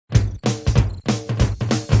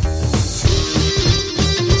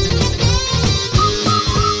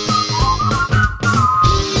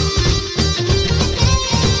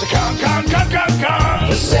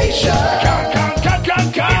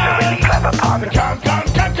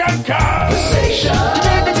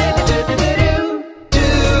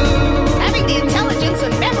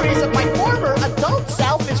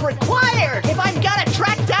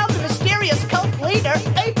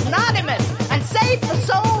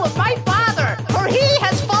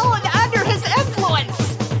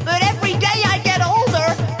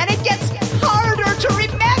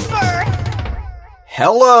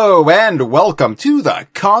Hello and welcome to the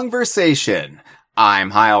conversation. I'm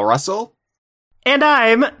Hyle Russell. And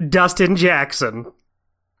I'm Dustin Jackson.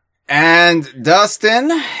 And Dustin,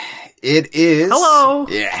 it is... Hello.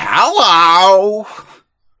 Yeah, hello.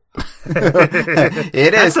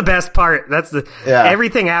 It That's is... the best part.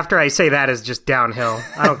 Everything after I say that is just downhill.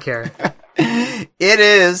 I don't care. It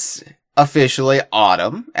is officially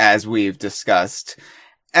autumn, as we've discussed.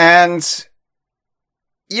 And...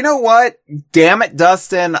 you know what? Damn it,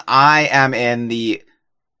 Dustin. I am in the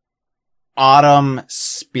autumn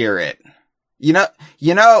spirit. You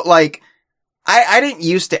know, like, I didn't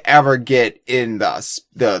used to ever get in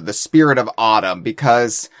the spirit of autumn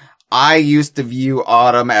because I used to view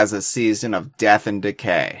autumn as a season of death and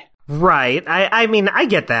decay. Right. I mean, I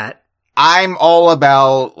get that. I'm all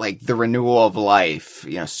about, like, the renewal of life,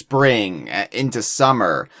 spring into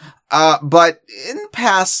summer. But in the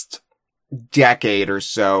past decade or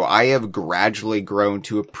so, I have gradually grown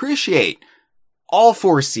to appreciate all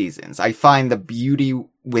four seasons. I find the beauty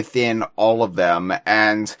within all of them,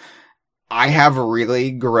 and I have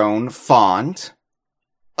really grown fond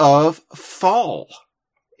of fall.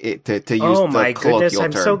 To use the colloquial term. Oh my goodness,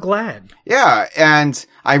 I'm so glad. Yeah, and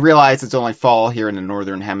I realize it's only fall here in the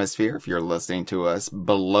Northern Hemisphere. If you're listening to us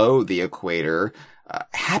below the equator,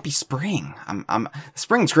 happy spring.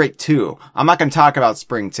 Spring's great too. I'm not going to talk about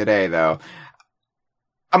spring today though.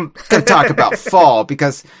 I'm going to talk about fall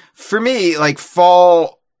because for me, like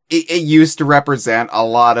fall, it used to represent a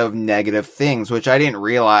lot of negative things, which I didn't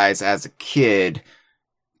realize as a kid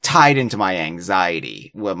tied into my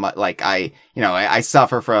anxiety. Like I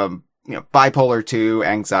suffer from, bipolar 2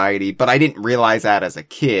 anxiety, but I didn't realize that as a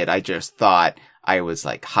kid. I just thought I was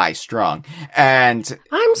like high strung, and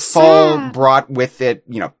fall brought with it,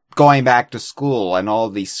 going back to school and all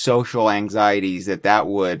these social anxieties that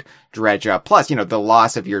would dredge up. Plus, the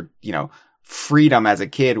loss of your, freedom as a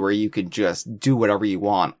kid where you could just do whatever you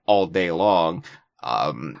want all day long.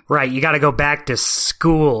 Right. You got to go back to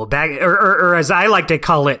school, or as I like to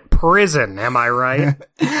call it, prison. Am I right?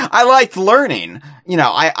 I liked learning.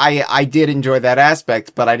 I did enjoy that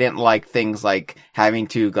aspect, but I didn't like things like having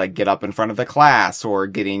to like get up in front of the class or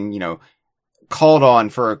getting, called on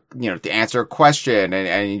for, to answer a question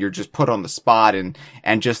and you're just put on the spot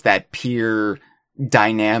and just that peer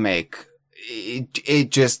dynamic. It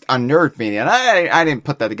just unnerved me, and I didn't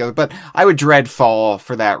put that together, but I would dread fall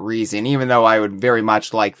for that reason, even though I would very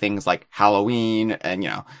much like things like Halloween and,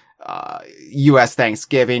 U.S.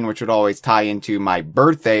 Thanksgiving, which would always tie into my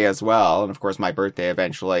birthday as well. And of course, my birthday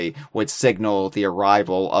eventually would signal the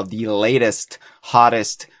arrival of the latest,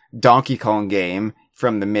 hottest Donkey Kong game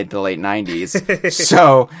from the mid to late 90s.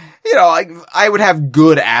 So, I would have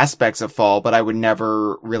good aspects of fall, but I would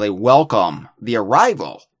never really welcome the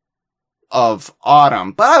arrival of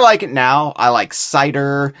autumn. But I like it now. I like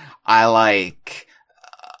cider. I like,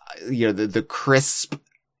 the crisp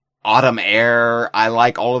autumn air. I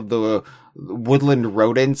like all of the woodland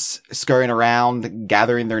rodents scurrying around,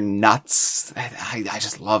 gathering their nuts. I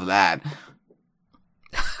just love that.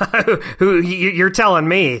 You're telling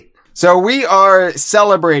me. So we are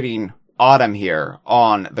celebrating autumn here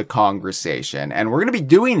on The Conversation, and we're going to be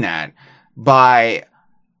doing that by,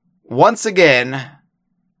 once again,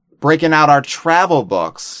 breaking out our travel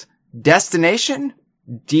books. Destination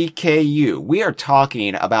DKU. We are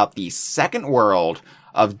talking about the second world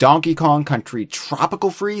of Donkey Kong Country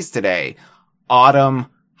Tropical Freeze today, Autumn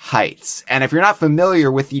Heights. And if you're not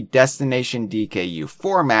familiar with the Destination DKU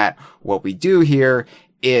format, what we do here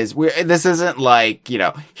is this isn't like,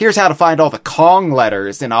 here's how to find all the Kong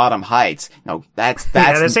letters in Autumn Heights. No, that's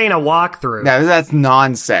this ain't a walkthrough. No, that's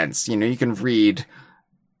nonsense. You can read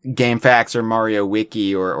GameFAQs or Mario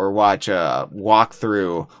Wiki or watch a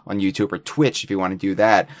walkthrough on YouTube or Twitch if you want to do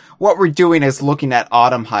that. What we're doing is looking at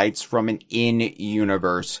Autumn Heights from an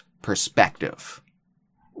in-universe perspective.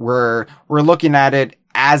 We're looking at it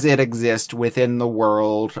as it exists within the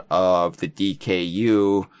world of the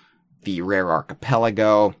DKU, the Rare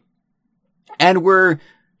Archipelago, and we're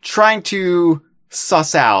trying to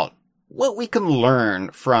suss out what we can learn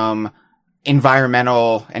from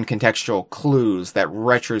environmental and contextual clues that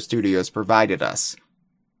Retro Studios provided us.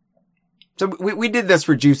 So we did this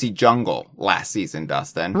for Juicy Jungle last season,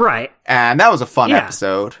 Dustin. Right. And that was a fun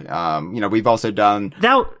episode. We've also done...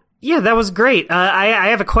 that was great. I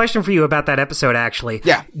have a question for you about that episode, actually.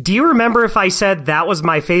 Yeah. Do you remember if I said that was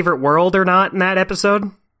my favorite world or not in that episode?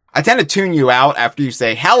 I tend to tune you out after you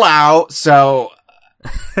say hello, so...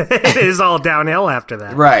 It is all downhill after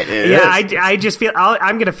that. Right. I just feel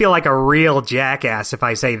I'm going to feel like a real jackass if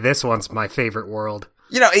I say this one's my favorite world.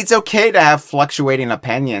 It's okay to have fluctuating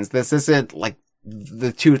opinions. This isn't like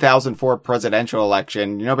the 2004 presidential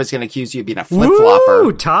election. Nobody's going to accuse you of being a flip-flopper.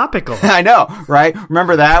 Ooh, topical. I know, right?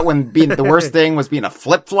 Remember that when being the worst thing was being a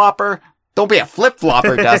flip-flopper? Don't be a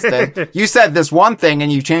flip-flopper, Dustin. You said this one thing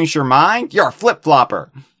and you changed your mind? You're a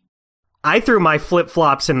flip-flopper. I threw my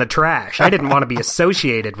flip-flops in the trash. I didn't want to be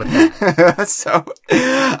associated with that. So,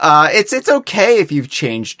 it's okay if you've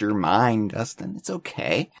changed your mind, Dustin. It's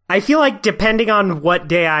okay. I feel like depending on what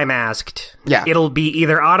day I'm asked, it'll be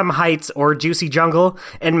either Autumn Heights or Juicy Jungle,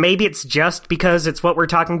 and maybe it's just because it's what we're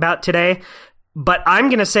talking about today, but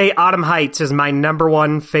I'm gonna say Autumn Heights is my number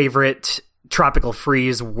one favorite tropical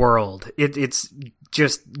freeze world. It's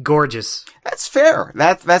just gorgeous. That's fair.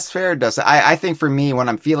 That's fair, Dustin. I think for me, when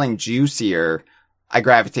I'm feeling juicier, I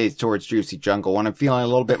gravitate towards Juicy Jungle. When I'm feeling a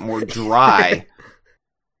little bit more dry,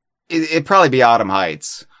 it'd probably be Autumn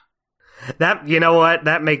Heights. That, you know what?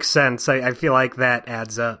 That makes sense. I feel like that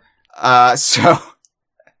adds up. So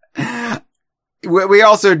we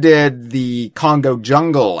also did the Congo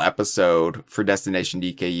Jungle episode for Destination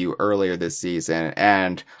DKU earlier this season,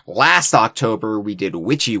 and last October we did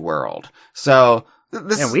Witchy World. So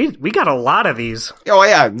we got a lot of these. Oh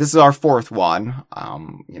yeah, this is our fourth one.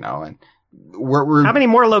 And we're how many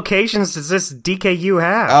more locations does this DKU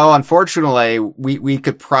have? Oh, unfortunately, we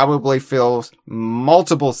could probably fill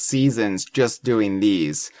multiple seasons just doing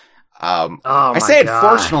these. I say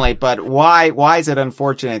unfortunately, but why is it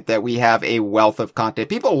unfortunate that we have a wealth of content?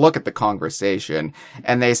 People look at the conversation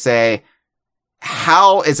and they say,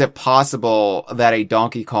 how is it possible that a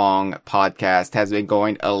Donkey Kong podcast has been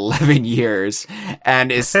going 11 years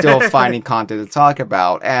and is still finding content to talk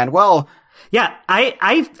about? And well, yeah,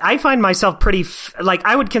 I find myself pretty,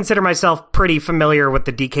 I would consider myself pretty familiar with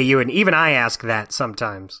the DKU, and even I ask that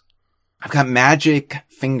sometimes. I've got magic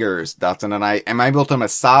fingers, Dustin, and I am able to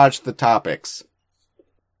massage the topics.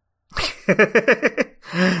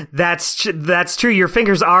 That's true. Your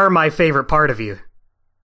fingers are my favorite part of you.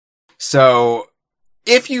 So,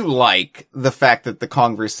 if you like the fact that the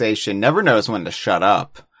conversation never knows when to shut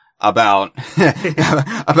up about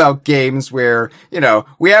about games where,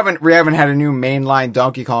 we haven't had a new mainline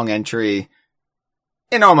Donkey Kong entry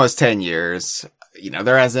in almost 10 years.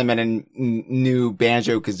 There hasn't been a new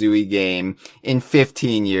Banjo-Kazooie game in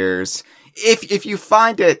 15 years. If you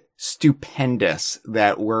find it stupendous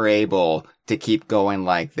that we're able to keep going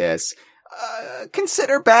like this,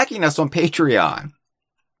 consider backing us on Patreon.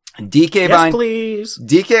 DKVine, yes, please.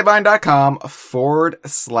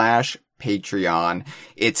 DKVine.com/Patreon.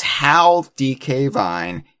 It's how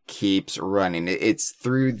DKVine keeps running. It's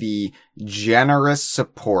through the generous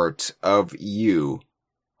support of you,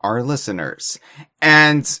 our listeners.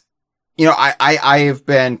 And, I have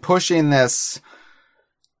been pushing this,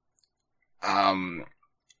 I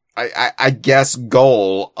guess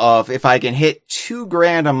goal of if I can hit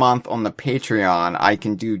 $2,000 a month on the Patreon, I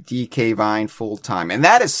can do DK Vine full time. And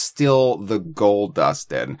that is still the goal,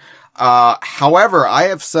 Dustin. However, I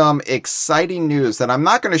have some exciting news that I'm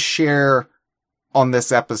not going to share on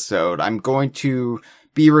this episode. I'm going to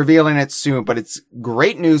be revealing it soon, but it's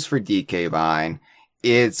great news for DK Vine.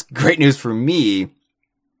 It's great news for me.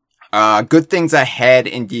 Good things ahead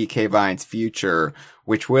in DK Vine's future,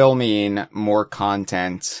 which will mean more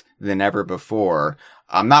content than ever before.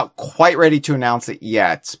 I'm not quite ready to announce it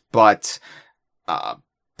yet, but,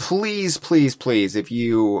 please, if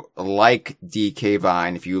you like DK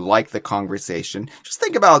Vine, if you like the conversation, just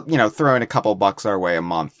think about, throwing a couple bucks our way a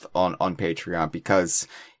month on Patreon, because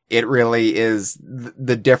it really is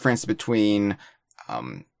the difference between,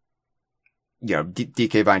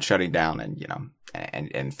 DK Vine shutting down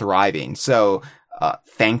and thriving. So,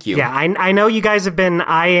 thank you. Yeah, I know you guys have been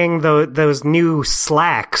eyeing those new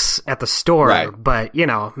slacks at the store, right, but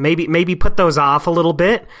maybe put those off a little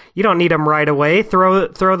bit. You don't need them right away. Throw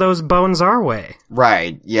those bones our way.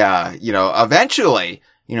 Right. Yeah. Eventually,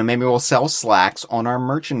 maybe we'll sell slacks on our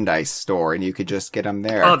merchandise store and you could just get them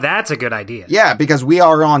there. Oh, that's a good idea. Yeah, because we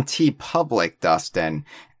are on TeePublic, Dustin.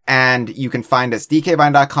 And you can find us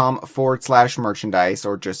dkvine.com/merchandise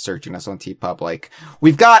or just searching us on TeePublic.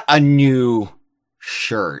 We've got a new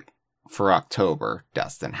shirt for October,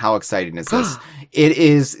 Dustin. How exciting is this? It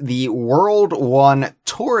is the World One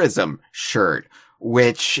Tourism shirt,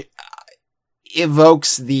 which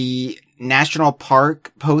evokes the national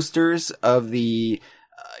park posters of the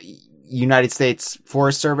United States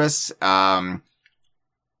Forest Service. And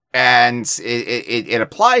it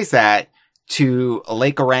applies that to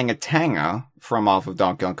Lake Orangatanga from off of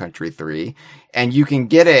Donkey Kong Country 3. And you can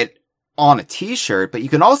get it on a t-shirt, but you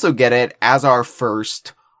can also get it as our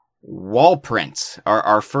first wall print,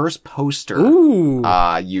 our first poster. Ooh.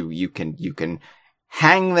 You can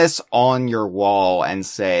hang this on your wall and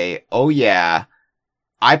say, oh yeah,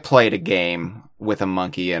 I played a game with a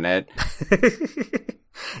monkey in it.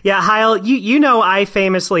 Yeah, Hyle, you know I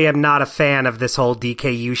famously am not a fan of this whole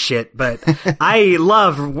DKU shit, but I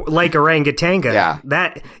love Like Orangutanga. Yeah.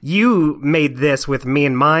 That you made this with me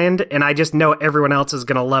in mind, and I just know everyone else is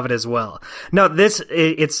gonna love it as well. No,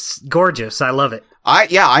 it's gorgeous. I love it.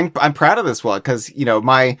 I'm proud of this one because, you know,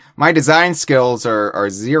 my design skills are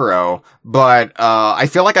zero, but, I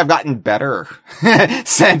feel like I've gotten better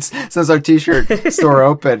since our t-shirt store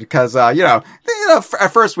opened. Cause,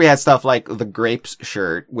 at first we had stuff like the grapes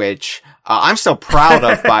shirt, which, I'm still proud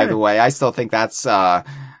of, by the way. I still think that's,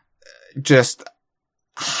 just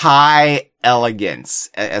high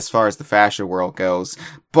elegance as far as the fashion world goes.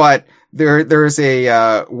 But there's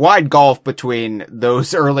a wide gulf between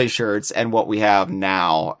those early shirts and what we have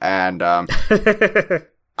now. And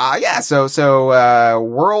so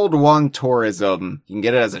World One Tourism, you can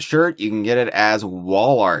get it as a shirt, you can get it as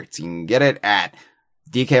wall art, you can get it at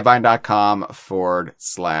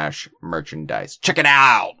dkvine.com/merchandise. Check it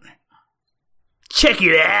out. Check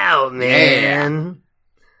it out, man. Yeah.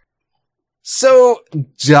 So,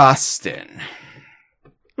 Dustin.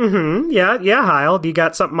 Yeah, Hyle. Do you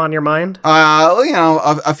got something on your mind?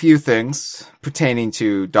 A few things pertaining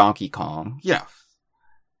to Donkey Kong. Yeah.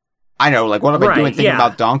 I know, like, what have I doing thinking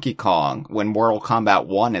about Donkey Kong when Mortal Kombat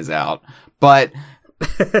 1 is out? But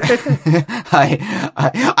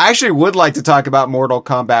I actually would like to talk about Mortal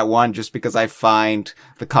Kombat 1 just because I find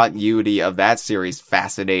the continuity of that series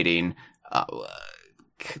fascinating.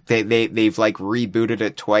 They've like rebooted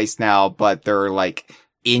it twice now, but they're like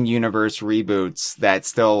in-universe reboots that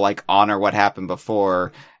still like honor what happened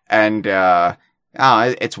before. And,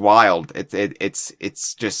 it's wild.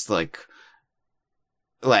 It's just like,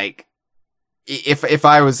 if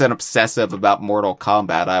I was an obsessive about Mortal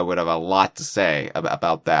Kombat, I would have a lot to say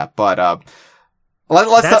about that. But,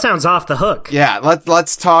 that sounds off the hook. Yeah.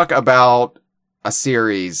 Let's talk about a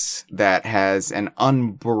series that has an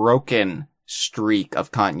unbroken streak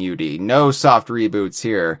of continuity. No soft reboots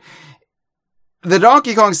here. The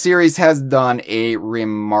Donkey Kong series has done a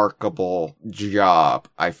remarkable job,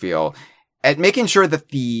 I feel, at making sure that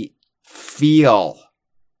the feel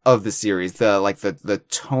of the series, the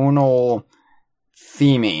tonal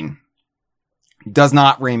theming does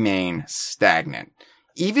not remain stagnant.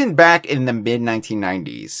 Even back in the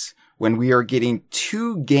mid-1990s, when we were getting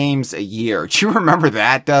 2 games a year. Do you remember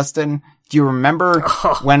that, Dustin? Do you remember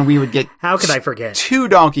when we would get how could I forget 2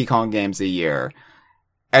 Donkey Kong games a year?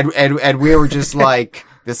 And we were just like,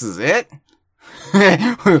 this is it?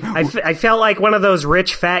 I felt like one of those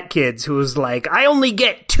rich fat kids who was like, I only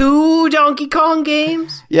get 2 Donkey Kong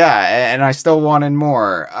games? Yeah, and I still wanted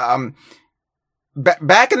more.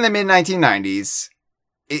 Back in the mid-1990s,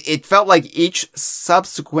 it felt like each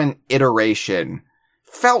subsequent iteration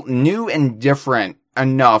felt new and different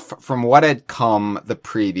enough from what had come the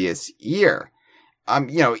previous year.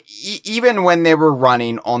 Even when they were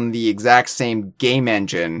running on the exact same game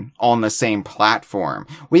engine on the same platform.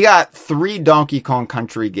 We got 3 Donkey Kong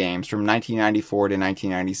Country games from 1994 to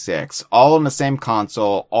 1996, all on the same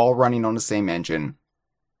console, all running on the same engine.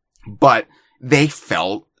 But they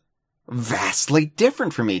felt vastly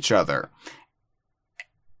different from each other.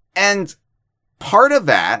 And part of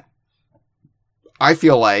that, I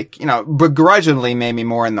feel like, begrudgingly maybe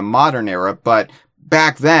more in the modern era, but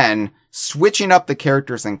back then, switching up the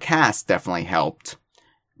characters and cast definitely helped.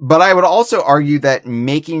 But I would also argue that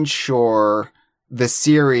making sure the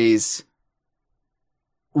series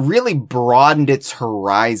really broadened its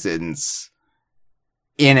horizons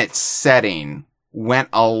in its setting went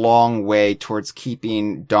a long way towards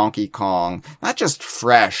keeping Donkey Kong not just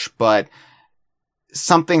fresh, but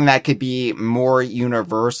something that could be more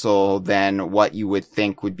universal than what you would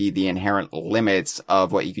think would be the inherent limits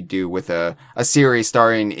of what you could do with a series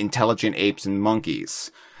starring intelligent apes and monkeys.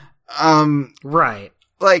 Right.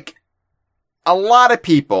 Like, a lot of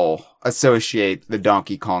people associate the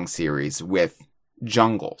Donkey Kong series with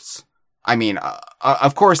jungles. I mean,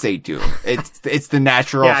 of course they do. It's the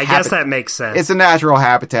natural. Yeah, I guess that makes sense. It's the natural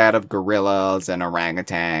habitat of gorillas and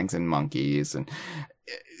orangutans and monkeys, and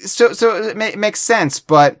so it makes sense.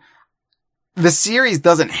 But the series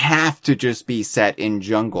doesn't have to just be set in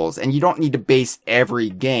jungles, and you don't need to base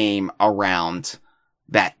every game around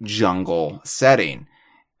that jungle setting.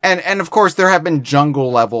 And of course, there have been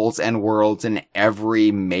jungle levels and worlds in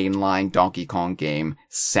every mainline Donkey Kong game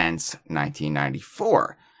since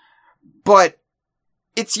 1994. But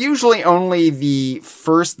it's usually only the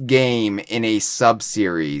first game in a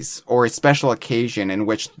sub-series or a special occasion in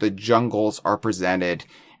which the jungles are presented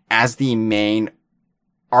as the main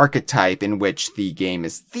archetype in which the game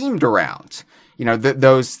is themed around.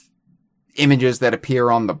 Those images that appear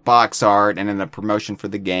on the box art and in the promotion for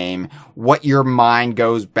the game, what your mind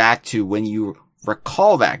goes back to when you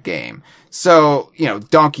recall that game. So,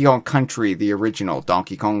 Donkey Kong Country, the original,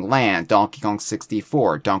 Donkey Kong Land, Donkey Kong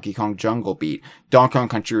 64, Donkey Kong Jungle Beat, Donkey Kong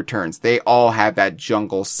Country Returns, they all have that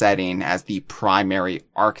jungle setting as the primary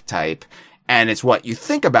archetype, and it's what you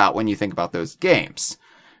think about when you think about those games.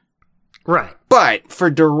 Right. But for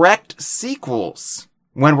direct sequels,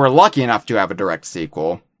 when we're lucky enough to have a direct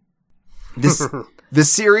sequel, the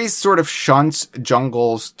series sort of shunts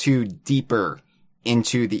jungles too deeper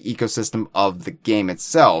into the ecosystem of the game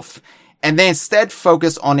itself, and they instead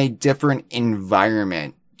focus on a different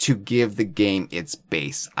environment to give the game its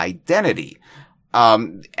base identity,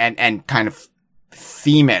 and kind of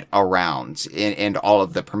theme it around in all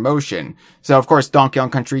of the promotion. So, of course, Donkey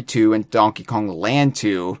Kong Country 2 and Donkey Kong Land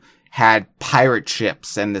 2 had pirate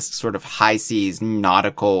ships and this sort of high seas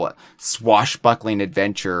nautical swashbuckling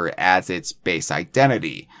adventure as its base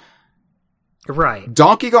identity. Right.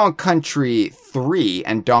 Donkey Kong Country 3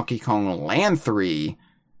 and Donkey Kong Land 3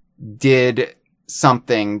 did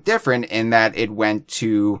something different in that it went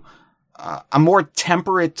to a more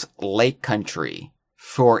temperate lake country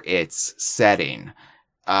for its setting.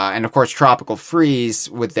 And of course, Tropical Freeze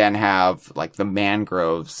would then have like the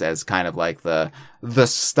mangroves as kind of like the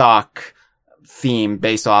stock theme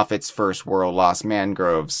based off its first world, Lost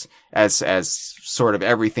Mangroves, as sort of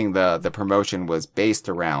everything the promotion was based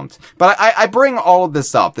around. But I bring all of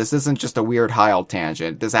this up. This isn't just a weird Hyle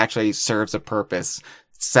tangent. This actually serves a purpose,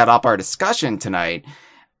 set up our discussion tonight.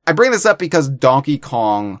 I bring this up because Donkey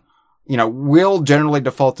Kong, will generally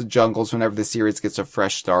default to jungles whenever the series gets a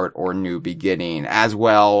fresh start or new beginning, as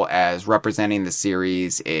well as representing the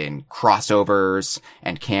series in crossovers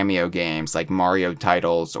and cameo games like Mario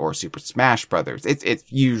titles or Super Smash Brothers. It's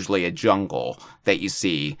usually a jungle that you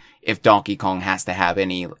see if Donkey Kong has to have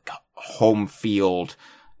any home field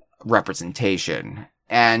representation.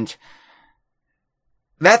 And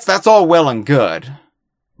that's all well and good.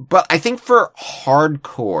 But I think for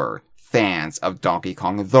hardcore fans of Donkey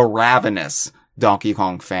Kong, the ravenous Donkey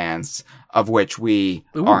Kong fans, of which we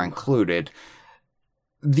are included,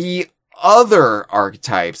 the other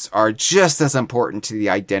archetypes are just as important to the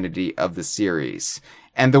identity of the series.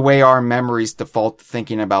 And the way our memories default to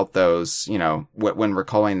thinking about those, when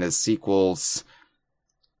recalling the sequels.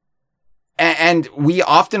 And we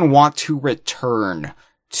often want to return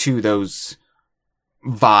to those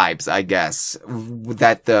vibes, I guess,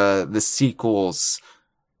 that the sequels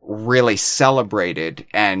really celebrated,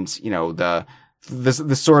 and the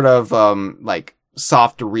sort of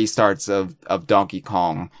soft restarts of Donkey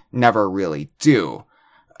Kong never really do.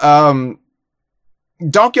 Donkey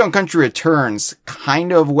Kong Country Returns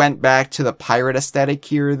kind of went back to the pirate aesthetic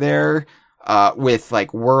here or there, with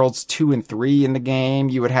Worlds 2 and 3 in the game.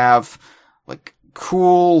 You would have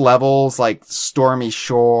cool levels like Stormy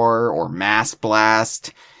Shore or Mass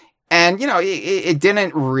Blast, and it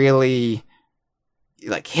didn't really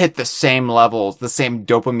hit the same levels, the same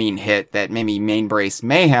dopamine hit that maybe Main Brace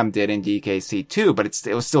Mayhem did in DKC 2, but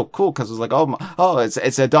it was still cool because it was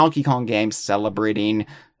it's a Donkey Kong game celebrating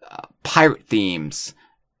pirate themes,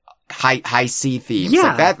 high sea themes.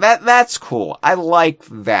 Yeah. That's cool. I like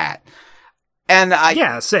that. And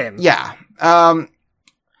same. Yeah.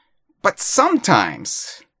 But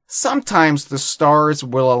sometimes the stars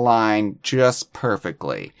will align just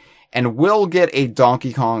perfectly, and we'll get a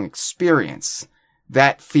Donkey Kong experience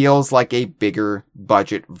that feels like a bigger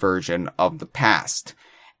budget version of the past.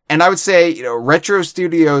 And I would say, Retro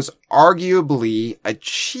Studios arguably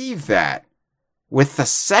achieved that with the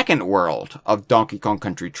second world of Donkey Kong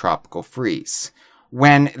Country Tropical Freeze,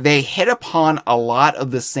 when they hit upon a lot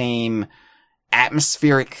of the same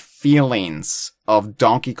atmospheric feelings of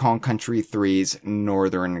Donkey Kong Country 3's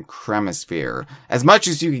Northern Hemisphere, as much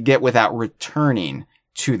as you could get without returning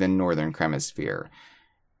to the Northern Hemisphere.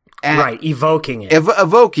 And right, evoking it.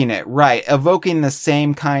 Evoking it, right. Evoking the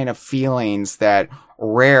same kind of feelings that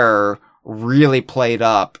Rare really played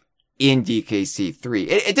up in DKC 3.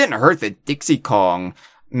 It didn't hurt that Dixie Kong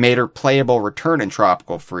made her playable return in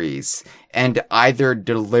Tropical Freeze, and either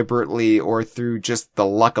deliberately or through just the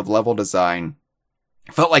luck of level design,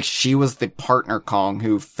 felt like she was the partner Kong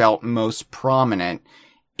who felt most prominent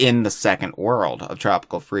in the second world of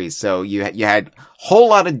Tropical Freeze. So you had a whole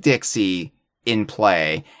lot of Dixie in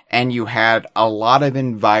play, and you had a lot of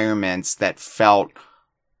environments that felt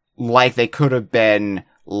like they could have been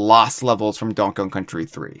lost levels from Donkey Kong Country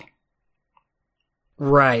 3.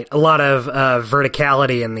 Right. A lot of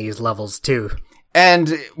verticality in these levels, too.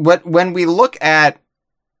 And when we look at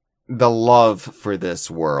the love for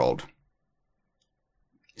this world,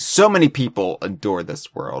 so many people adore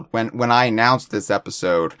this world. When I announced this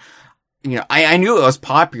episode, I knew it was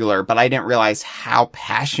popular, but I didn't realize how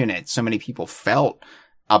passionate so many people felt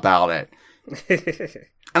about it.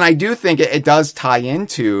 And I do think it does tie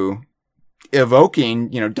into evoking,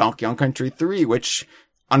 Donkey Kong Country 3, which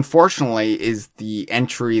unfortunately is the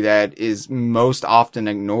entry that is most often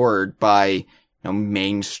ignored by,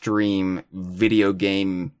 mainstream video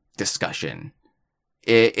game discussion.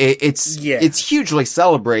 It's hugely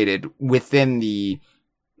celebrated within the,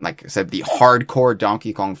 like I said, the hardcore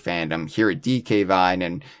Donkey Kong fandom here at DK Vine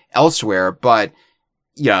and elsewhere, but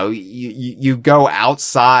you go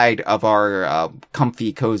outside of our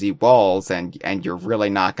comfy, cozy walls, and you're really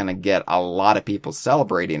not going to get a lot of people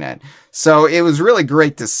celebrating it. So it was really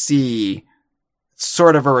great to see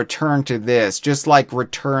sort of a return to this, just like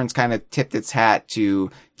Returns kind of tipped its hat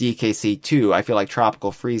to DKC2. I feel like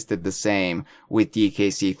Tropical Freeze did the same with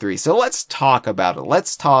DKC3. So let's talk about it.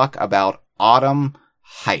 Let's talk about Autumn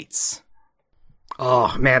Heights.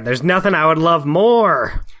 Oh man, there's nothing I would love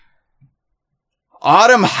more.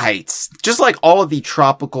 Autumn Heights, just like all of the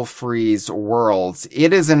Tropical Freeze worlds,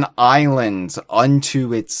 it is an island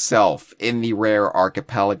unto itself in the Rare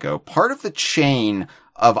Archipelago, part of the chain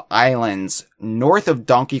of islands north of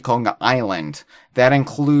Donkey Kong Island that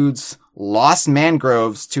includes Lost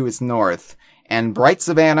Mangroves to its north and Bright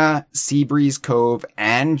Savannah, Seabreeze Cove,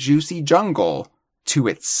 and Juicy Jungle to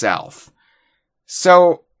its south.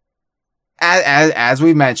 So, as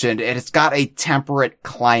we mentioned, it's got a temperate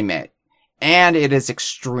climate. And it is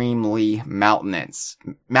extremely mountainous,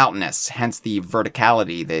 hence the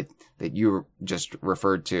verticality that you just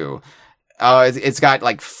referred to. It's got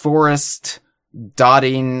like forest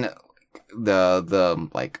dotting the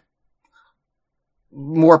like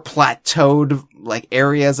more plateaued like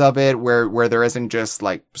areas of it where there isn't just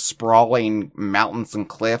like sprawling mountains and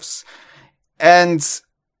cliffs. And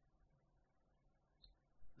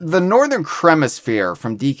the Northern Hemisphere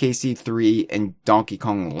from DKC 3 and Donkey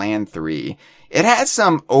Kong Land 3, it has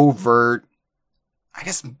some overt, I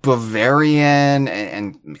guess, Bavarian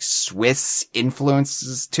and Swiss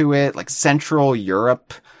influences to it, like Central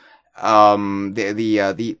Europe,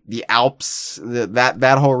 the Alps,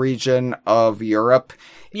 that whole region of Europe.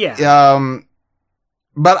 Yeah.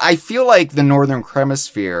 But I feel like the Northern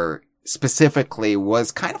Hemisphere specifically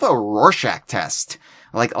was kind of a Rorschach test,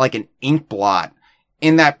 like an ink blot,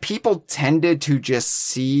 in that people tended to just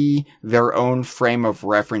see their own frame of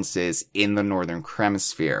references in the Northern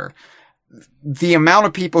Hemisphere. The amount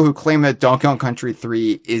of people who claim that Donkey Kong Country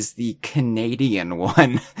 3 is the Canadian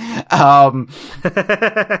one,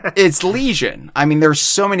 it's legion. I mean, there's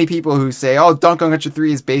so many people who say, oh, Donkey Kong Country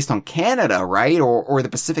 3 is based on Canada, right? Or the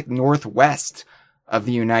Pacific Northwest of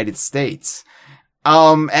the United States.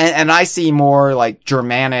 And I see more like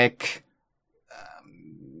Germanic,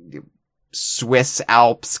 Swiss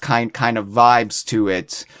Alps kind of vibes to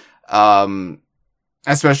it.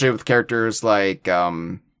 Especially with characters like,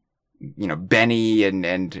 Benny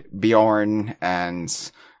and Bjorn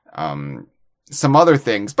and, some other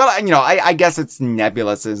things. But, I guess it's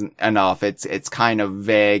nebulous enough. It's kind of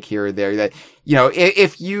vague here or there that,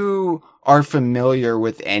 if you are familiar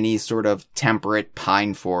with any sort of temperate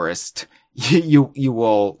pine forest, you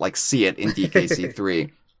will like see it in DKC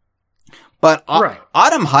 3. But right.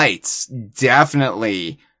 Autumn Heights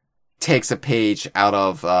definitely takes a page out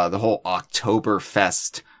of the whole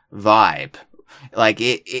Oktoberfest vibe. Like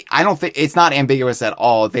I don't think it's not ambiguous at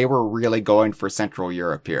all. They were really going for Central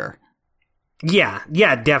Europe here. Yeah,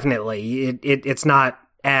 definitely. It's not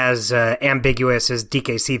as ambiguous as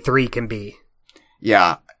DKC3 can be.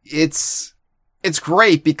 Yeah, it's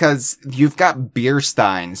great because you've got beer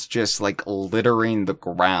steins just like littering the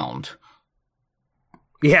ground.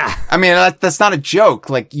 Yeah. I mean, that's not a joke.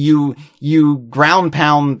 Like, you ground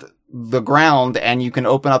pound the ground and you can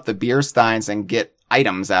open up the beer steins and get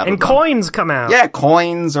items out of them. And coins come out. Yeah,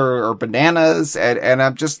 coins or bananas. And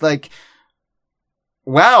I'm just like,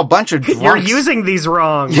 wow, bunch of drunks. You're using these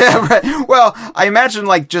wrong. Yeah, right. Well, I imagine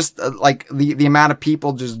like just like the amount of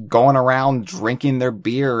people just going around drinking their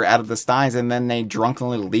beer out of the steins and then they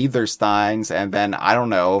drunkenly leave their steins and then, I don't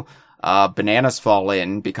know, bananas fall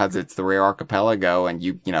in because it's the Rare Archipelago and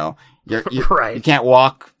you're right. You can't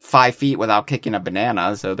walk 5 feet without kicking a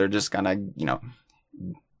banana. So they're just gonna,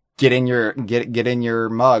 get in your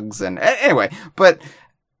mugs. And anyway, but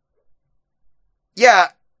yeah,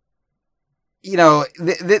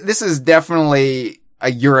 this is definitely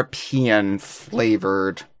a European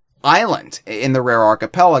flavored island in the Rare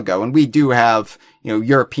Archipelago. And we do have,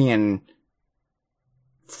 European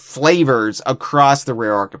flavors across the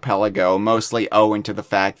Rare Archipelago, mostly owing to the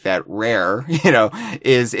fact that Rare,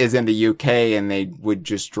 is in the UK and they would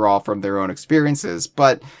just draw from their own experiences.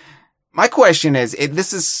 But my question is,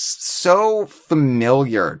 this is so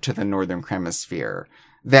familiar to the Northern Hemisphere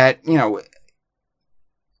that,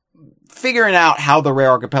 figuring out how the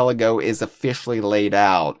Rare Archipelago is officially laid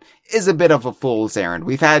out is a bit of a fool's errand.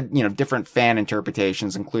 We've had, different fan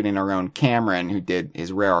interpretations, including our own Cameron, who did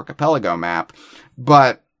his Rare Archipelago map.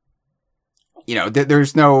 But,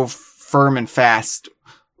 there's no firm and fast,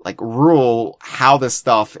 rule how this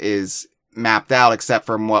stuff is mapped out, except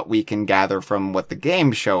from what we can gather from what the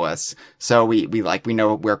games show us. So we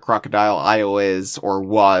know where Crocodile Isle is or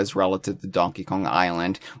was relative to Donkey Kong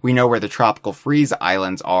Island. We know where the Tropical Freeze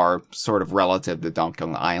Islands are sort of relative to Donkey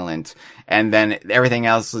Kong Island. And then everything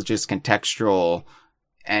else is just contextual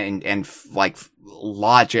and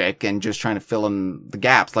logic and just trying to fill in the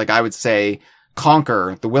gaps. I would say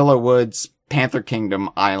Conker, the Willow Woods, Panther Kingdom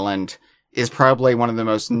Island is probably one of the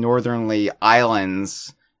most northernly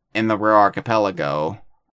islands in the Rare Archipelago.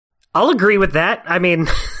 I'll agree with that. I mean,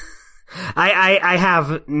 I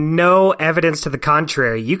have no evidence to the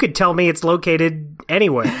contrary. You could tell me it's located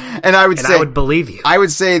anywhere, and I would believe you. I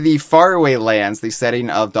would say the faraway lands, the setting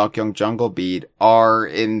of Donkey Kong Jungle Beat, are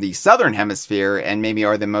in the southern hemisphere and maybe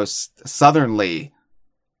are the most southerly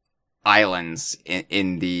islands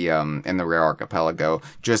in the Rare Archipelago,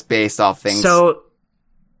 just based off things.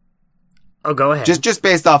 Oh, go ahead. Just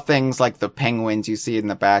based off things like the penguins you see in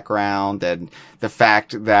the background and the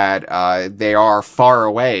fact that they are far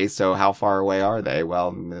away. So how far away are they?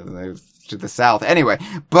 Well, to the south. Anyway,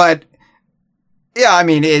 but yeah, I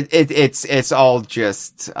mean, it's all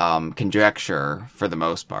just conjecture for the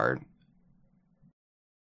most part.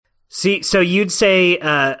 See, so you'd say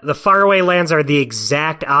the faraway lands are the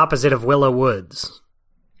exact opposite of Willow Woods.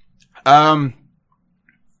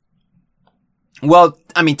 Well,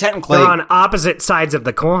 I mean, technically... They're on opposite sides of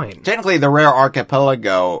the coin. Technically, the Rare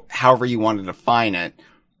Archipelago, however you want to define it,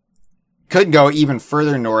 could go even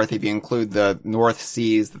further north if you include the North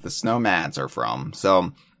Seas that the Snowmads are from,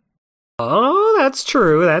 so... Oh, that's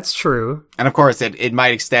true, that's true. And of course, it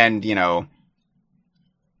might extend,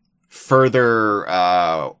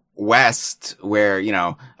 further, west,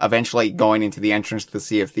 where, eventually going into the entrance to the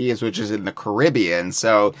Sea of Thieves, which is in the Caribbean,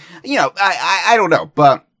 so, I don't know,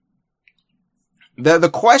 but... The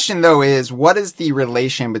question, though, is what is the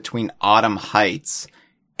relation between Autumn Heights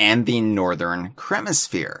and the Northern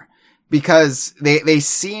Hemisphere? Because they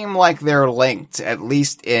seem like they're linked, at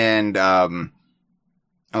least in, their,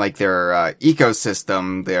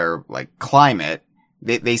 ecosystem, their, climate.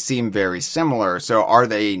 They seem very similar. So are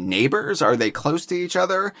they neighbors? Are they close to each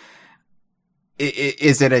other?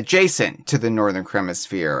 Is it adjacent to the Northern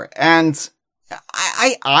Hemisphere? And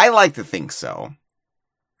I like to think so.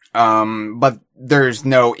 But there's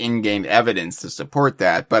no in-game evidence to support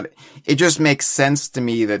that, but it just makes sense to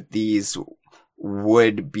me that these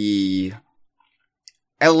would be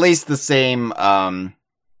at least the same,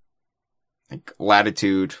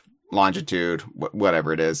 latitude, longitude,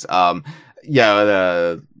 whatever it is. The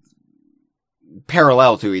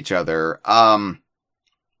parallel to each other. Now,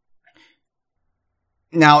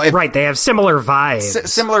 right, they have similar vibes.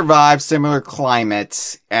 Similar vibes, similar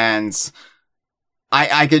climate, and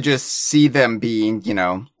I could just see them being,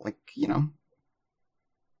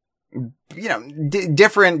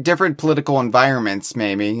 different political environments,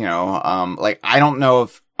 maybe, I don't know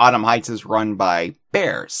if Autumn Heights is run by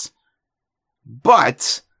bears,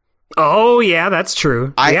 but... Oh, yeah, that's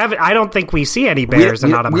true. I don't think we see any bears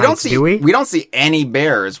in Autumn Heights, do we? We don't see any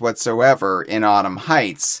bears whatsoever in Autumn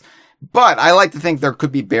Heights. But I like to think there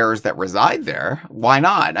could be bears that reside there. Why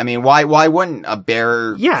not? I mean, why wouldn't a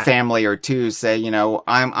bear family or two say,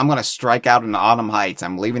 I'm going to strike out in Autumn Heights.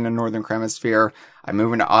 I'm leaving the Northern Hemisphere. I'm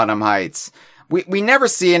moving to Autumn Heights. We never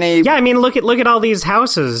see any. Yeah, I mean, look at all these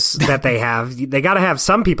houses that they have. They got to have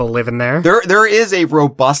some people living there. There is a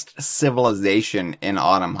robust civilization in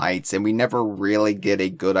Autumn Heights, and we never really get a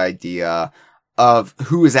good idea of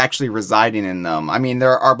who is actually residing in them. I mean,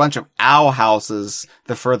 there are a bunch of owl houses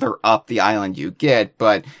the further up the island you get,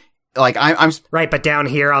 but I'm right, but down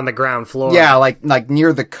here on the ground floor. Yeah, like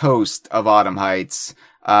near the coast of Autumn Heights,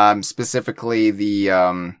 specifically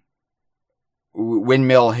the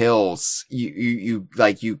Windmill Hills. You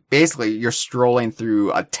basically you're strolling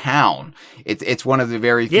through a town. It's one of the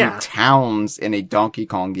very few towns in a Donkey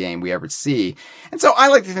Kong game we ever see. And so I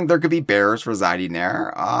like to think there could be bears residing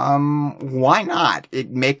there. Why not?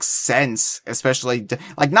 It makes sense, especially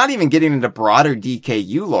not even getting into broader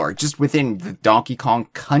DKU lore, just within the Donkey Kong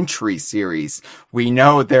Country series. We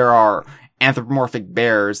know there are anthropomorphic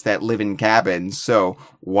bears that live in cabins, so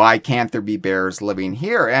why can't there be bears living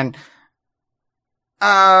here? And,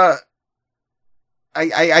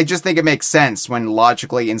 I just think it makes sense when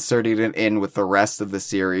logically inserting it in with the rest of the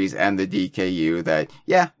series and the DKU that,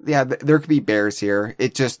 there could be bears here.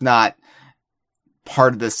 It's just not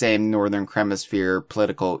part of the same Northern Hemisphere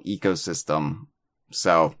political ecosystem.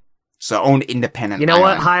 So own independent. You know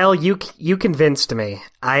what, Hyle? You convinced me.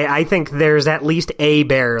 I think there's at least a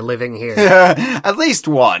bear living here. At least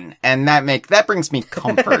one. And that brings me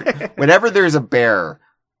comfort. Whenever there's a bear,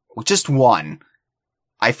 just one,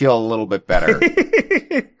 I feel a little bit better.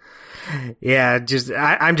 Yeah,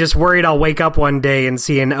 I'm just worried I'll wake up one day and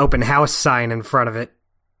see an open house sign in front of it.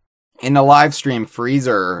 In the live stream,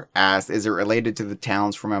 Freezer asked, is it related to the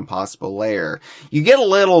towns from Impossible Lair? You get a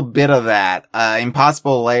little bit of that.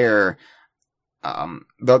 Impossible Lair,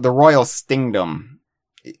 the Royal Stingdom,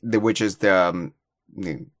 which is the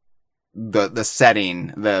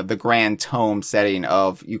setting, the grand tome setting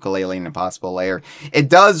of Yooka-Laylee and Impossible Lair. It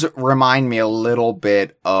does remind me a little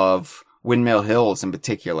bit of Windmill Hills in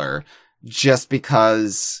particular, just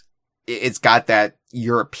because it's got that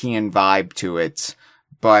European vibe to it.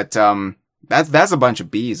 But, that's a bunch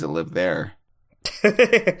of bees that live there.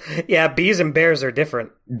 Yeah, bees and bears are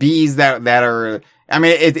different. Bees that are, I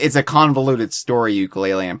mean, it's a convoluted story,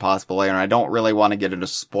 Yooka-Laylee and Impossible Lair, and I don't really want to get into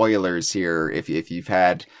spoilers here if you've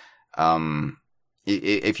had,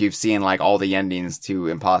 if you've seen like all the endings to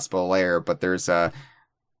Impossible Lair, but there's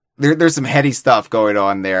some heady stuff going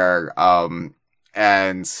on there,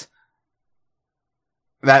 and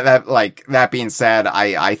that being said,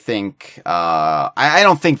 I think, I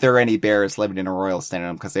don't think there are any bears living in a royal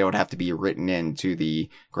Stingdom because they would have to be written into the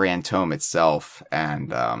Grand Tome itself.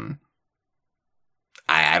 And,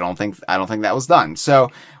 I don't think that was done.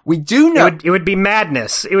 So we do know it would be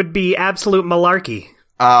madness. It would be absolute malarkey.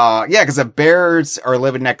 Yeah, because if bears are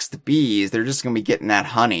living next to bees, they're just going to be getting that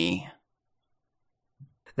honey.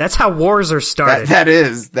 That's how wars are started.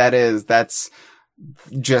 That's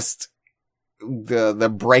just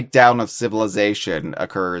the breakdown of civilization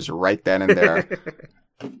occurs right then and there.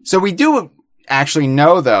 So we do actually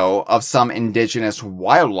know, though, of some indigenous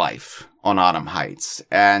wildlife on Autumn Heights,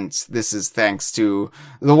 and this is thanks to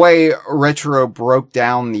the way Retro broke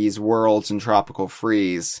down these worlds in Tropical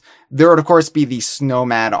Freeze. There would, of course, be the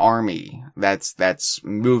Snowmad army that's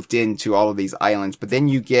moved into all of these islands, but then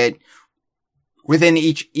you get, within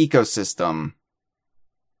each ecosystem,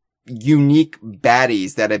 unique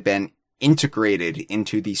baddies that have been integrated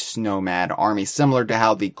into the Snowmad army, similar to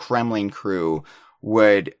how the Kremling crew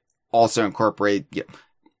would also incorporate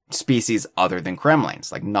species other than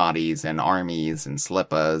Kremlings, like Naughties and Armies and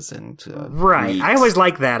Slippas and right. Meeks. I always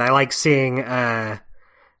like that. I like seeing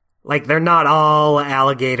like they're not all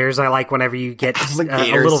alligators. I like whenever you get a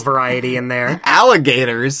little variety in there.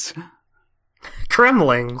 Alligators?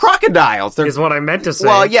 Kremlings. Crocodiles is what I meant to say.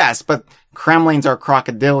 Well, yes, but Kremlings are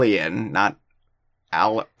crocodilian, not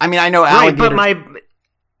I mean, I know alligators. Right, but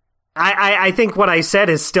I think what I said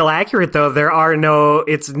is still accurate, though.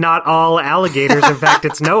 It's not all alligators. In fact,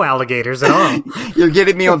 it's no alligators at all. You're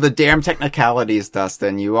getting me with the damn technicalities,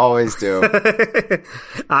 Dustin. You always do.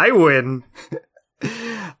 I win.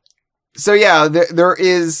 So yeah, there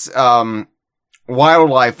is,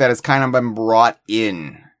 wildlife that has kind of been brought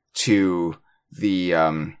in to the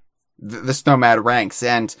Snowmad ranks.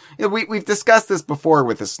 And you know, we've discussed this before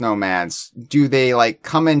with the Snowmads. Do they like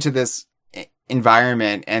come into this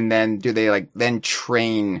environment and then do they like then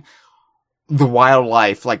train the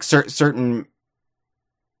wildlife, like certain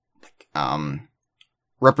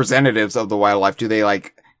representatives of the wildlife? Do they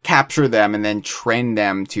like capture them and then train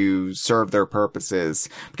them to serve their purposes?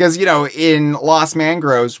 Because, you know, in Lost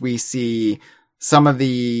Mangroves, we see some of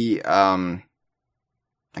the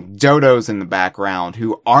dodos in the background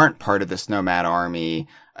who aren't part of the Snowmad army.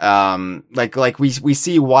 Like we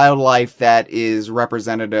see wildlife that is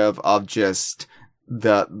representative of just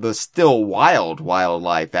the still wild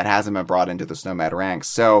wildlife that hasn't been brought into the Snowmad ranks.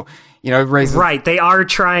 So, you know, it raises... Right, they are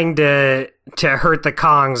trying to hurt the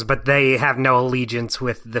Kongs, but they have no allegiance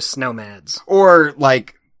with the Snowmads. Or,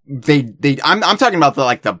 like, I'm talking about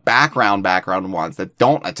the background ones that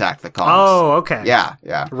don't attack the Kongs. Oh, okay.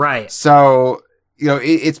 Yeah. Right. So, you know,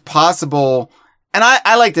 it's possible, and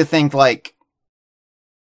I like to think, like,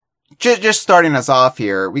 just starting us off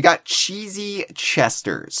here, we got cheesy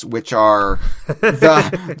chesters, which are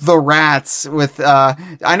the rats with,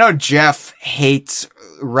 I know Jeff hates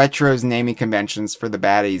Retro's naming conventions for the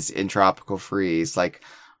baddies in Tropical Freeze, like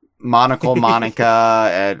Monocle Monica,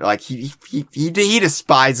 and like he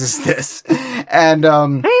despises this. And,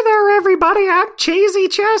 hey there, everybody, I'm Cheesy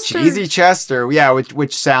Chester. Cheesy Chester, yeah,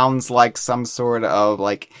 which sounds like some sort of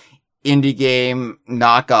like indie game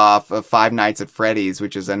knockoff of Five Nights at Freddy's,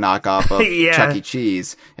 which is a knockoff of yeah. Chuck E.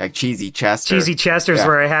 Cheese, like Cheesy Chester. Cheesy Chester's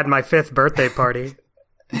where I had my 5th birthday party.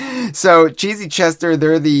 So Cheesy Chester,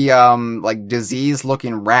 they're the like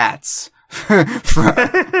disease-looking rats. Rude,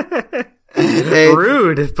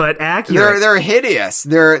 but accurate. They're hideous.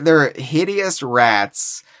 They're hideous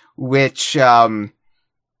rats, which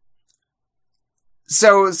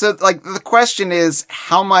so like the question is,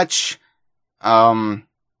 how much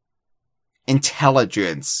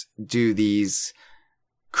intelligence do these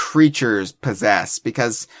creatures possess?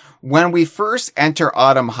 Because when we first enter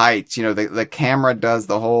Autumn Heights, you know, the camera does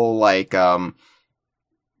the whole like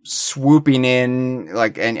swooping in,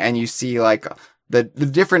 like, and you see like the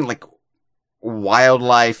different like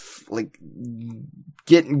wildlife, like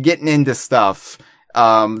getting into stuff.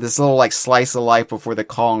 This little like slice of life before the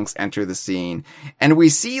Kongs enter the scene. And we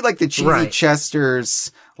see like the Cheesy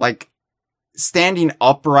Chesters like standing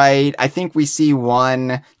upright. I think we see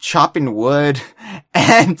one chopping wood,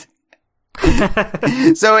 and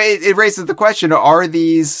so it raises the question, are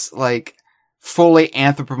these like fully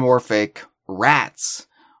anthropomorphic rats?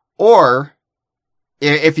 Or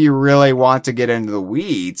if you really want to get into the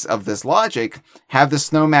weeds of this logic, have the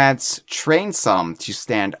snowmads train some to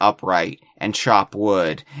stand upright and chop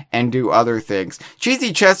wood and do other things.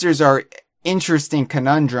 Cheesy Chesters are interesting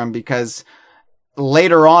conundrum because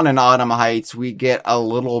later on in Autumn Heights, we get a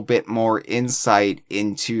little bit more insight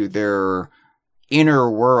into their inner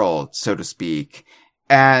world, so to speak.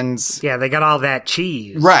 And yeah, they got all that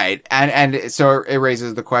cheese. Right. And so it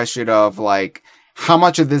raises the question of like, how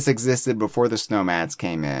much of this existed before the snowmads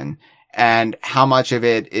came in, and how much of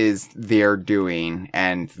it is their doing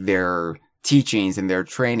and their teachings and their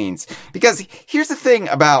trainings? Because here's the thing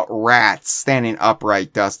about rats standing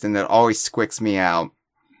upright, Dustin, that always squicks me out.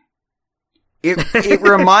 It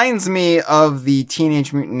reminds me of the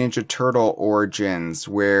Teenage Mutant Ninja Turtle origins,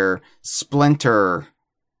 where Splinter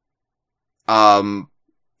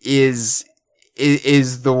is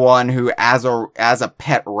the one who as a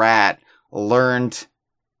pet rat learned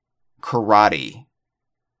karate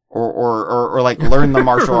or like learned the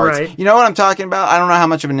martial arts. Right. You know what I'm talking about? I don't know how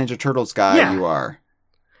much of a Ninja Turtles guy you are.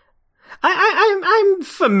 I'm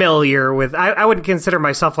familiar with, I wouldn't consider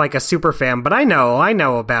myself like a super fan, but I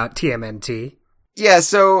know about TMNT. Yeah,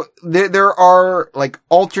 so there are like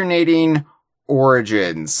alternating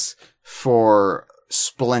origins for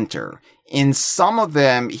Splinter. In some of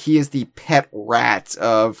them, he is the pet rat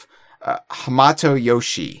of Hamato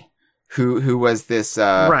Yoshi, who was this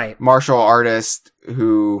martial artist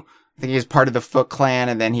who I think he was part of the Foot Clan,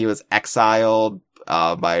 and then he was exiled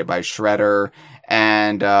by Shredder,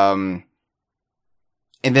 and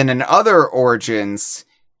then in other origins,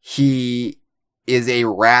 he is a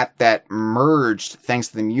rat that merged thanks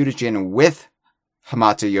to the mutagen with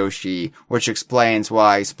Hamato Yoshi, which explains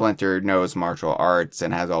why Splinter knows martial arts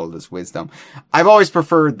and has all of this wisdom. I've always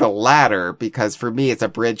preferred the latter because for me it's a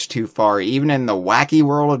bridge too far, even in the wacky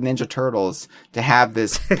world of Ninja Turtles, to have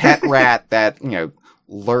this pet rat that, you know,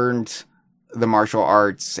 learned the martial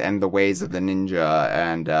arts and the ways of the ninja.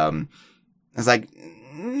 And it's like,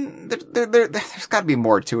 there's got to be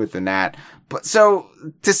more to it than that. But so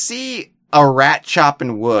to see a rat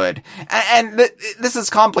chopping wood, and this is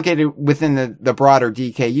complicated within the broader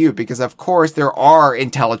DKU because of course there are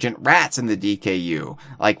intelligent rats in the DKU.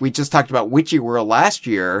 Like we just talked about Witchy World last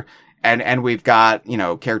year, and we've got, you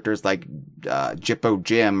know, characters like Jippo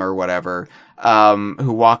Jim or whatever,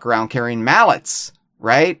 who walk around carrying mallets,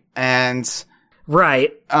 right? And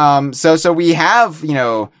right. So we have, you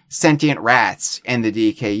know, sentient rats in the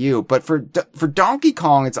DKU, but for Donkey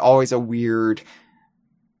Kong, it's always a weird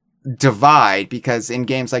divide because in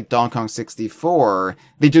games like Donkey Kong 64,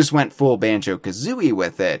 they just went full Banjo-Kazooie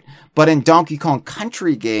with it. But in Donkey Kong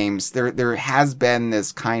Country games, there has been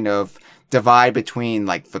this kind of divide between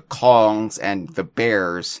like the Kongs and the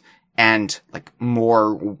bears and like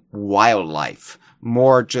more wildlife.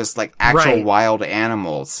 More just like actual wild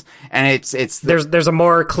animals. And it's there's a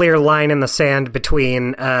more clear line in the sand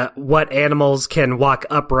between what animals can walk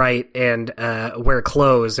upright and wear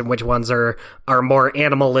clothes and which ones are more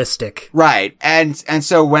animalistic. Right. And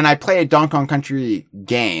so when I play a Donkey Kong Country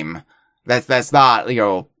game, that's not, you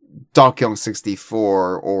know, Donkey Kong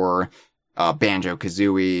 64 or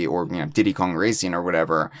Banjo-Kazooie or, you know, Diddy Kong Racing or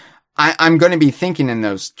whatever, I'm going to be thinking in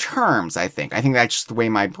those terms, I think. I think that's just the way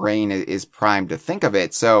my brain is primed to think of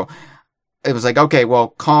it. So it was like, okay,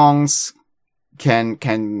 well, Kongs can,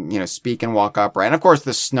 you know, speak and walk upright. And of course,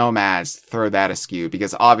 the Snowmads throw that askew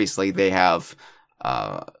because obviously they have,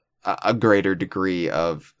 a greater degree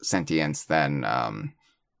of sentience than,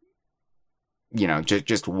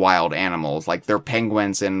 just wild animals. Like, they're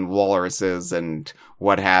penguins and walruses and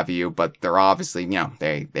what have you, but they're obviously,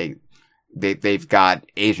 they've got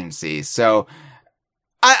agency. So,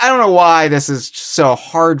 I don't know why this is so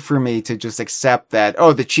hard for me to just accept that,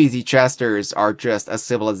 the cheesy chesters are just a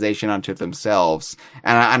civilization unto themselves.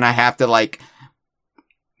 And I have to, like,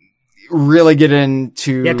 really get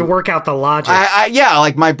into... You have to work out the logic.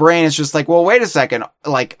 Like, my brain is just like, well, wait a second.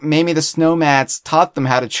 Like, maybe the snowmats taught them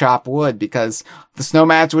how to chop wood because the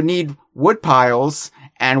snowmats would need wood piles.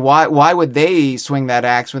 And why would they swing that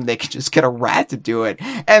axe when they could just get a rat to do it?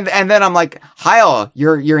 And then I'm like, Hyle,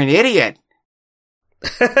 you're an idiot.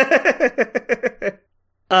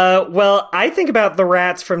 Well, I think about the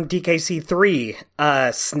rats from DKC 3,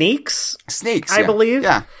 Sneaks, I believe.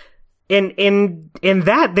 Yeah. In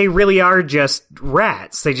that, they really are just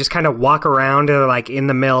rats. They just kind of walk around, like, in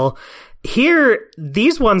the mill. Here,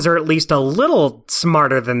 these ones are at least a little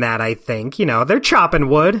smarter than that, I think. They're chopping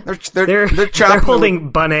wood. They're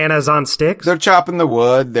holding bananas on sticks. They're chopping the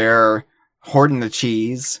wood. They're hoarding the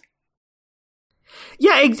cheese.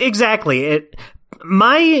 Yeah, exactly.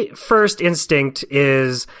 My first instinct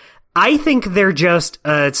is, I think they're just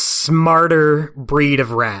a smarter breed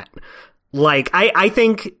of rat. Like, I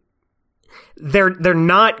think they're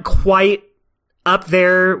not quite up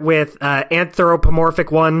there with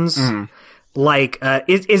anthropomorphic ones. Mm. Like,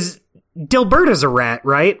 is Dilberta's a rat,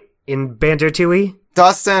 right? In Banjo-Tooie?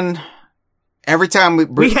 Dustin, every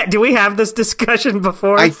time do we have this discussion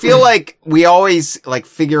before? I feel like we always, like,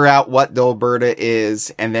 figure out what Dilberta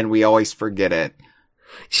is, and then we always forget it.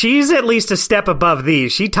 She's at least a step above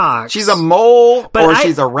these. She talks. She's a mole,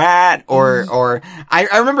 she's a rat, or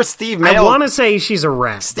I remember Steve Mail. I want to say she's a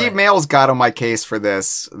rat. Steve Mails got on my case for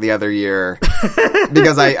this the other year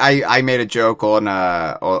because I made a joke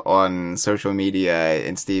on social media,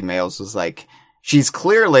 and Steve Mails was like, she's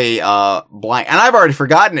clearly blind, and I've already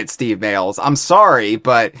forgotten it. Steve Mails, I'm sorry,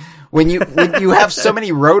 but when you have so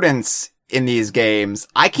many rodents in these games,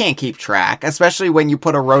 I can't keep track, especially when you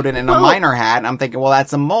put a rodent in a miner hat, and I'm thinking, well,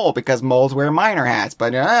 that's a mole, because moles wear miner hats,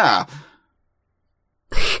 but Well,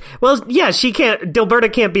 yeah,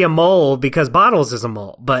 Dilberta can't be a mole because Bottles is a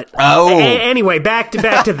mole, but anyway, back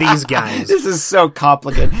to these guys. This is so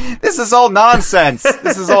complicated. This is all nonsense.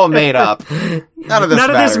 This is all made up. None of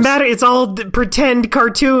this matters. It's all pretend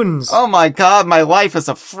cartoons. Oh my god, my life is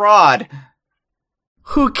a fraud.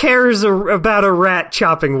 Who cares about a rat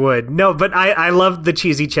chopping wood? No, but I love the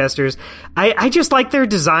cheesy chesters. I just like their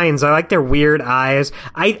designs. I like their weird eyes.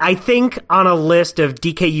 I think on a list of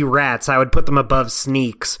DKU rats, I would put them above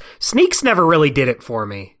Sneaks. Sneaks never really did it for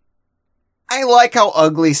me. I like how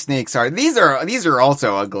ugly Sneaks are. These are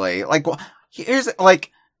also ugly. Like,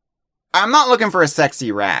 I'm not looking for a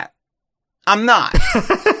sexy rat. I'm not.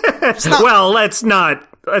 Well, let's not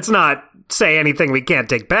say anything we can't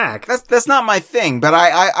take back. That's not my thing, but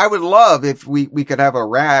I would love if we could have a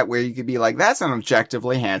rat where you could be like, that's an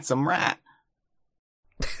objectively handsome rat.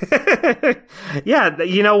 Yeah,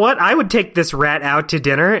 you know what? I would take this rat out to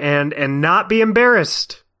dinner and not be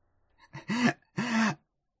embarrassed.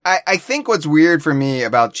 I think what's weird for me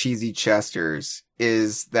about cheesy chesters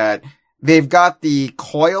is that they've got the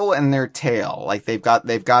coil in their tail. Like they've got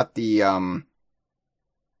the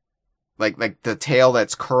like the tail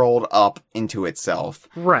that's curled up into itself.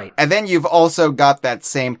 Right. And then you've also got that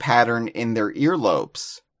same pattern in their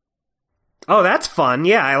earlobes. Oh, that's fun.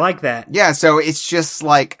 Yeah, I like that. Yeah, so it's just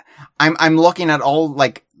like I'm looking at all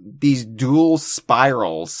like these dual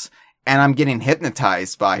spirals and I'm getting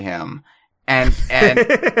hypnotized by him. And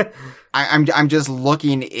I'm just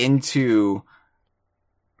looking into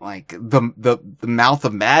like the mouth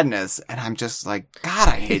of madness, and I'm just like, God,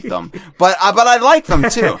 I hate them. but I like them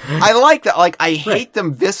too. I like that. Like, I hate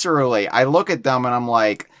them viscerally. I look at them and I'm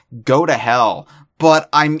like, go to hell. But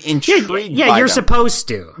I'm intrigued. Yeah, by you're them. supposed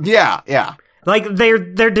to. Yeah. Like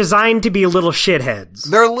they're designed to be little shitheads.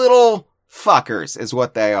 They're little fuckers, is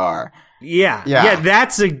what they are. Yeah.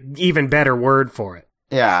 That's an even better word for it.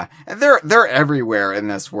 Yeah, they're everywhere in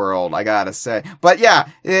this world, I gotta say. But yeah,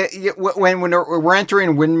 when we're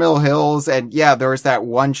entering Windmill Hills, and yeah, there's that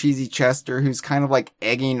one cheesy chester who's kind of like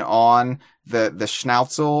egging on the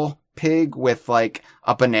Schnauzel pig with like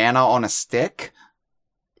a banana on a stick.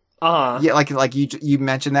 Yeah, like you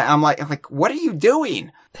mentioned that. I'm like, what are you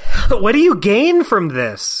doing? What do you gain from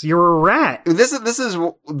this? You're a rat. This is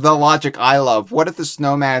the logic I love. What if the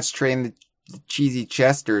snowmats train cheesy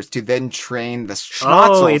chesters to then train the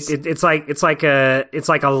schnauzels. Oh, it's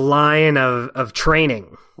like a line of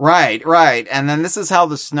training. Right. And then this is how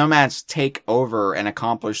the snowmans take over and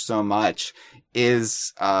accomplish so much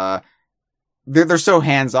is, they're so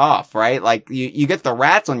hands off, right? Like you get the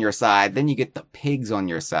rats on your side, then you get the pigs on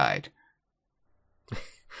your side.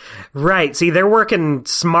 Right. See, they're working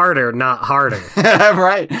smarter, not harder.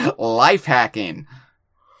 Right. Life hacking.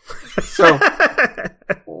 So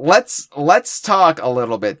let's talk a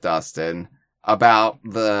little bit, Dustin, about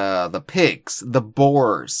the pigs, the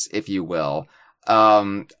boars, if you will,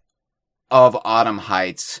 of Autumn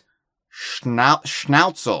Heights.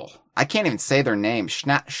 Schnauzel. I can't even say their name.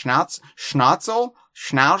 Schnauzel?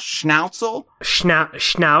 Schnauzel?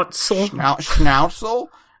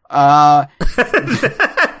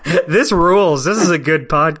 This rules. This is a good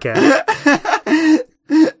podcast.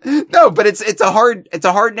 No, but it's a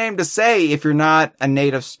hard name to say if you're not a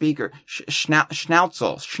native speaker.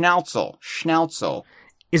 Schnauzel.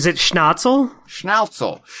 Is it Schnauzel?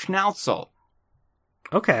 Schnauzel.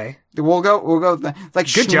 Okay. We'll go. It's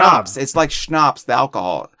like good schnapps. job. It's like schnapps, the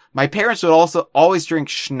alcohol. My parents would also always drink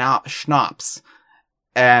schnapps.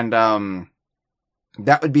 And,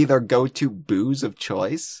 that would be their go-to booze of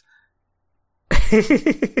choice.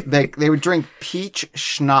 They would drink peach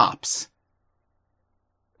schnapps.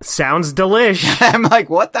 Sounds delish. I'm like,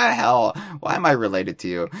 what the hell? Why am I related to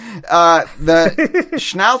you? The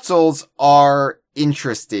schnauzels are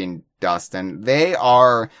interesting, Dustin. They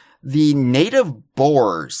are the native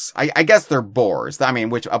boars. I guess they're boars. I mean,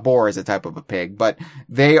 which a boar is a type of a pig, but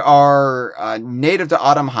they are native to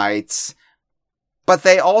Autumn Heights, but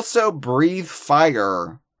they also breathe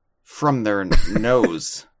fire from their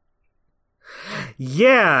nose.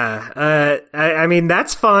 Yeah. I mean,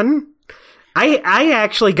 that's fun. I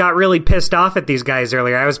actually got really pissed off at these guys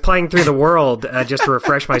earlier. I was playing through the world just to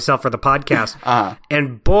refresh myself for the podcast.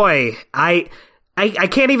 And boy, I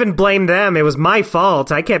can't even blame them. It was my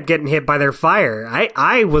fault. I kept getting hit by their fire.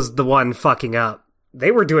 I was the one fucking up.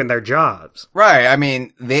 They were doing their jobs. Right. I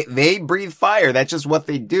mean, they breathe fire. That's just what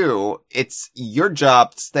they do. It's your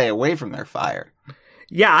job to stay away from their fire.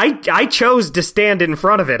 Yeah, I chose to stand in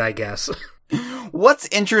front of it, I guess. What's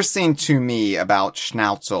interesting to me about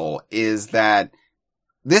Schnauzel is that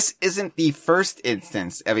this isn't the first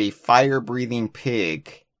instance of a fire-breathing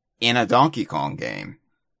pig in a Donkey Kong game.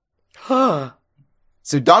 Huh.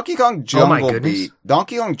 So Donkey Kong Jungle Beat,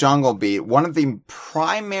 one of the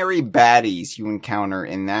primary baddies you encounter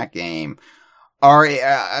in that game are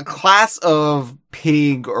a class of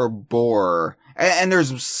pig or boar, and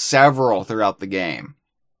there's several throughout the game.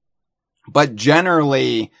 But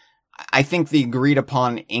generally, I think the agreed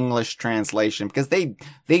upon English translation, because they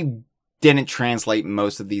didn't translate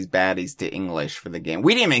most of these baddies to English for the game.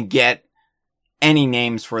 We didn't even get any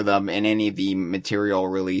names for them in any of the material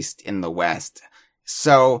released in the West.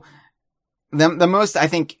 So the most, I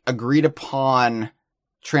think, agreed upon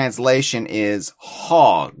translation is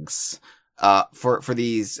hogs, for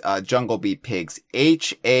these, Jungle Beat pigs.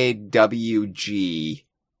 HAWG.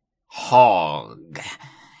 Hog.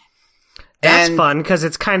 That's fun, because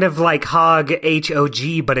it's kind of like hog,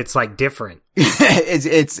 HOG, but it's like different.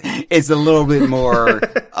 It's a little bit more,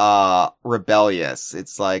 rebellious.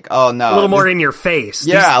 It's like, oh no. A little more in your face.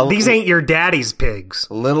 Yeah. These ain't your daddy's pigs.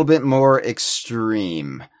 A little bit more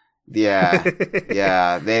extreme. Yeah.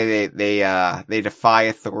 Yeah. They defy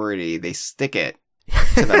authority. They stick it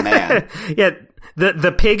to the man. Yeah.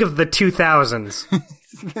 The pig of the 2000s.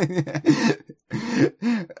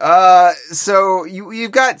 So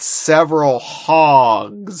you've got several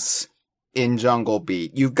hogs in Jungle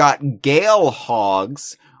Beat. You've got gale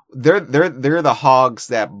hogs. They're the hogs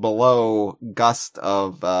that blow gust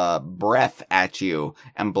of, breath at you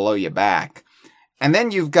and blow you back. And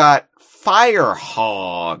then you've got fire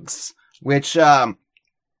hogs, which, the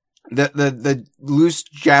loose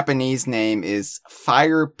Japanese name is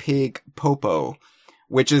Fire Pig Popo,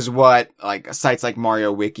 which is what, like, sites like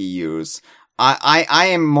Mario Wiki use. I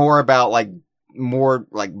am more about, more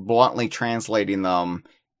bluntly translating them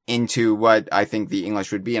into what I think the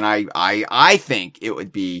English would be, and I think it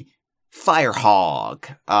would be Fire Hog.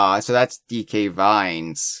 So that's DK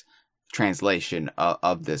Vine's translation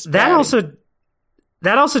of this. That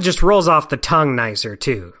also just rolls off the tongue nicer,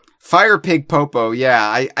 too. Fire Pig Popo,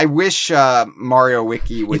 yeah. I wish, Mario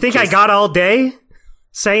Wiki would. You think I got all day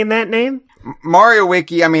saying that name? Mario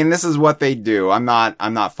Wiki, I mean, this is what they do. I'm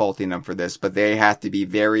not faulting them for this, but they have to be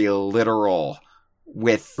very literal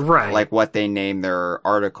with, what they name their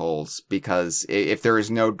articles, because if there is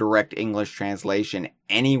no direct English translation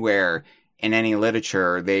anywhere in any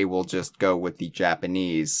literature, they will just go with the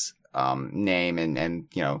Japanese, name and,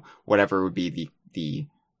 you know, whatever would be the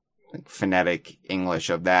like, phonetic English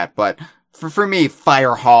of that. But for me,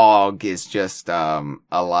 Fire Hog is just, a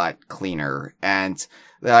lot cleaner. And,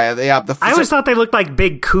 I always thought they looked like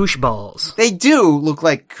big koosh balls. They do look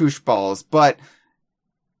like koosh balls, but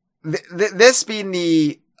this being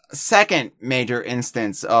the second major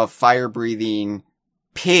instance of fire-breathing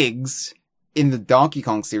pigs in the Donkey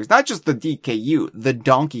Kong series, not just the DKU, the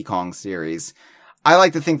Donkey Kong series, I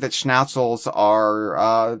like to think that schnauzels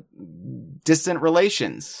are, distant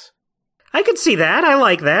relations. I could see that. I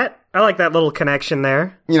like that. I like that little connection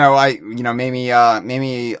there. You know, maybe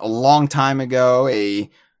a long time ago, a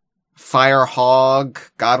fire hog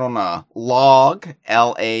got on a log,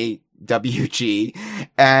 LAWG,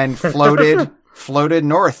 and floated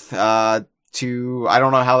north, to, I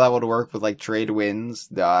don't know how that would work with like trade winds.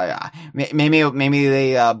 Maybe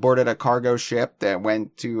they, boarded a cargo ship that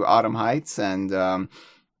went to Autumn Heights and,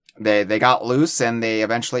 they got loose and they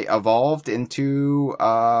eventually evolved into,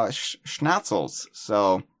 schnauzels.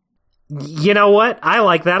 So. You know what? I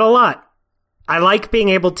like that a lot. I like being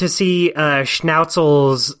able to see,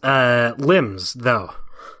 Schnauzels, limbs, though.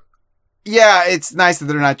 Yeah, it's nice that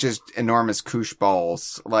they're not just enormous koosh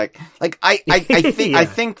balls. I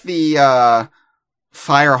think the,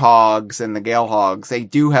 fire hogs and the gale hogs, they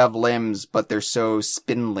do have limbs, but they're so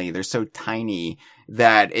spindly, they're so tiny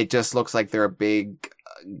that it just looks like they're a big,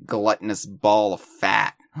 gluttonous ball of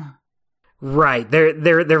fat. Right.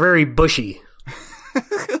 They're very bushy.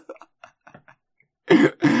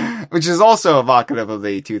 Which is also evocative of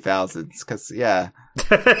the 2000s, cause yeah.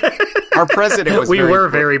 Our president was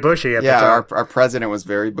very bushy at the time. Yeah, our president was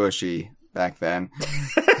very bushy back then.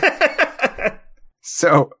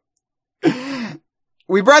 So,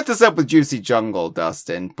 we brought this up with Juicy Jungle,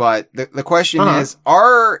 Dustin, but the question is,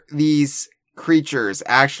 are these creatures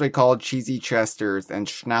actually called Cheesy Chesters and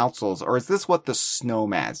Schnauzels, or is this what the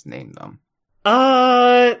Snowmads named them?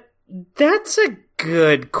 That's a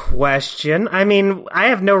good question. I mean, I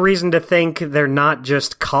have no reason to think they're not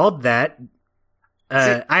just called that.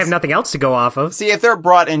 I have nothing else to go off of. See, if they're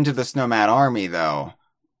brought into the Snowmad army, though,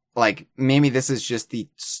 like, maybe this is just the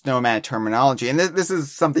Snowmad terminology. And this is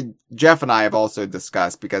something Jeff and I have also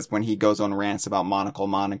discussed, because when he goes on rants about Monocle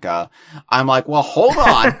Monica, I'm like, well, hold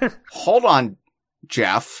on,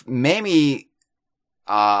 Jeff. Maybe,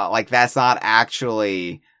 like, that's not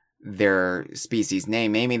actually their species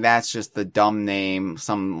name. Maybe that's just the dumb name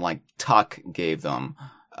some, like, Tuck gave them.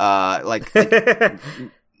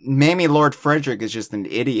 Maybe Lord Frederick is just an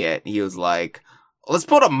idiot. He was like, let's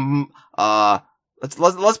put a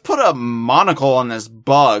monocle on this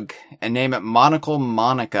bug and name it Monocle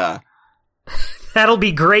Monica. That'll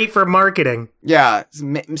be great for marketing. Yeah.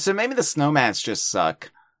 So maybe the Snowmads just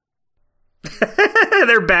suck.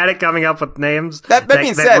 They're bad at coming up with names that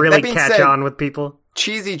really catch on with people.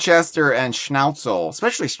 Cheesy Chester and Schnauzel,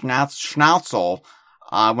 especially Schnauzel,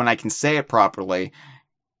 when I can say it properly,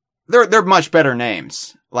 they're much better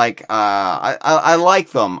names. Like, I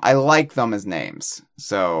like them. I like them as names.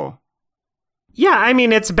 So. Yeah, I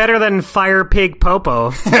mean, it's better than Fire Pig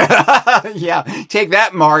Popo. Yeah, take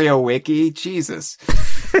that, Mario Wiki. Jesus.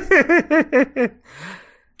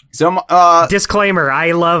 So, disclaimer,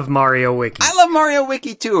 I love Mario Wiki. I love Mario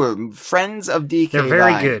Wiki too. Friends of DK. They're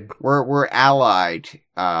very good. We're allied.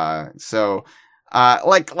 So,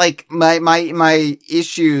 my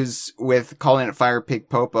issues with calling it Fire Pig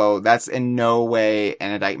Popo, that's in no way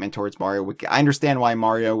an indictment towards Mario Wiki. I understand why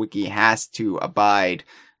Mario Wiki has to abide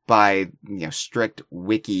by, strict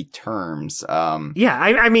wiki terms. Yeah,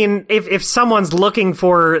 I mean, if someone's looking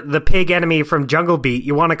for the pig enemy from Jungle Beat,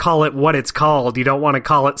 you want to call it what it's called. You don't want to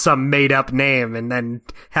call it some made-up name and then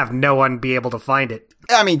have no one be able to find it.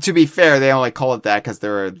 I mean, to be fair, they only call it that because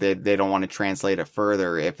they don't want to translate it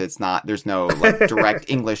further. If it's not, there's no direct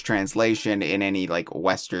English translation in any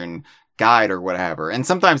Western guide or whatever. And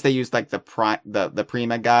sometimes they use the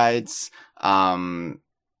Prima guides,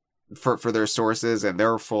 for their sources, and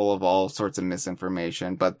they're full of all sorts of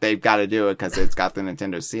misinformation, but they've got to do it because it's got the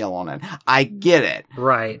Nintendo seal on it. I get it.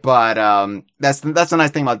 Right. But, that's the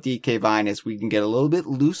nice thing about DK Vine is we can get a little bit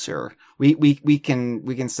looser. We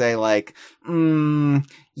can say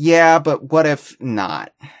yeah, but what if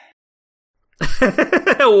not?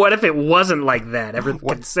 What if it wasn't like that? Ever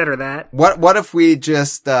consider that? What if we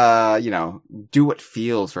just, do what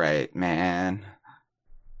feels right, man?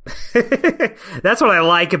 That's what I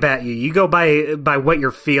like about you. You go by what you're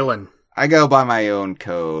feeling. I go by my own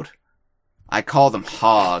code. I call them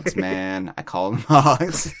hogs, man. I call them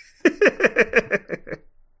hogs.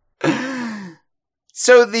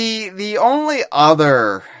 So the only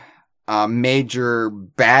other major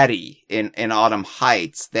baddie in Autumn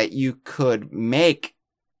Heights that you could make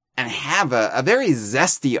and have a very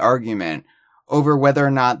zesty argument over whether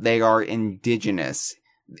or not they are indigenous.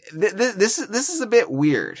 This is a bit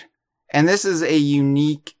weird. And this is a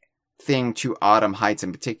unique thing to Autumn Heights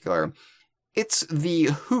in particular. It's the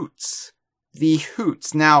hoots. The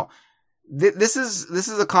hoots. Now, this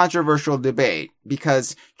is a controversial debate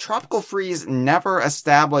because Tropical Freeze never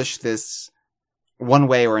established this one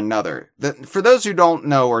way or another. For those who don't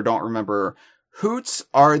know or don't remember, hoots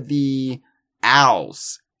are the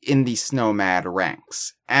owls in the Snowmad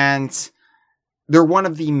ranks. And they're one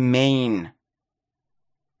of the main,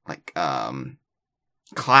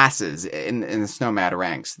 classes in the Snowmad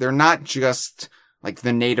ranks. They're not just,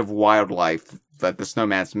 the native wildlife that the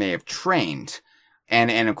Snowmads may have trained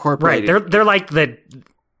and incorporated. Right, they're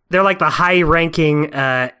like the high-ranking,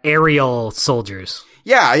 aerial soldiers.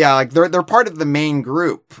 Yeah, they're part of the main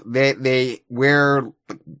group. They wear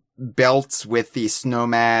belts with the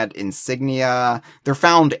Snowmad insignia. They're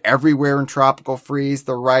found everywhere in Tropical Freeze.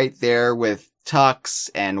 They're right there with Tux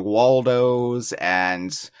and Waldos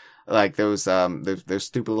and those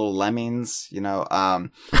stupid little lemmings, but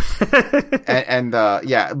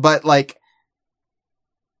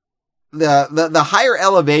the higher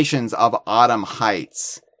elevations of Autumn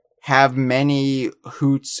Heights have many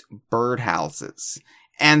hoots birdhouses,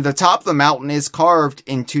 and the top of the mountain is carved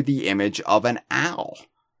into the image of an owl.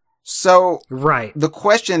 So, right. The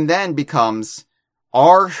question then becomes,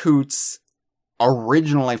 are hoots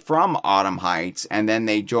originally from Autumn Heights, and then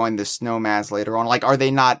they joined the Snowmads later on? Are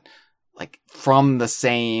they not, from the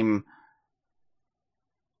same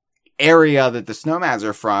area that the Snowmads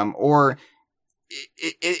are from? Or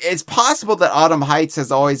it's possible that Autumn Heights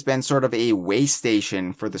has always been sort of a way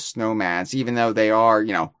station for the Snowmads, even though they are,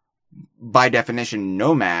 by definition,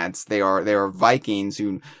 nomads. They are Vikings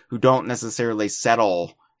who don't necessarily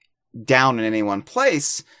settle down in any one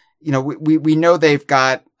place. We know they've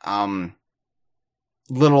got,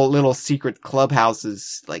 little secret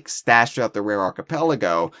clubhouses, stashed throughout the Rare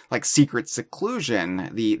Archipelago, Secret Seclusion,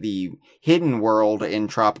 the hidden world in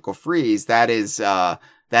Tropical Freeze. That is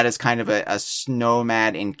kind of a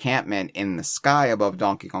Snowmad encampment in the sky above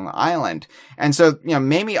Donkey Kong Island. And so,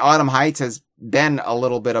 maybe Autumn Heights has been a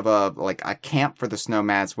little bit of a camp for the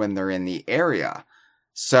Snowmads when they're in the area.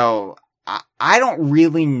 So, I don't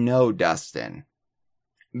really know, Dustin,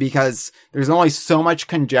 because there's only so much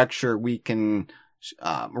conjecture we can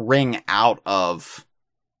wring out of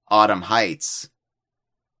Autumn Heights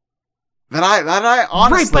that I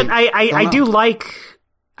honestly right, but I do like.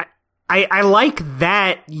 I like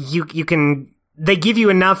that you can, they give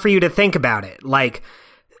you enough for you to think about it.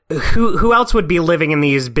 Who else would be living in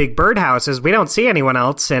these big birdhouses? We don't see anyone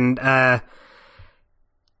else, and I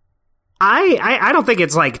don't think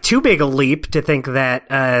it's too big a leap to think that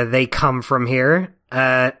they come from here.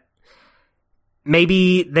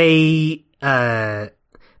 Maybe they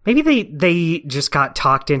just got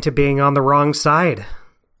talked into being on the wrong side.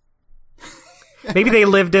 Maybe they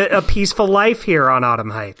lived a peaceful life here on Autumn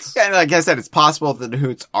Heights. Yeah, and like I said, it's possible that the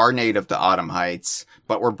hoots are native to Autumn Heights,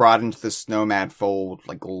 but were brought into the Snowmad fold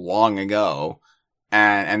long ago.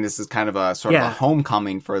 And this is kind of a sort of a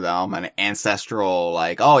homecoming for them, an ancestral,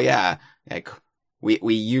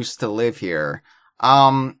 we used to live here.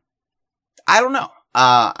 I don't know.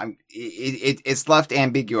 It's left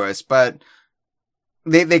ambiguous, but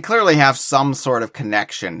they clearly have some sort of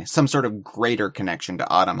connection, some sort of greater connection to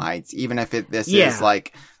Autumn Heights, even if this is the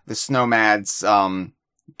Snowmads,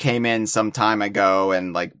 came in some time ago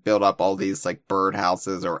and built up all these bird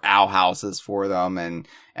houses or owl houses for them and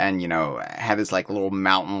had this little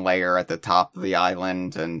mountain layer at the top of the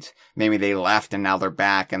island, and maybe they left and now they're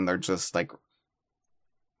back and they're just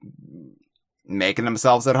making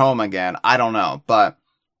themselves at home again. I don't know, but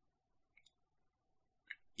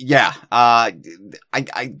yeah,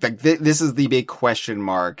 this is the big question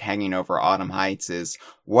mark hanging over Autumn Heights is,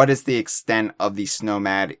 what is the extent of the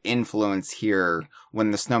Snowmad influence here when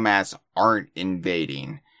the Snowmads aren't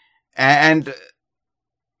invading? And,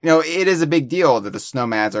 it is a big deal that the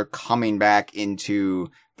Snowmads are coming back into,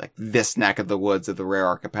 this neck of the woods of the Rare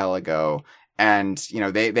Archipelago. And,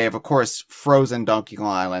 they have, of course, frozen Donkey Kong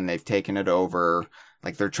Island. They've taken it over.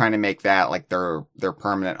 They're trying to make that, their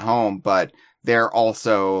permanent home, but they're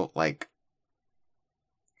also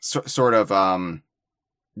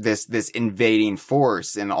this invading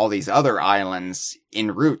force in all these other islands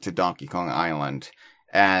en route to Donkey Kong Island.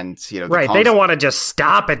 And, right, they don't want to just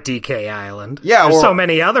stop at DK Island. Yeah. There's so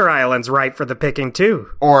many other islands ripe for the picking too.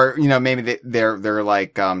 Or, maybe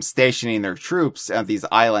they're stationing their troops at these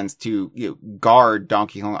islands to guard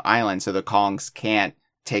Donkey Kong Island so the Kongs can't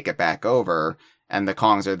take it back over. And the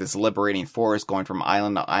Kongs are this liberating force going from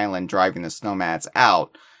island to island, driving the snowmads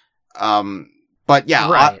out. But yeah,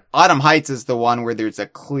 right. Autumn Heights is the one where there's a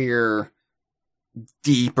clear,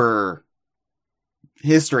 deeper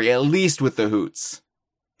history, at least with the Hoots.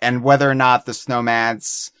 And whether or not the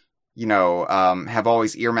snowmads, have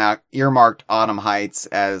always earmarked Autumn Heights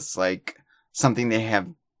as like something they have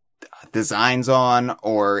designs on,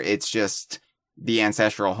 or it's just the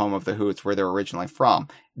ancestral home of the Hoots where they're originally from.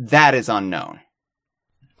 That is unknown.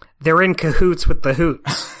 They're in cahoots with the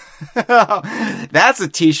Hoots. That's a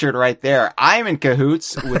t-shirt right there. I'm in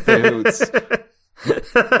cahoots with the Hoots.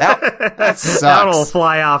 That sucks. That'll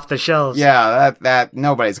fly off the shelves. Yeah, that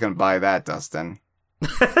nobody's gonna buy that, Dustin.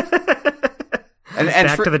 and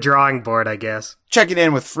Back to the drawing board, I guess. Checking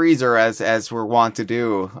in with Freezer as we're wont to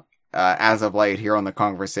do as of late here on the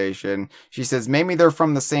conversation. She says maybe they're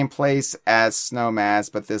from the same place as Snowmads,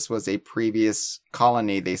 but this was a previous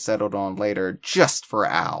colony they settled on later just for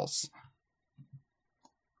owls.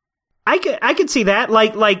 I could see that.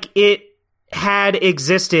 Like it had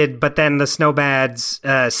existed, but then the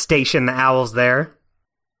Snowmads stationed the owls there.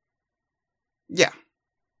 Yeah.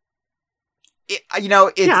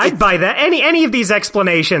 I'd buy that. Any of these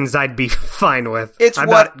explanations, I'd be fine with. I'm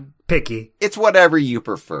not picky. It's whatever you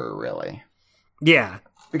prefer, really. Yeah.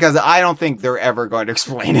 Because I don't think they're ever going to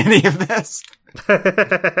explain any of this.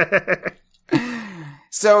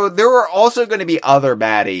 So there were also going to be other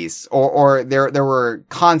baddies, or there were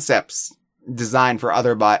concepts designed for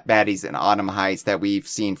other baddies in Autumn Heights that we've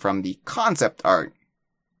seen from the concept art.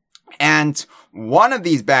 And one of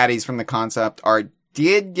these baddies from the concept art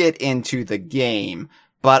did get into the game,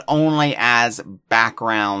 but only as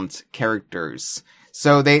background characters.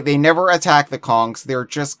 So they never attack the Kongs. They're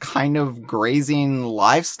just kind of grazing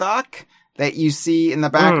livestock that you see in the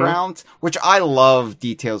background, which I love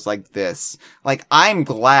details like this. Like, I'm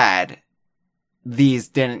glad these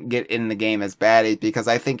didn't get in the game as baddies because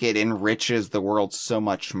I think it enriches the world so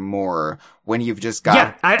much more when you've just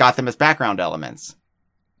got them as background elements.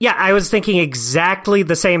 Yeah, I was thinking exactly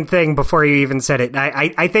the same thing before you even said it.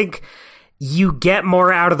 I think you get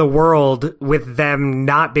more out of the world with them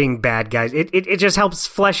not being bad guys. It just helps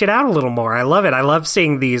flesh it out a little more. I love it. I love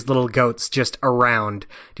seeing these little goats just around,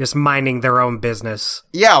 just minding their own business.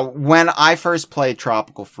 Yeah, when I first played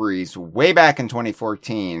Tropical Freeze way back in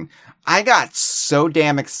 2014, I got so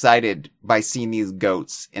damn excited by seeing these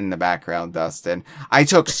goats in the background, Dustin. I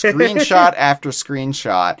took screenshot after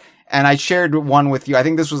screenshot. And I shared one with you. I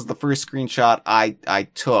think this was the first screenshot I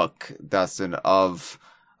took, Dustin, of,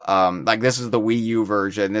 this is the Wii U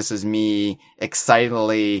version. This is me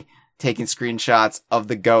excitedly taking screenshots of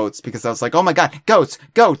the goats because I was like, oh my god, goats,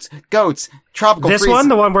 Tropical Freeze. This one,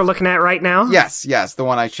 the one we're looking at right now? Yes, the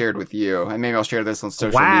one I shared with you. And maybe I'll share this on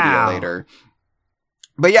social media later.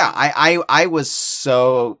 But yeah, I was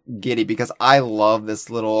so giddy because I love this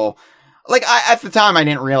little... at the time, I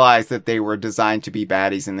didn't realize that they were designed to be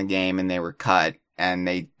baddies in the game and they were cut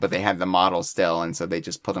but they had the model still. And so they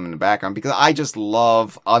just put them in the background because I just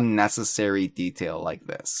love unnecessary detail like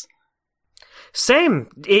this. Same.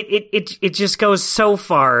 It just goes so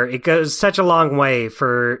far. It goes such a long way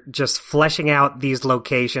for just fleshing out these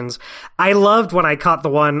locations. I loved when I caught the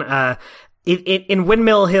one, in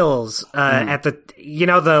Windmill Hills, at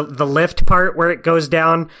the lift part where it goes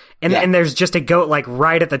down, and there's just a goat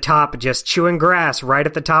right at the top, just chewing grass right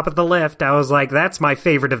at the top of the lift. I was like, that's my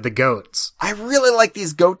favorite of the goats. I really like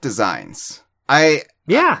these goat designs. I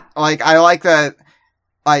like that,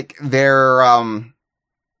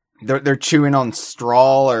 they're chewing on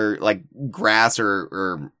straw or grass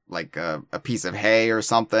or a piece of hay or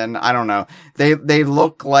something. I don't know. They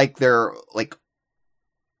look like they're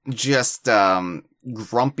just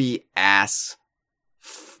grumpy ass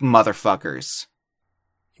motherfuckers.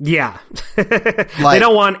 Yeah. They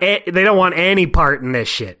don't want any part in this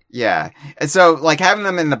shit. Yeah. And so having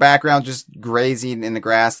them in the background just grazing in the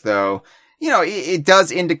grass though, it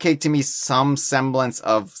does indicate to me some semblance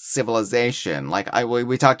of civilization.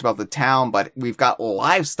 We talked about the town, but we've got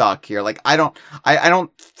livestock here. I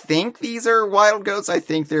don't think these are wild goats. I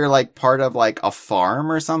think they're part of a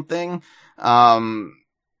farm or something.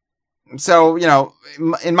 So,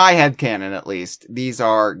 in my headcanon at least, these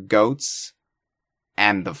are goats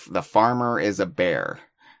and the farmer is a bear.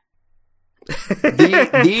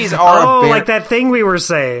 These are like that thing we were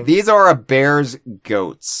saying. These are a bear's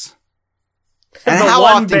goats. And how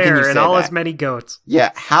one often bear can you say and all that? As many goats.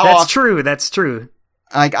 Yeah, That's true.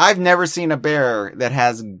 I've never seen a bear that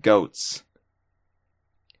has goats.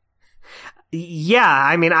 Yeah,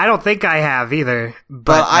 I mean, I don't think I have either.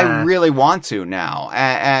 But I really want to now.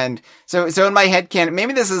 And so in my head canon,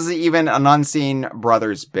 maybe this is even an unseen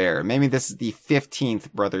Brothers Bear. Maybe this is the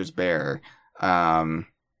 15th Brothers Bear,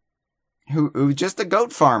 who's just a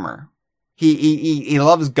goat farmer. He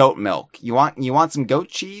loves goat milk. You want some goat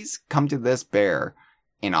cheese? Come to this bear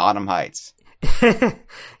in Autumn Heights.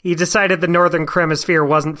 He decided the Northern Hemisphere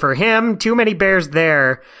wasn't for him. Too many bears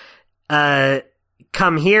there.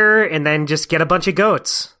 Come here and then just get a bunch of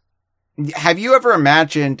goats. Have you ever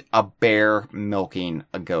imagined a bear milking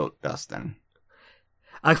a goat, Dustin?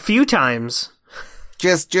 A few times.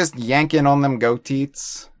 Just yanking on them goat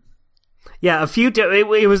teats? Yeah,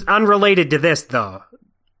 it was unrelated to this, though.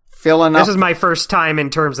 This is my first time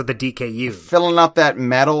in terms of the DKU. Filling up that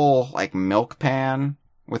metal, like, milk pan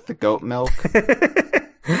with the goat milk.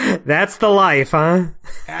 That's the life, huh?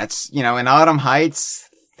 That's, in Autumn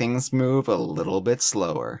Heights, things move a little bit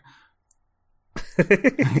slower.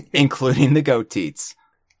 Including the goat teats.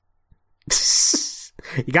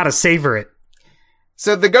 You gotta savor it.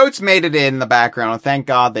 So the goats made it in the background, and thank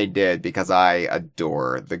God they did, because I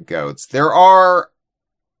adore the goats. There are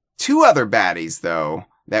 2 other baddies, though,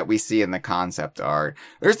 that we see in the concept art.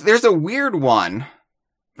 There's a weird one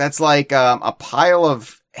that's like a pile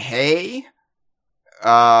of hay,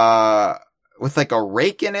 with like a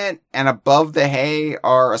rake in it, and above the hay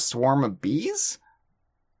are a swarm of bees.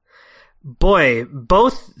 Boy,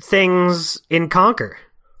 both things in Conquer.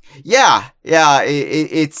 Yeah,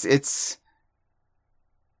 it's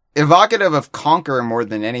evocative of Conquer more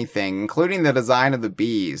than anything, including the design of the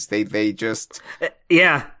bees. They just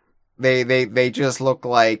They just look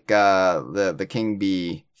like the king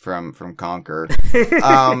bee from Conquer.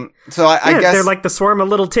 So I guess they're like the swarm of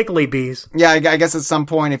little tickly bees. Yeah, I guess at some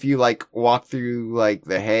point, if you like walk through like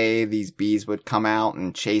the hay, these bees would come out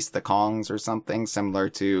and chase the Kongs or something, similar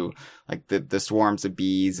to like the swarms of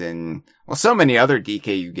bees in so many other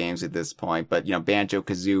DKU games at this point. But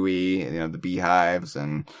Banjo-Kazooie, the beehives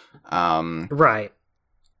and right.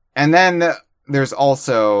 And then there's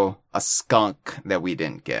also a skunk that we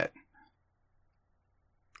didn't get.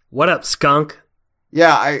 What up, skunk?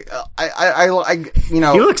 Yeah, I He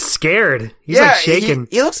looks scared. He's like shaking.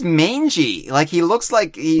 He looks mangy. Like he looks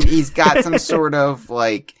like he's got some sort of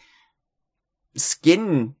like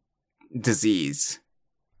skin disease.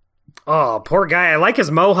 Oh, poor guy. I like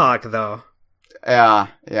his mohawk though. Yeah.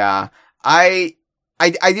 I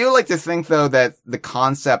do like to think though that the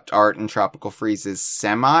concept art in Tropical Freeze is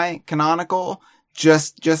semi-canonical,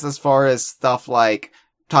 just as far as stuff like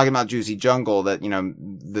talking about Juicy Jungle, that,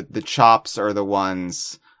 the Chops are the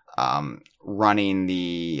ones, running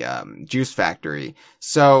the, juice factory.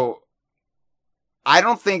 So I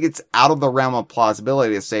don't think it's out of the realm of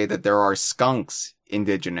plausibility to say that there are skunks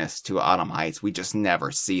indigenous to Autumn Heights. We just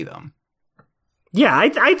never see them. Yeah,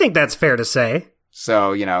 I think that's fair to say.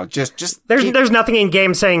 So, just there's nothing in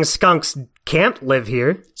game saying skunks can't live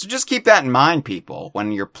here. So just keep that in mind, people,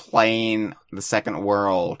 when you're playing the second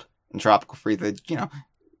world in Tropical Freeze, that,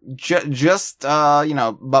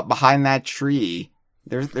 but behind that tree,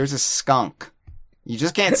 there's a skunk. You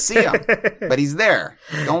just can't see him, but he's there.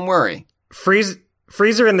 Don't worry.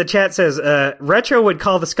 Freezer in the chat says, Retro would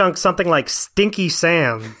call the skunk something like Stinky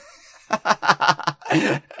Sam.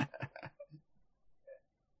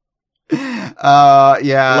 Yeah.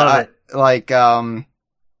 Love it. Like,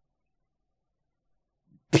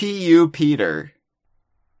 P.U. Peter.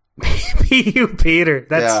 P.U. Peter.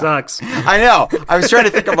 That sucks. I know. I was trying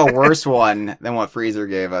to think of a worse one than what Freezer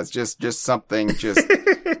gave us. Just something,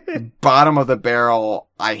 bottom of the barrel.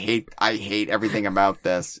 I hate everything about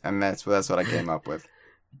this. And that's what I came up with.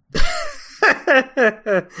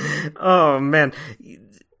 Oh, man.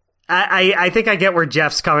 I think I get where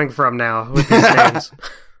Jeff's coming from now with these names.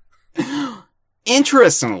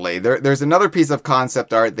 Interestingly, there's another piece of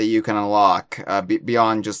concept art that you can unlock,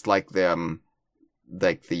 beyond just like the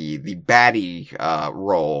baddie,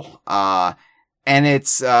 role. And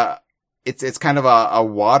it's kind of a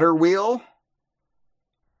water wheel.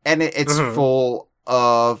 And it's full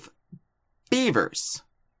of beavers.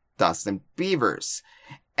 Dustin, beavers.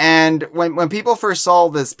 And when people first saw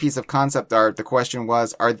this piece of concept art, the question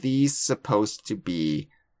was, are these supposed to be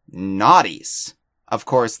naughties? Of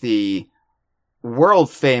course, the world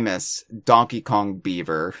famous Donkey Kong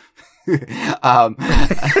beaver. Sorry,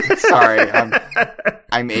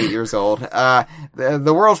 I'm 8 years old.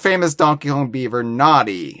 The world famous Donkey Kong beaver,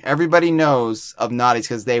 Naughty. Everybody knows of Naughties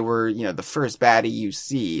because they were, the first baddie you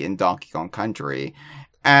see in Donkey Kong Country.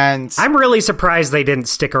 And I'm really surprised they didn't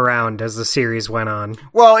stick around as the series went on.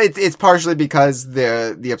 Well, it's partially because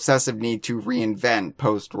the obsessive need to reinvent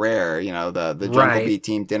post Rare. You know, the Jungle Bee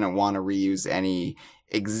team didn't want to reuse any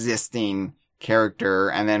existing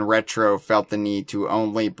character, and then Retro felt the need to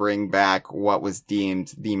only bring back what was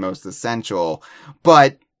deemed the most essential.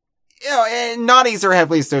 But, you know, and Naughties are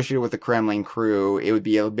heavily associated with the Kremlin crew. It would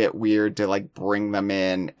be a bit weird to, like, bring them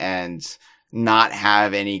in and not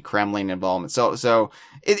have any Kremlin involvement. So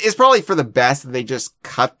it's probably for the best that they just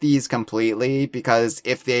cut these completely, because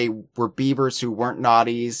if they were beavers who weren't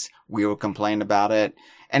Naughties, we would complain about it.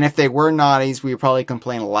 And if they were Naughties, we would probably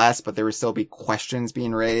complain less, but there would still be questions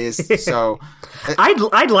being raised. So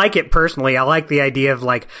I'd like it personally. I like the idea of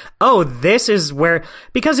like, oh, this is where,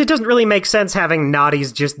 because it doesn't really make sense having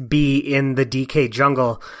Naughties just be in the DK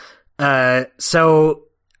jungle. So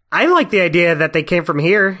I like the idea that they came from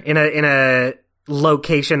here in a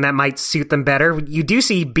location that might suit them better. You do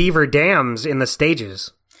see beaver dams in the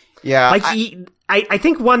stages. Yeah. Like, I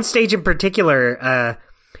think one stage in particular,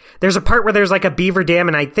 there's a part where there's like a beaver dam,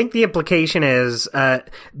 and I think the implication is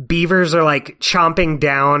beavers are like chomping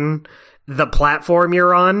down the platform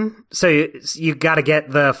you're on. So you got to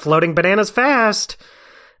get the floating bananas fast.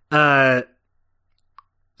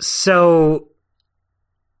 So,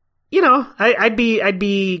 you know, I'd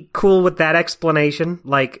be cool with that explanation.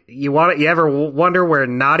 Like, you ever wonder where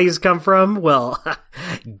Naughties come from? Well,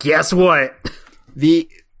 guess what?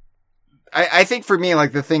 I think for me,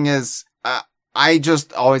 like, the thing is, I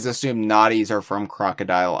just always assume Naughties are from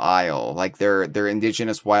Crocodile Isle. Like, they're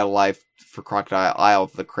indigenous wildlife for Crocodile Isle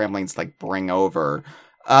the Kremlins, like, bring over.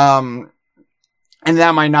 And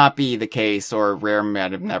that might not be the case, or Rare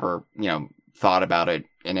might have never, you know, thought about it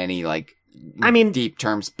in any, like, deep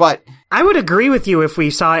terms, but I would agree with you if we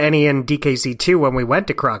saw any in DKC2 when we went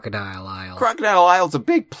to Crocodile Isle. Crocodile Isle's a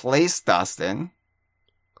big place, Dustin.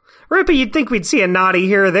 Right, but you'd think we'd see a Naughty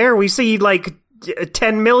here or there. We see, like,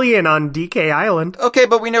 10 million on DK Island. Okay,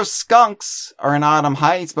 but we know skunks are in Autumn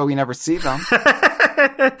Heights, but we never see them.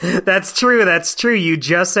 That's true. You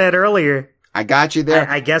just said earlier. I got you there.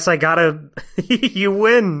 I guess I gotta. You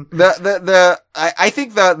win. I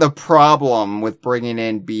think the problem with bringing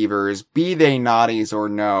in beavers, be they Naughties or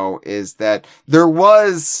no, is that there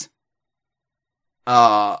was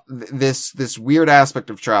this weird aspect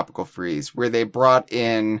of Tropical Freeze where they brought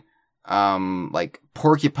in like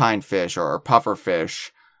porcupine fish or puffer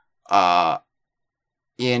fish in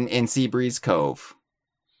Seabreeze Cove.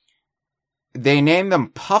 They named them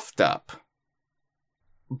Puffed Up.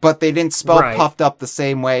 But they didn't spell Puffed Up the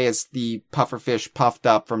same way as the pufferfish Puffed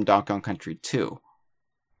Up from Donkey Kong Country 2.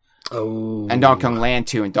 Oh. And Donkey Kong Land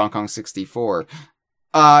 2 and Donkey Kong 64.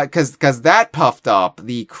 Cause that Puffed Up,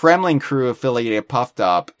 the Kremlin crew affiliated Puffed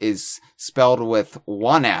Up, is spelled with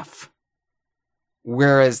one F.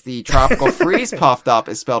 Whereas the Tropical Freeze Puffed Up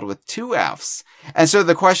is spelled with two Fs. And so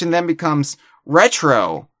the question then becomes,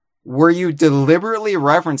 Retro, were you deliberately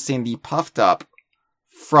referencing the Puffed Up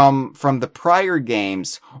from the prior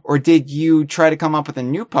games, or did you try to come up with a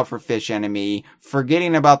new pufferfish enemy,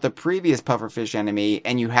 forgetting about the previous pufferfish enemy,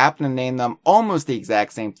 and you happen to name them almost the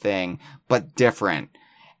exact same thing, but different?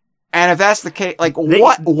 And if that's the case, like,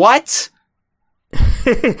 what?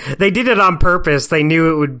 They did it on purpose. They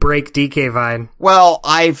knew it would break DK Vine. Well,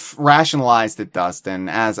 I've rationalized it, Dustin,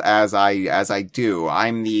 as I do.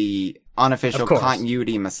 I'm the unofficial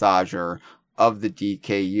continuity massager of the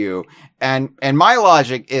DKU. And my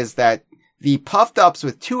logic is that the Puffed Ups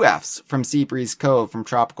with two Fs from Seabreeze Cove from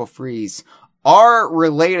Tropical Freeze are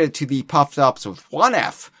related to the Puffed Ups with one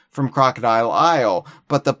F from Crocodile Isle,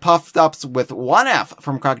 but the Puffed Ups with one F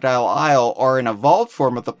from Crocodile Isle are an evolved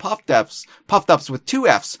form of the Puffed Ups with two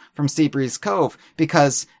Fs from Seabreeze Cove,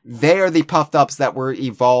 because they are the Puffed Ups that were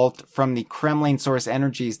evolved from the Kremlin source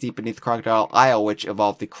energies deep beneath Crocodile Isle, which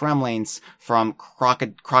evolved the Kremlins from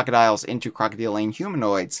crocodiles into crocodilian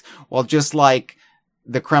humanoids. Well, just like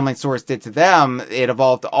the Kremlin source did to them, it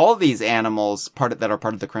evolved all these animals that are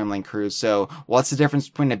part of the Kremlin crew. So what's the difference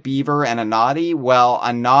between a beaver and a Naughty? Well,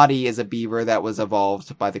 a Naughty is a beaver that was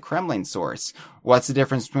evolved by the Kremlin source. What's the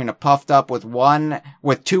difference between a Puffed Up with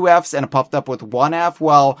two Fs and a Puffed Up with one F?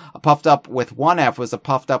 Well, a Puffed Up with one F was a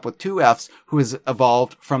Puffed Up with two Fs who was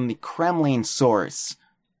evolved from the Kremlin source.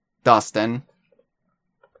 Dustin.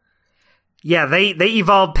 Yeah, they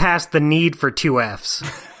evolved past the need for two Fs.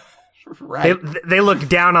 Right. They look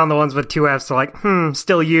down on the ones with two Fs, so like,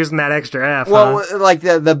 still using that extra F. Well, huh? like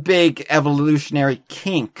the big evolutionary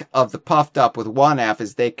kink of the Puffed Up with one F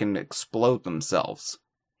is they can explode themselves.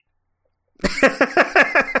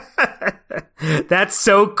 That's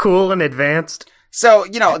so cool and advanced. So,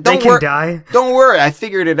 die. Don't worry, I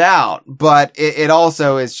figured it out. But it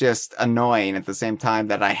also is just annoying at the same time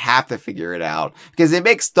that I have to figure it out. Because it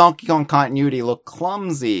makes Donkey Kong continuity look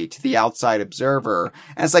clumsy to the outside observer.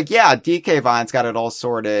 And it's like, yeah, DK Vine's got it all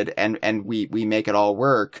sorted and we make it all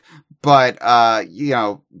work. But,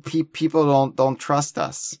 people don't trust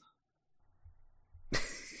us.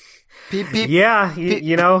 People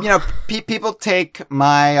take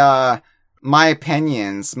my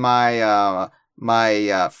opinions, my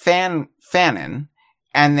fanon,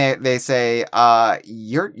 and they say,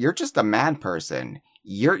 you're just a mad person.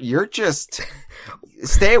 You're just,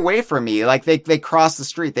 stay away from me. Like they cross the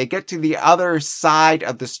street. They get to the other side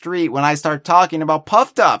of the street when I start talking about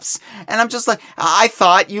puffed ups. And I'm just like, I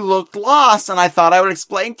thought you looked lost and I thought I would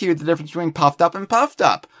explain to you the difference between puffed up and puffed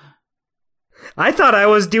up. I thought I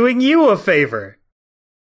was doing you a favor.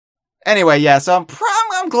 Anyway, yeah, so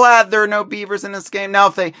I'm glad there are no beavers in this game. Now,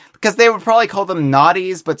 because they would probably call them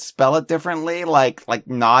naughties, but spell it differently, like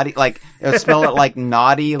naughty, like, spell it like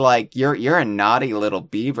naughty, like, you're a naughty little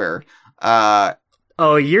beaver.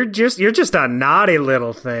 You're just a naughty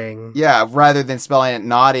little thing. Yeah, rather than spelling it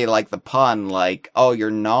naughty like the pun, like, oh,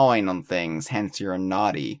 you're gnawing on things, hence you're a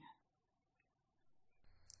naughty.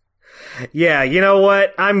 Yeah, you know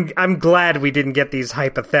what? I'm glad we didn't get these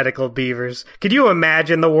hypothetical beavers. Could you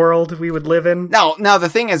imagine the world we would live in? Now the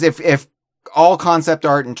thing is, if all concept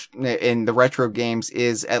art in the retro games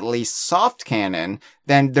is at least soft canon,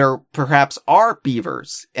 then there perhaps are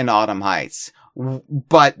beavers in Autumn Heights,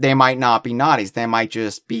 but they might not be naughties. They might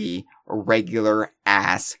just be regular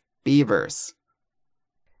ass beavers.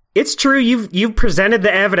 It's true, you've presented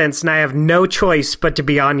the evidence, and I have no choice but to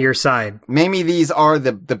be on your side. Maybe these are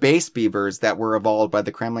the base beavers that were evolved by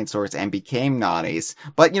the Kremling swords and became naughties.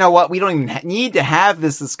 But you know what? We don't even need to have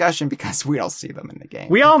this discussion because we don't see them in the game.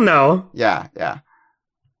 We all know. Yeah.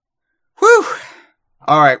 Whew!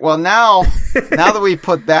 Alright, well now that we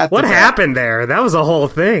put that What happened there? That was a whole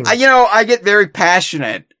thing. I get very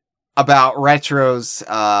passionate about Retro's,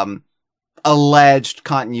 alleged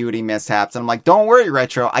continuity mishaps. And I'm like, don't worry,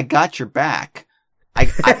 Retro, I got your back.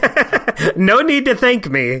 No need to thank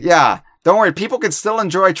me. Yeah, don't worry. People can still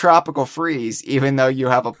enjoy Tropical Freeze, even though you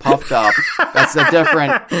have a puffed up. That's a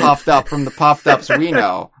different puffed up from the puffed ups we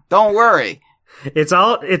know. Don't worry. It's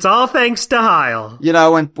all thanks to Hyle.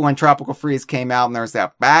 When Tropical Freeze came out and there was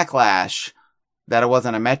that backlash that it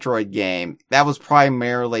wasn't a Metroid game, that was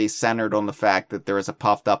primarily centered on the fact that there was a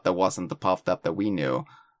puffed up that wasn't the puffed up that we knew.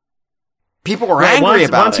 People were angry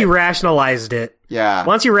about it. Once you rationalized it. Yeah.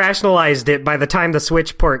 Once you rationalized it, by the time the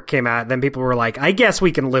Switch port came out, then people were like, I guess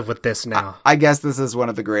we can live with this now. I guess this is one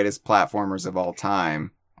of the greatest platformers of all time.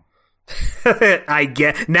 I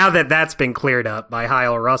get now that that's been cleared up by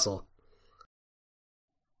Hyle Russell.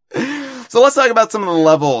 So let's talk about some of the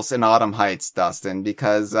levels in Autumn Heights, Dustin,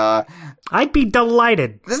 because I'd be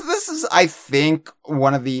delighted. This is, I think,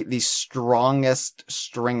 one of the strongest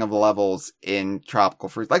string of levels in Tropical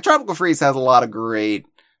Freeze. Like, Tropical Freeze has a lot of great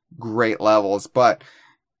levels, but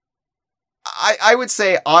I would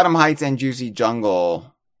say Autumn Heights and Juicy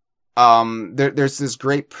Jungle, there's this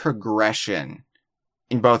great progression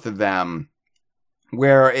in both of them,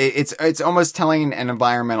 where it's almost telling an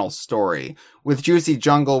environmental story. With Juicy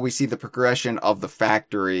Jungle, we see the progression of the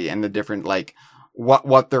factory and the different, like,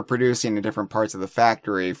 what they're producing in different parts of the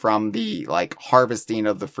factory, from the, like, harvesting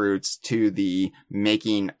of the fruits to the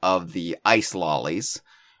making of the ice lollies.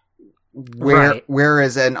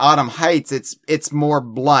 Whereas in Autumn Heights, it's more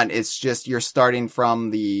blunt. It's just, you're starting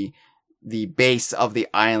from the base of the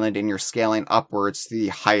island and you're scaling upwards to the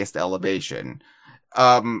highest elevation.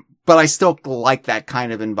 But I still like that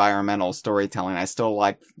kind of environmental storytelling. I still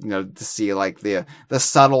like, to see, like, the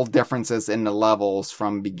subtle differences in the levels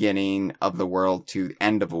from beginning of the world to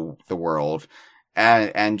end of the world.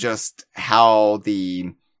 And just how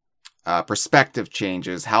the, perspective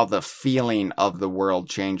changes, how the feeling of the world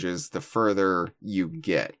changes the further you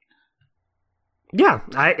get. Yeah,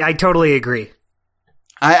 I totally agree.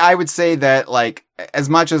 I would say that, like, as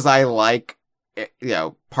much as I like,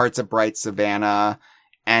 parts of Bright Savannah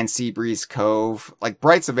and Seabreeze Cove, like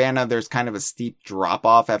Bright Savannah, there's kind of a steep drop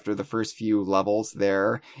off after the first few levels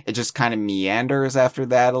there. It just kind of meanders after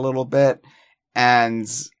that a little bit. And,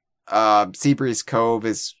 Seabreeze Cove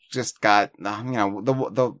is just got,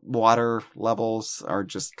 the water levels are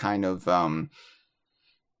just kind of,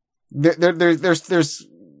 there's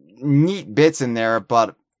neat bits in there,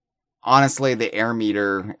 but honestly, the air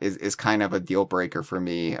meter is kind of a deal breaker for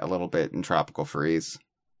me a little bit in Tropical Freeze.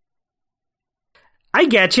 I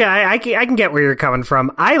get you. I can get where you're coming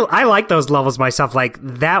from. I like those levels myself, like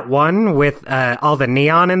that one with all the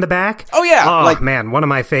neon in the back. Oh, yeah. Oh, man, one of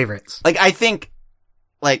my favorites. Like, I think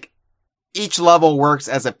like, each level works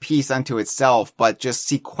as a piece unto itself, but just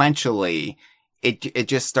sequentially, it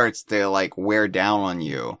just starts to, like, wear down on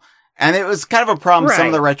you. And it was kind of a problem some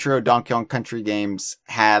of the retro Donkey Kong Country games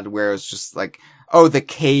had, where it was just like, oh, the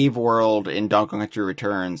cave world in Donkey Kong Country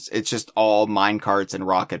Returns, it's just all minecarts and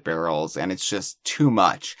rocket barrels, and it's just too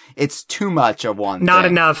much. It's too much of one thing. Not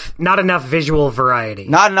enough visual variety.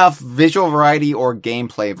 Not enough visual variety or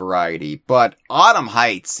gameplay variety, but Autumn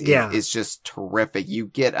Heights is just terrific. You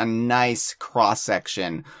get a nice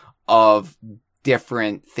cross-section of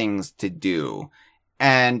different things to do.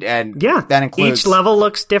 And that includes... Each level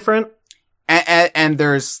looks different. And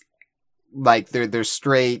there's... like, there's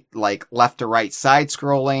straight, like, left to right side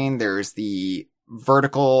scrolling. There's the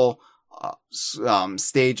vertical,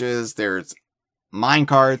 stages. There's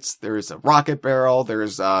minecarts. There's a rocket barrel.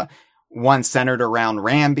 There's, one centered around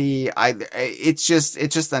Rambi. It's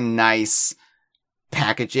just a nice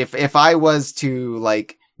package. If I was to,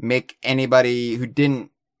 like, make anybody who didn't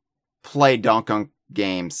play Donkey Kong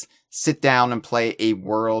games sit down and play a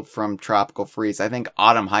world from Tropical Freeze, I think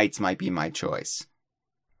Autumn Heights might be my choice.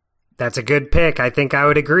 That's a good pick. I think I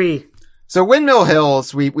would agree. So Windmill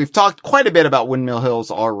Hills, we've talked quite a bit about Windmill Hills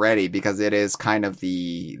already because it is kind of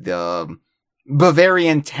the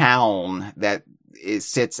Bavarian town that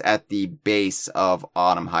sits at the base of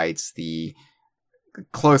Autumn Heights, the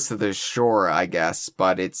close to the shore, I guess,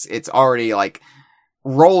 but it's already like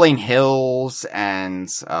rolling hills and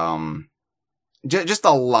just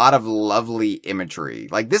a lot of lovely imagery.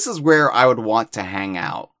 Like, this is where I would want to hang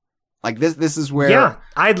out. Like, this is where... Yeah,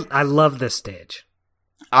 I love this stage.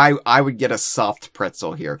 I would get a soft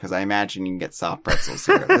pretzel here, because I imagine you can get soft pretzels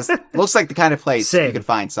here. This looks like the kind of place you can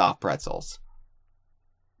find soft pretzels.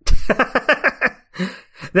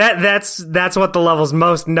 That's what the level's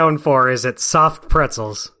most known for, is its soft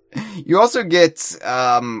pretzels. You also get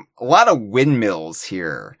a lot of windmills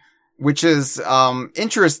here, which is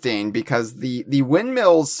interesting, because the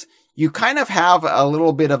windmills... You kind of have a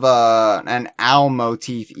little bit of an owl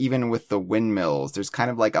motif even with the windmills. There's kind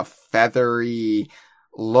of like a feathery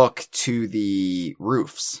look to the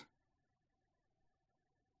roofs.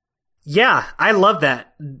 Yeah, I love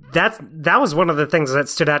that. That was one of the things that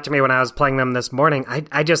stood out to me when I was playing them this morning.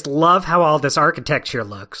 I just love how all this architecture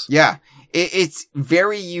looks. Yeah, it's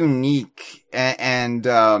very unique. And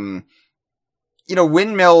you know,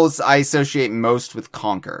 windmills I associate most with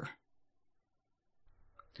Conker.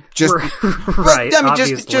 Just right, I mean,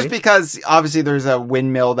 just because obviously there's a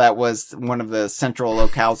windmill that was one of the central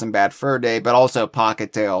locales in Bad Fur Day, but also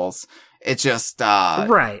Pocket Tales. It's just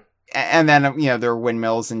right. And then, you know, there are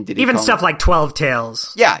windmills in Diddy Even Kong. stuff like 12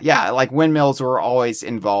 Tales. Yeah, like windmills were always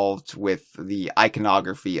involved with the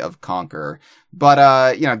iconography of Conker.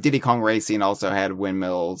 But you know, Diddy Kong Racing also had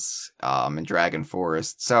windmills in Dragon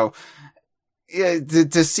Forest. So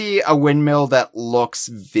to see a windmill that looks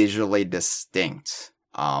visually distinct,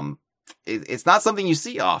 it's not something you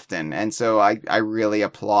see often, and so I really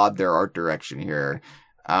applaud their art direction here.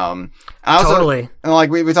 I also, totally. And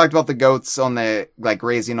like we talked about the goats on the, like,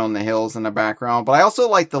 grazing on the hills in the background, but I also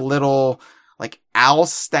like the little, like, owl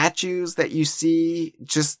statues that you see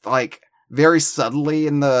just, like, very subtly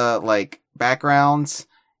in the, like, backgrounds.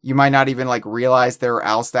 You might not even, like, realize they're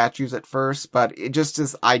owl statues at first, but it just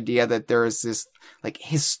this idea that there is this, like,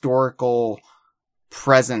 historical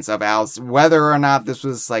presence of owls, whether or not this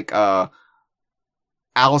was like a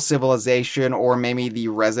owl civilization or maybe the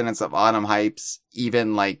residents of Autumn Heights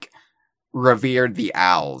even like revered the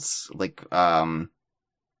owls, like I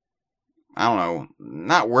don't know,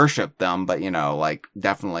 not worship them, but you know, like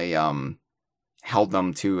definitely held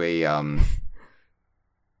them to a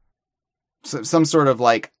some sort of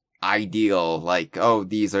like ideal, like, oh,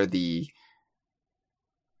 these are the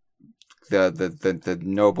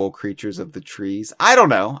noble creatures of the trees. I don't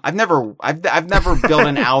know. I've never built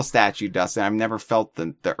an owl statue, Dustin. I've never felt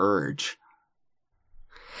the urge.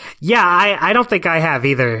 Yeah, I don't think I have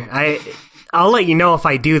either. I'll let you know if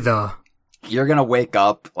I do, though. You're gonna wake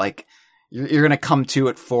up, like, you're gonna come to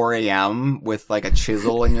at 4 a.m. with, like, a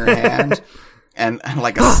chisel in your hand. And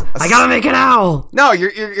like I gotta make an owl! No,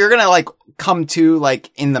 you're gonna, like, come to, like,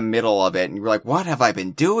 in the middle of it. And you're like, what have I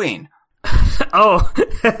been doing? Oh,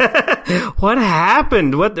 what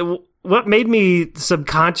happened? What made me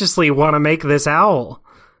subconsciously want to make this owl?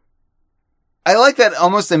 I like that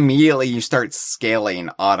almost immediately you start scaling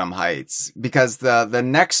Autumn Heights, because the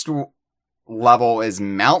next level is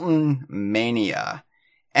Mountain Mania.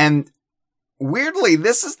 And weirdly,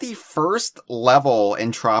 this is the first level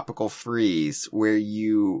in Tropical Freeze where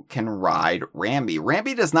you can ride Rambi.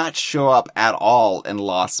 Rambi does not show up at all in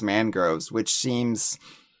Lost Mangroves, which seems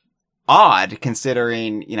odd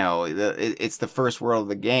considering, you know, it's the first world of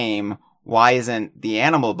the game. Why isn't the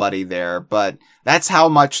animal buddy there? But that's how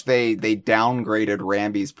much they downgraded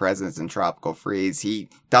Ramby's presence in Tropical Freeze. He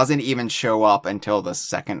doesn't even show up until the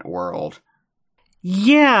second world.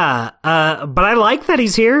 Yeah, but I like that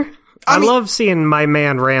he's here. I love seeing my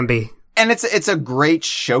man Ramby. And it's a great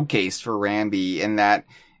showcase for Ramby in that,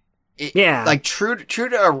 like true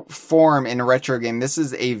to form in a retro game, this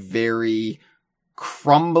is a very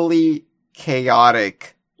crumbly,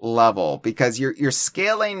 chaotic level because you're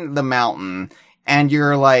scaling the mountain and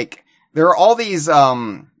you're like, there are all these,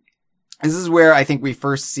 this is where I think we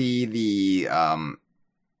first see the,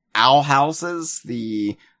 owl houses,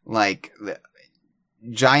 the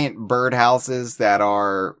giant bird houses that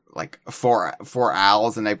are like four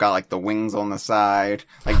owls and they've got like the wings on the side.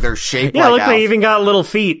 Like they're shaped like owls. Yeah, look, they even got little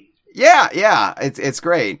feet. Yeah. It's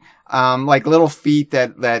great. Like little feet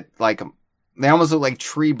that like, they almost look like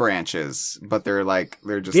tree branches, but they're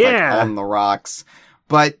just like on the rocks.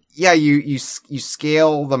 But yeah, you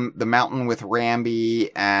scale the mountain with Ramby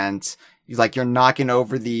and you're knocking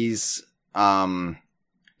over these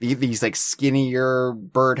like skinnier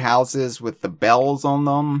bird houses with the bells on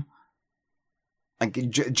them. Like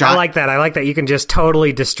I like that. I like that you can just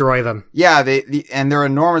totally destroy them. Yeah, and they're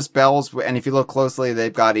enormous bells, and if you look closely,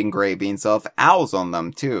 they've got engravings of owls on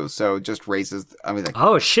them too. So it just raises,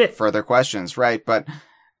 oh shit, further questions, right? But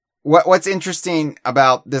what's interesting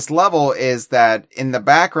about this level is that in the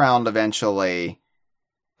background, eventually,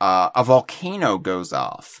 a volcano goes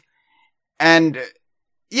off, and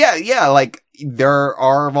yeah, like there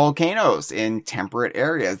are volcanoes in temperate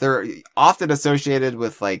areas. They're often associated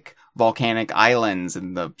with like volcanic islands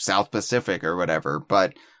in the South Pacific or whatever,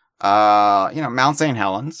 but Mount St.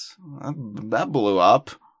 Helens that blew up,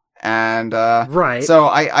 and right. So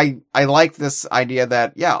I like this idea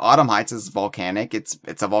that Autumn Heights is volcanic. It's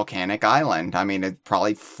a volcanic island. I mean, it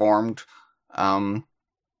probably formed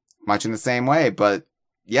much in the same way, but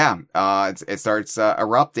it starts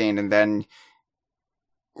erupting, and then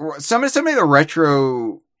some of the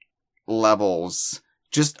retro levels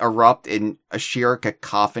just erupt in a sheer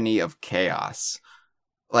cacophony of chaos.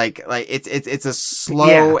 Like it's a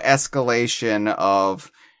slow escalation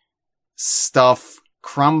of stuff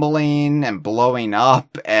crumbling and blowing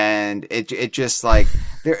up, and it just like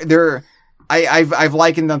I've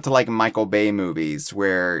likened them to like Michael Bay movies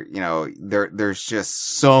where, there's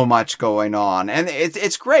just so much going on, and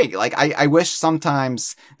it's great. Like I wish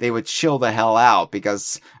sometimes they would chill the hell out,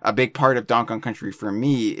 because a big part of Donkey Kong Country for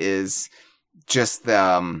me is just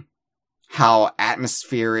how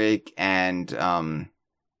atmospheric and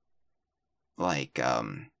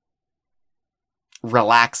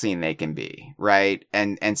relaxing they can be, right?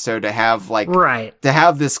 And so to have to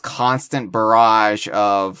have this constant barrage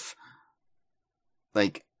of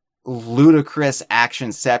like ludicrous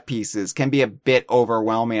action set pieces can be a bit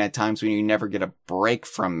overwhelming at times when you never get a break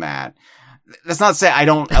from that. That's not to say I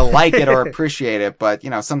don't like it or appreciate it, but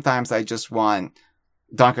sometimes I just want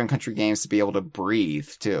Donkey Kong Country games to be able to breathe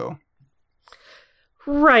too.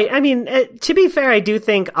 Right. I mean, to be fair, I do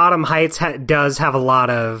think Autumn Heights does have a lot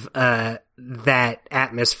of that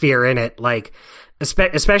atmosphere in it, like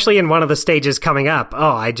especially in one of the stages coming up.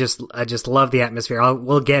 Oh, I just love the atmosphere.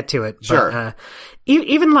 We'll get to it. Sure. But,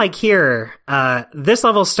 even like here, this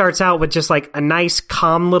level starts out with just like a nice,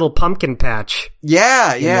 calm little pumpkin patch.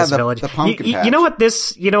 Yeah, the village. The pumpkin patch. You know what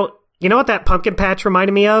this? You know what that pumpkin patch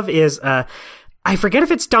reminded me of is I forget if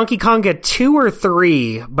it's Donkey Konga 2 or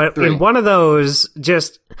 3, but 3. In one of those,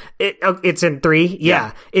 it's in 3.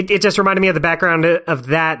 Yeah. It just reminded me of the background of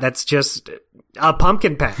that. That's just a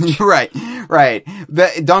pumpkin patch. Right. At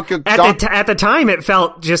the time, it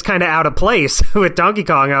felt just kind of out of place with Donkey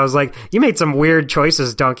Kong. I was like, you made some weird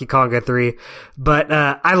choices, Donkey Konga 3. But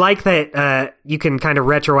I like that you can kind of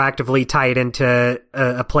retroactively tie it into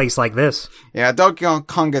a place like this. Yeah, Donkey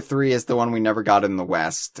Konga 3 is the one we never got in the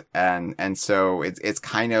West, and so it's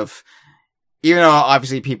kind of, even though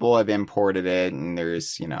obviously people have imported it and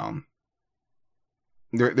there's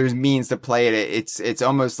there's means to play it. It's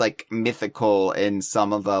almost like mythical in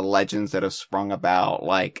some of the legends that have sprung about,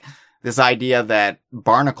 like this idea that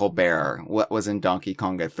Barnacle Bear, what was in Donkey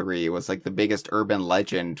Konga 3, was like the biggest urban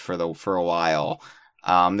legend for a while.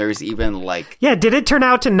 There's even like, did it turn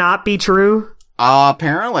out to not be true?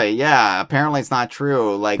 Apparently it's not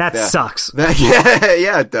true. Like that sucks.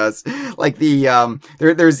 Yeah, it does. Like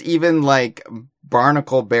there's even like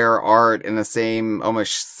Barnacle Bear art in the same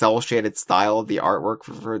almost cel-shaded style of the artwork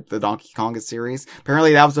for the Donkey Konga series.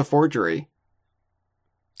 Apparently that was a forgery.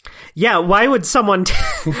 Yeah, why would someone...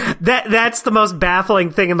 That's the most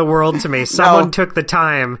baffling thing in the world to me. Someone took the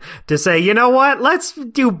time to say, you know what? Let's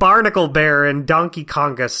do Barnacle Bear in Donkey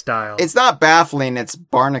Konga style. It's not baffling, it's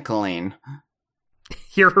barnacling.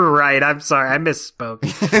 You're right. I'm sorry. I misspoke.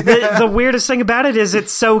 The weirdest thing about it is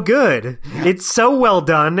it's so good. It's so well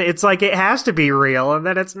done. It's like it has to be real, and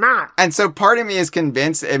then it's not. And so part of me is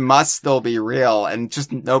convinced it must still be real, and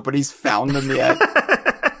just nobody's found them yet.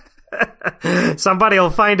 Somebody will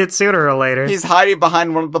find it sooner or later. He's hiding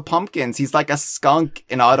behind one of the pumpkins. He's like a skunk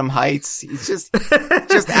in Autumn Heights. He's just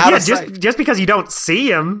out of sight. Just because you don't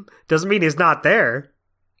see him doesn't mean he's not there.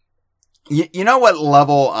 You know what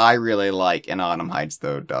level I really like in Autumn Heights,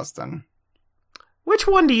 though, Dustin? Which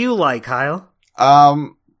one do you like, Hyle? I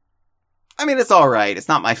mean, it's all right. It's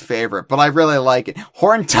not my favorite, but I really like it.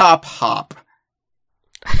 Horntop Hop.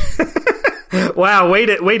 Wow, way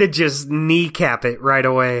to just kneecap it right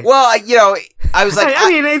away. Well, you know, I was like...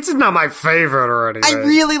 I mean, it's not my favorite or anything. I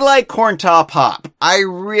really like Horntop Hop. I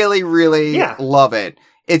really, really love it.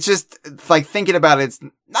 It's just, like, thinking about it, it's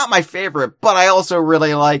not my favorite, but I also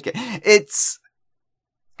really like it. It's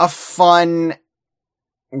a fun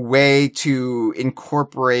way to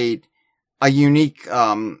incorporate a unique,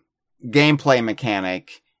 gameplay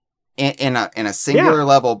mechanic in a singular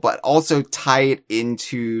level, but also tie it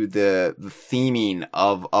into the theming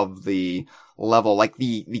of the level, like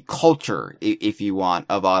the culture, if you want,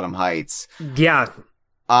 of Autumn Heights. Yeah.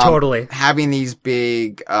 Totally. Having these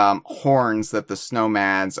big, horns that the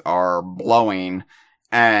snowmads are blowing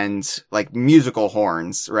and like musical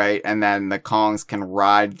horns, right? And then the Kongs can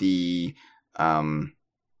ride the,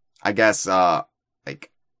 I guess,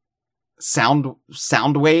 like sound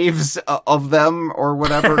waves of them or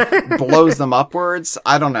whatever blows them upwards.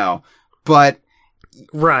 I don't know. But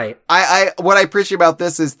right. What I appreciate about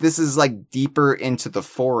this is like deeper into the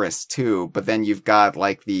forest too, but then you've got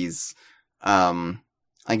like these,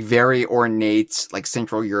 like very ornate, like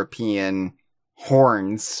Central European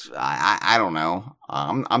horns. I don't know.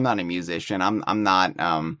 I'm not a musician. I'm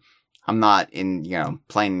not in, you know,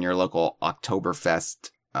 playing in your local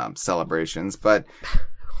Oktoberfest, celebrations, but.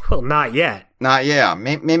 Well, not yet. Not yet.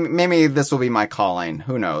 Maybe this will be my calling.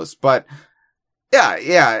 Who knows? But yeah.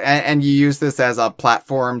 And you use this as a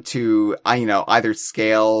platform to, you know, either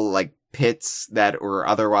scale like pits that were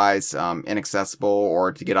otherwise inaccessible,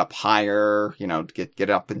 or to get up higher, you know, to get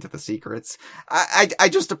up into the secrets. I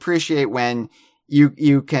just appreciate when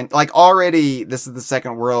you can, like, already this is the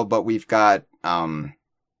second world, but we've got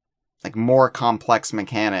like more complex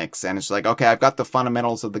mechanics, and it's like, okay, I've got the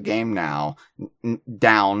fundamentals of the game now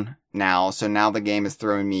down now, so now the game is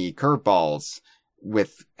throwing me curveballs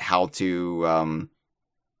with how to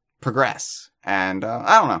progress, and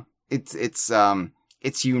I don't know,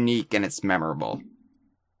 it's unique and it's memorable.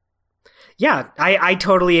 Yeah, I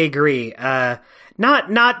totally agree.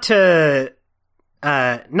 Not to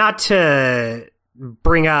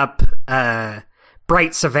bring up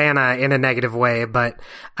Bright Savannah in a negative way, but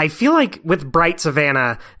I feel like with Bright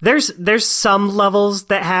Savannah, there's some levels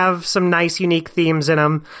that have some nice, unique themes in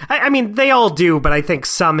them. I mean, they all do, but I think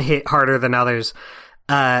some hit harder than others.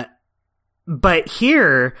 But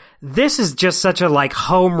here, this is just such a like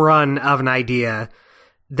home run of an idea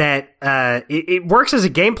that it works as a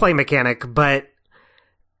gameplay mechanic, but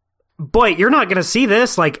boy, you're not going to see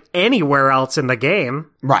this like anywhere else in the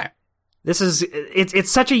game. Right.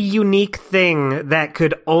 It's such a unique thing that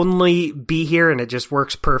could only be here, and it just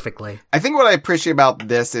works perfectly. I think what I appreciate about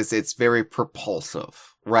this is it's very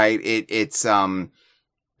propulsive, right? It's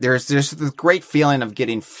there's this great feeling of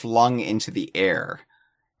getting flung into the air.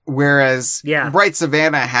 Whereas Bright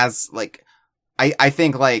Savannah has like, I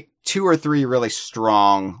think like 2 or 3 really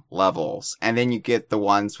strong levels, and then you get the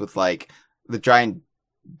ones with like the giant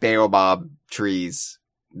baobab trees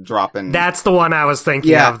dropping. That's the one I was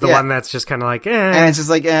thinking of. The one that's just kind of like, and it's just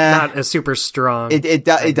like, not as super strong. It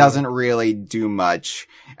doesn't really do much.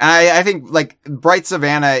 And I think like Bright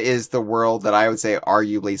Savannah is the world that I would say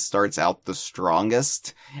arguably starts out the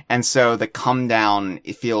strongest. And so the come down,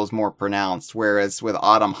 it feels more pronounced. Whereas with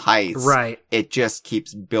Autumn Heights, right, it just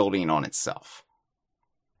keeps building on itself.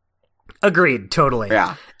 Agreed, totally.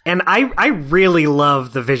 Yeah. And I really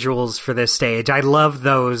love the visuals for this stage. I love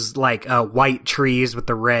those like white trees with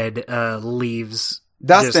the red leaves.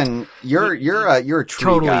 Dustin, you're a tree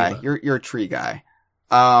totally guy. You're a tree guy.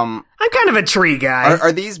 I'm kind of a tree guy.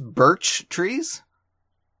 Are these birch trees?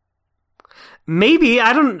 Maybe.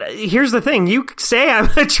 I don't. Here's the thing. You say I'm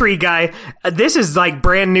a tree guy. This is like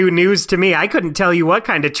brand new news to me. I couldn't tell you what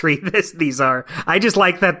kind of tree these are. I just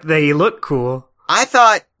like that they look cool. I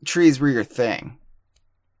thought trees were your thing.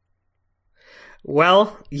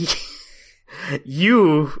 Well,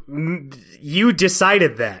 You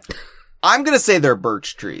decided that. I'm gonna say they're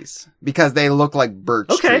birch trees because they look like birch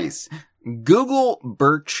trees. Google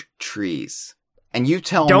birch trees. And you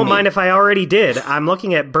tell me. Don't mind if I already did. I'm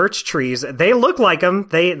looking at birch trees. They look like them.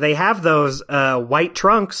 They have those white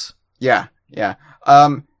trunks. Yeah.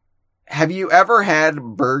 Have you ever had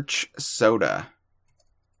birch soda?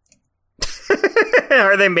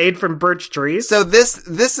 Are they made from birch trees? So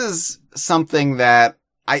this is something that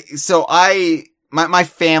my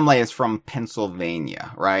family is from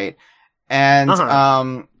Pennsylvania, right?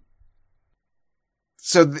 And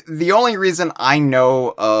so the only reason I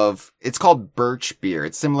know of, it's called birch beer.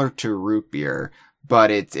 It's similar to root beer, but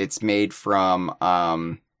it's made from,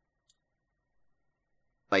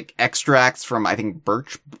 like extracts from, I think,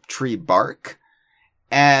 birch tree bark.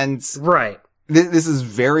 And right. This is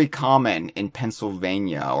very common in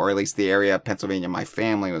Pennsylvania, or at least the area of Pennsylvania my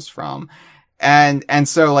family was from. And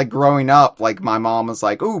so like growing up, like my mom was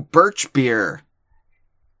like, "Ooh, birch beer."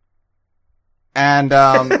 And,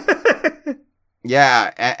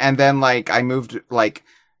 yeah, and then, like, I moved, I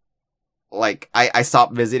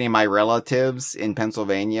stopped visiting my relatives in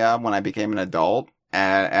Pennsylvania when I became an adult,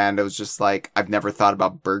 and it was just like, I've never thought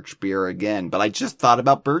about birch beer again, but I just thought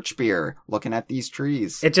about birch beer, looking at these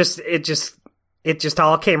trees. It just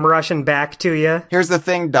all came rushing back to you. Here's the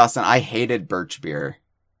thing, Dustin, I hated birch beer.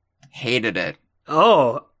 Hated it.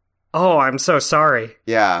 Oh, I'm so sorry.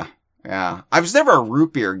 Yeah. I was never a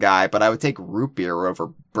root beer guy, but I would take root beer over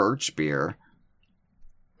birch beer.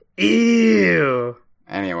 Ew.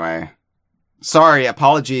 Anyway. Sorry,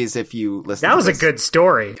 apologies if you listen to this. That was a good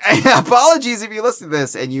story. Apologies if you listen to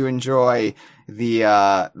this and you enjoy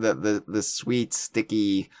the sweet,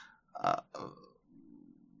 sticky,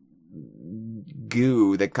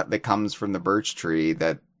 goo that comes from the birch tree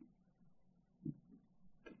that,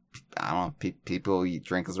 I don't know, people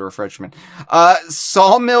drink as a refreshment.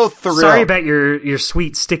 Sawmill Thrill. Sorry about your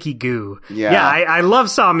sweet sticky goo. Yeah, I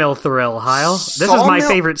love Sawmill Thrill, Hyle. This is my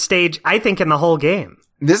favorite stage, I think, in the whole game.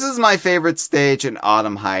 This is my favorite stage in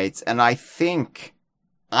Autumn Heights, and I think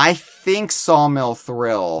Sawmill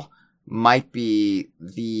Thrill might be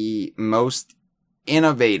the most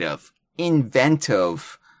innovative,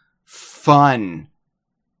 inventive, fun,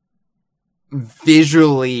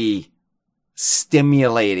 visually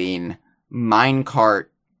stimulating minecart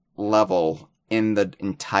level in the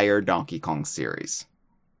entire Donkey Kong series.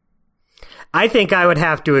 I think I would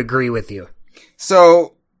have to agree with you.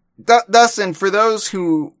 So, Dustin, for those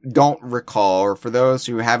who don't recall, or for those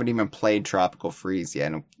who haven't even played Tropical Freeze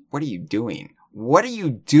yet, what are you doing? What are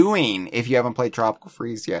you doing if you haven't played Tropical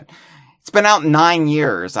Freeze yet? It's been out 9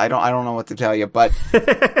 years. I don't know what to tell you, but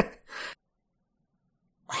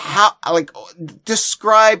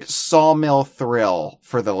describe Sawmill Thrill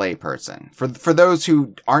for the layperson. For those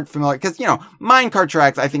who aren't familiar, because, minecart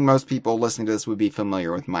tracks, I think most people listening to this would be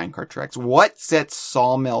familiar with minecart tracks. What sets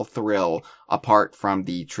Sawmill Thrill apart from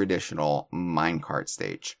the traditional minecart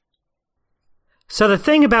stage? So the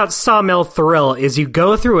thing about Sawmill Thrill is you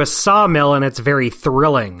go through a sawmill and it's very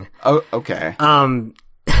thrilling. Oh, okay.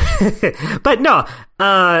 But no,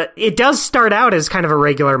 it does start out as kind of a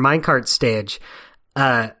regular minecart stage.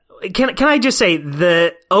 Can I just say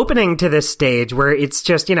the opening to this stage where it's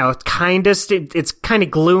just, it's kind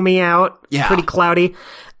of gloomy out, pretty cloudy.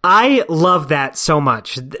 I love that so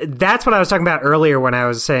much. That's what I was talking about earlier when I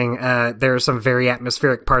was saying there are some very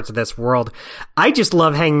atmospheric parts of this world. I just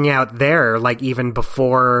love hanging out there, like even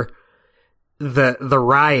before the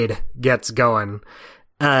ride gets going.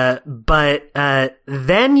 But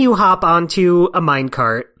then you hop onto a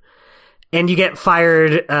minecart and you get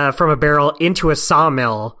fired from a barrel into a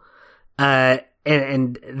sawmill.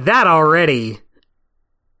 And that already,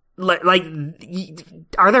 like,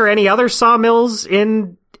 are there any other sawmills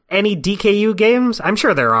in any DKU games? I'm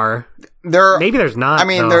sure there are. Maybe there's not. I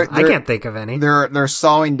mean, I can't think of any. They're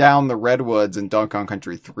sawing down the redwoods in Donkey Kong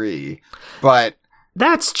Country 3, but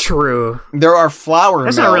that's true. There are flour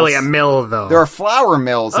mills. That's not really a mill, though. There are flour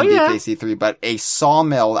mills in DKC 3, but a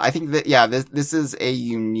sawmill. I think that this is a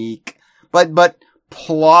unique, but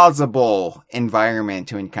plausible environment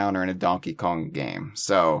to encounter in a Donkey Kong game.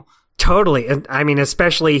 So totally. I mean,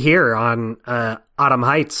 especially here on Autumn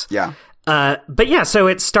Heights. Yeah. But yeah, so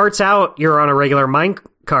it starts out, you're on a regular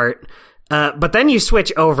minecart, but then you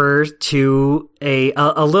switch over to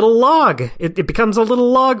a little log. It becomes a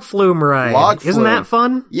little log flume ride. Isn't that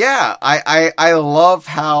fun? Yeah. I love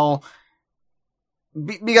how,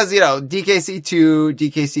 because, DKC 2,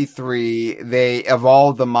 DKC 3, they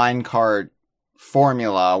evolved the minecart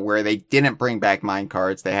formula where they didn't bring back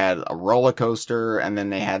minecarts. They had a roller coaster, and then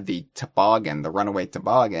they had the toboggan, the runaway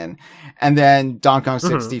toboggan, and then Donkey Kong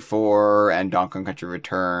 64 and Donkey Kong Country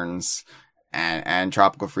Returns and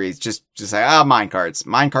Tropical Freeze just say, minecarts.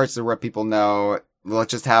 Minecarts are what people know.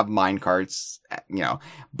 Let's just have minecarts,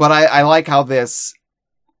 But I like how this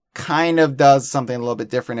kind of does something a little bit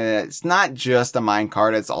different in it. It's not just a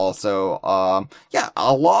minecart, it's also a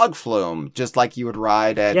log flume, just like you would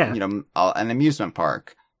ride at an amusement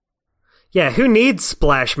park. Yeah, who needs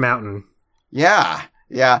Splash Mountain? Yeah.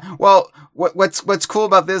 Well, what's cool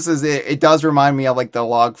about this is it does remind me of like the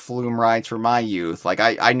log flume rides from my youth. Like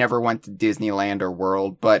I never went to Disneyland or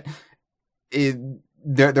World, but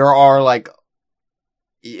there are like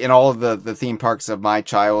in all of the theme parks of my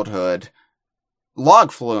childhood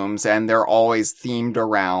log flumes, and they're always themed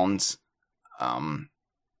around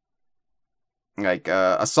like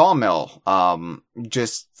a sawmill,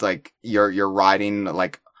 just like you're riding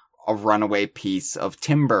like a runaway piece of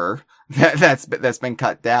timber that's been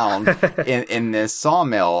cut down in this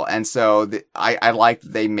sawmill. And so I like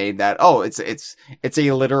that they made that. Oh, it's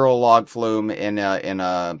a literal log flume in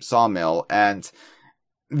a sawmill. And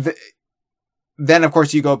then of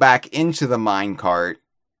course you go back into the minecart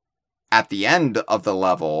at the end of the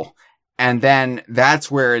level, and then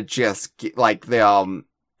that's where it just like the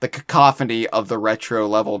cacophony of the retro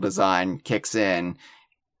level design kicks in.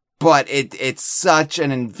 But it's such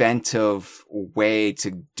an inventive way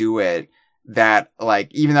to do it that,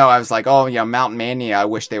 like, even though I was like, Mountain Mania, I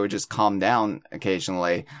wish they would just calm down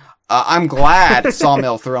occasionally. I'm glad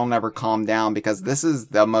Sawmill Thrill never calmed down, because this is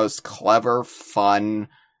the most clever, fun,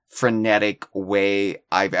 frenetic way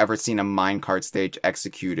I've ever seen a minecart stage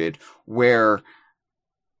executed, where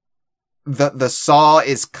the saw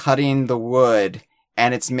is cutting the wood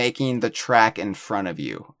and it's making the track in front of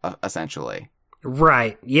you, essentially.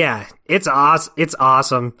 Right. Yeah. It's awesome. It's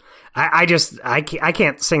awesome. I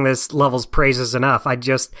can't sing this level's praises enough.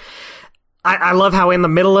 I love how in the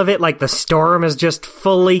middle of it, like the storm is just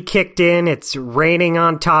fully kicked in. It's raining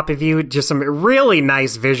on top of you. Just some really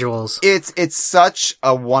nice visuals. It's such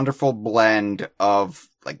a wonderful blend of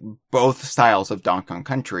like both styles of Donkey Kong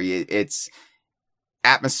Country. It's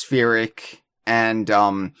atmospheric and,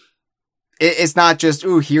 it's not just,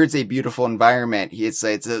 here's a beautiful environment. It's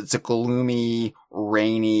a gloomy,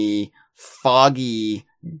 rainy, foggy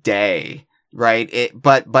day, right?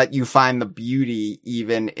 But you find the beauty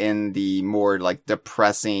even in the more like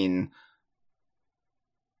depressing,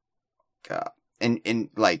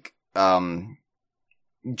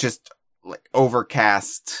 just like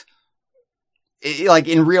overcast. Like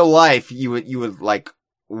in real life, you would like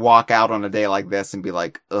walk out on a day like this and be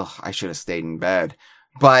like, ugh, I should have stayed in bed.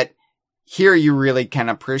 But here you really can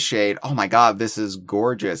appreciate, oh my god, this is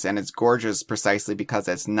gorgeous. And it's gorgeous precisely because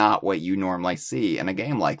it's not what you normally see in a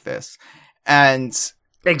game like this. And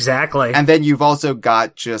exactly. And then you've also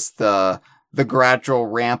got just the gradual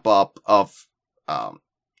ramp up of,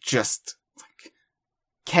 just like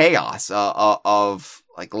chaos, of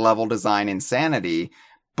like level design insanity.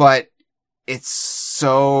 But it's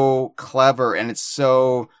so clever and it's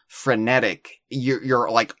so frenetic. You're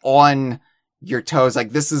like on your toes.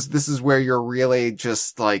 Like this is where you're really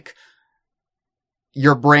just like,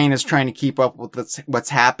 your brain is trying to keep up with what's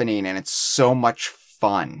happening, and it's so much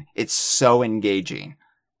fun. It's so engaging.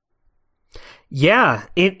 Yeah.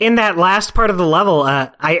 In that last part of the level,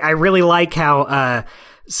 I really like how,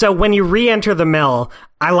 so when you re-enter the mill,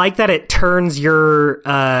 I like that it turns your,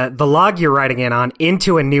 the log you're riding in on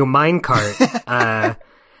into a new minecart.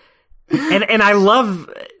 And I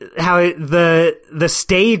love how the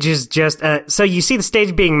stage is just, so you see the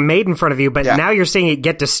stage being made in front of you, but now you're seeing it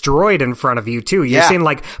get destroyed in front of you too. You're seeing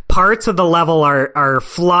like parts of the level are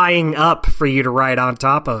flying up for you to ride on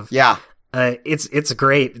top of. Yeah. It's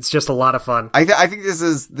great. It's just a lot of fun. I think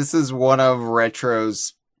this is one of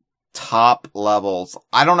Retro's top levels.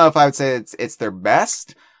 I don't know if I would say it's their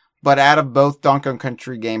best, but out of both Donkey Kong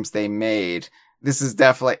Country games they made, this is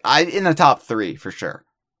definitely in the top 3 for sure.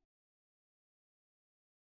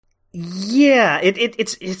 Yeah,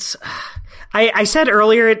 it's. I said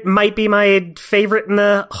earlier it might be my favorite in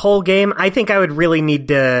the whole game. I think I would really need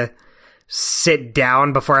to sit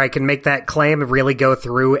down before I can make that claim and really go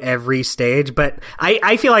through every stage. But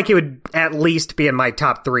I feel like it would at least be in my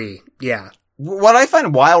top 3. Yeah. What I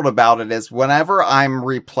find wild about it is whenever I'm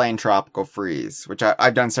replaying Tropical Freeze, which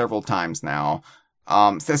I've done several times now,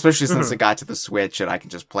 especially since it got to the Switch and I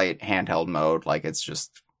can just play it handheld mode, like it's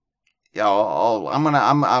just. I'm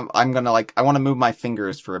gonna like, I want to move my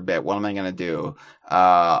fingers for a bit. What am I gonna do?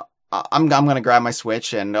 I'm gonna grab my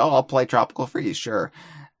Switch and I'll play Tropical Freeze, sure.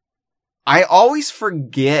 I always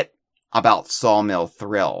forget about Sawmill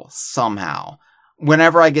Thrill somehow.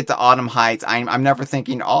 Whenever I get to Autumn Heights, I'm never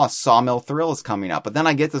thinking, oh, Sawmill Thrill is coming up. But then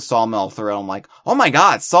I get to Sawmill Thrill, I'm like, oh my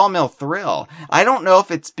god, Sawmill Thrill. I don't know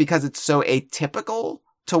if it's because it's so atypical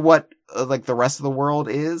to what, like, the rest of the world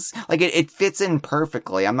is. Like, it fits in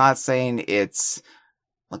perfectly. I'm not saying it's,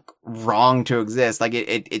 like, wrong to exist. Like,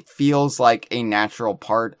 it feels like a natural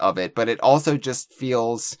part of it, but it also just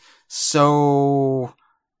feels so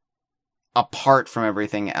apart from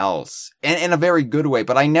everything else, and in a very good way,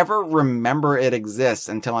 but I never remember it exists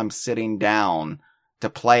until I'm sitting down to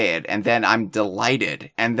play it, and then I'm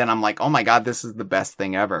delighted, and then I'm like, oh my god, this is the best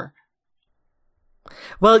thing ever.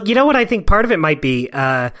 Well, you know what I think part of it might be?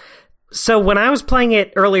 So when I was playing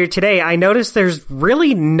it earlier today, I noticed there's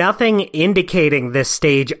really nothing indicating this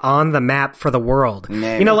stage on the map for the world.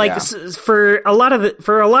 Maybe, you know, like for a lot of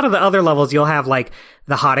the other levels, you'll have like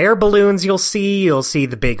the hot air balloons. You'll see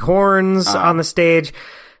the big horns on the stage,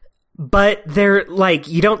 but they're like,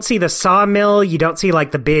 you don't see the sawmill. You don't see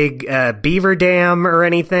like the big beaver dam or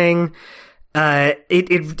anything.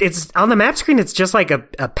 It's on the map screen. It's just like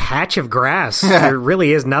a patch of grass. There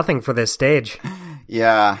really is nothing for this stage.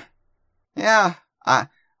 Yeah. Yeah, I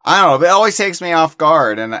don't know, it always takes me off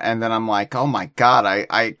guard, and then I'm like, oh my god,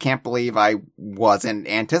 I can't believe I wasn't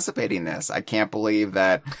anticipating this. I can't believe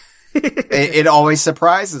that it always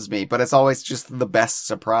surprises me, but it's always just the best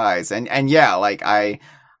surprise. And yeah, like, I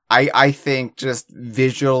think just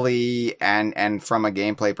visually and from a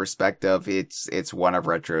gameplay perspective, it's one of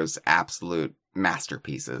Retro's absolute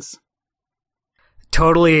masterpieces.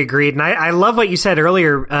 Totally agreed. And I love what you said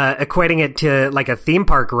earlier, equating it to like a theme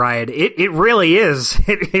park ride. It really is.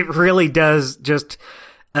 It really does just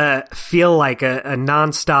feel like a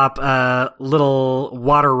nonstop little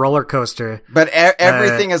water roller coaster. But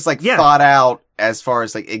everything is like thought out as far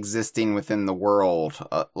as like existing within the world,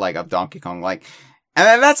 like of Donkey Kong. Like,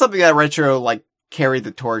 and that's something that Retro like carried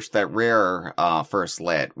the torch that Rare first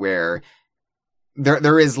lit, where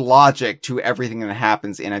there is logic to everything that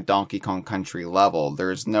happens in a Donkey Kong Country level.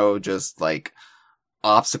 There's no just like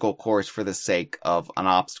obstacle course for the sake of an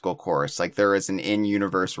obstacle course. Like, there is an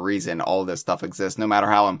in-universe reason all this stuff exists. No matter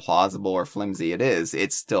how implausible or flimsy it is,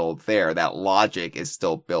 it's still there. That logic is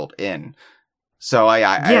still built in. So I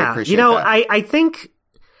appreciate that. I think,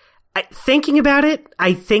 thinking about it,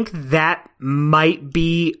 I think that might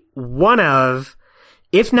be one of,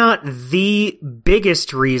 if not the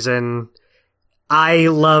biggest reason I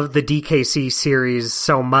love the DKC series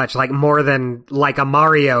so much, like more than like a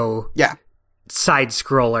Mario side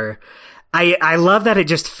scroller. I love that it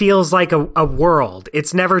just feels like a world.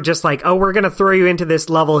 It's never just like, oh, we're going to throw you into this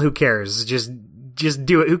level. Who cares? Just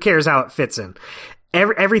do it. Who cares how it fits in?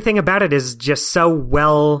 Everything about it is just so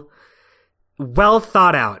well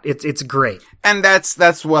thought out. It's great. And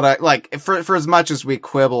that's what I like. For as much as we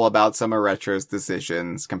quibble about some of Retro's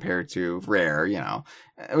decisions compared to Rare, you know,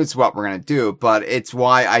 it's what we're going to do, but it's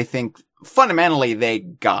why I think fundamentally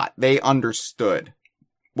they understood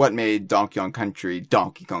what made Donkey Kong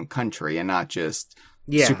Country and not just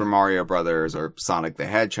Super Mario Brothers or Sonic the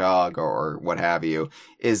Hedgehog or what have you,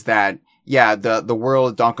 is that, the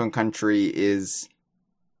world of Donkey Kong Country is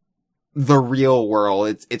the real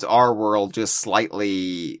world. It's our world, just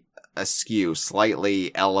slightly askew,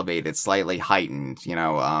 slightly elevated, slightly heightened, you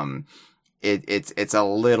know, it's a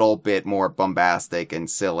little bit more bombastic and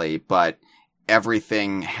silly, but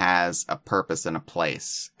everything has a purpose and a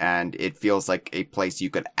place, and it feels like a place you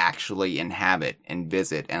could actually inhabit and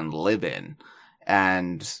visit and live in.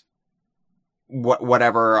 And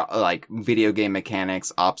whatever like video game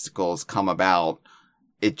mechanics, obstacles come about,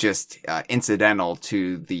 it just incidental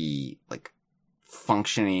to the like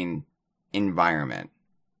functioning environment.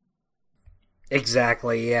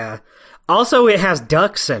 Exactly, yeah. Also, it has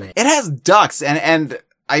ducks in it. It has ducks, and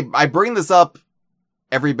I bring this up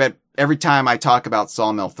every time I talk about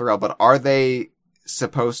Sawmill Thrill, but are they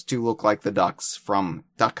supposed to look like the ducks from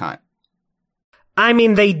Duck Hunt? I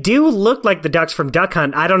mean, they do look like the ducks from Duck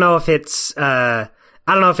Hunt. I don't know if it's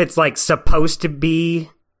like supposed to be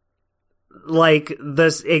like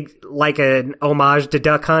this, like an homage to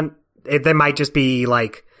Duck Hunt. They might just be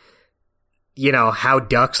like, you know, how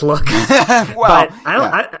ducks look. Well, but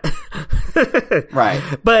right.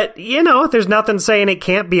 But, you know, there's nothing saying it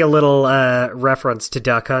can't be a little reference to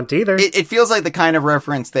Duck Hunt either. It feels like the kind of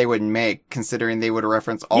reference they would make, considering they would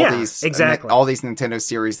reference all these Nintendo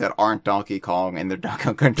series that aren't Donkey Kong in their Donkey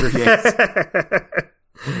Kong Country games.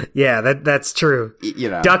 Yeah, that's true. You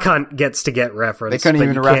know, Duck Hunt gets to get referenced. They couldn't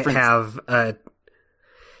even reference.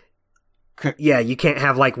 You can't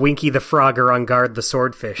have like Winky the Frog or On Guard the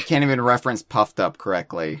Swordfish. You can't even reference Puffed Up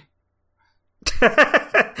correctly.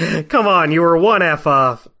 Come on, you were one F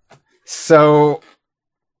off. So,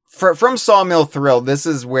 from Sawmill Thrill, this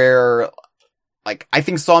is where, like, I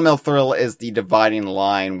think Sawmill Thrill is the dividing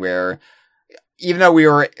line where, even though we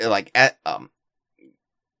were, like,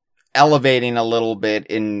 elevating a little bit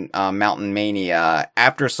in Mountain Mania,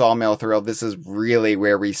 after Sawmill Thrill, this is really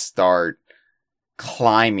where we start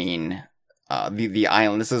climbing the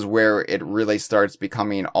island. This is where it really starts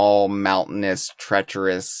becoming all mountainous,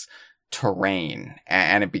 treacherous terrain,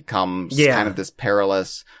 and it becomes kind of this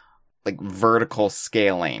perilous, like, vertical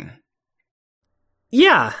scaling.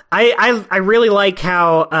 Yeah, I really like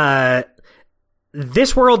how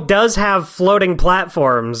this world does have floating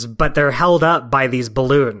platforms, but they're held up by these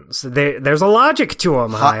balloons. There's a logic to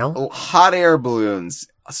them, Hyle. Hot air balloons.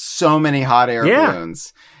 So many hot air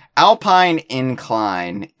balloons. Alpine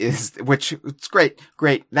Incline which it's great.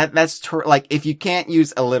 That's like, if you can't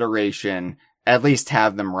use alliteration, at least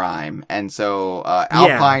have them rhyme. And so,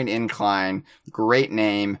 Alpine Incline, great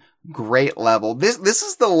name, great level. This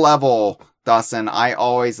is the level, Dustin, I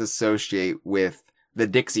always associate with the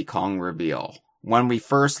Dixie Kong reveal. When we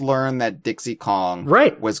first learned that Dixie Kong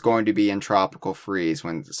was going to be in Tropical Freeze,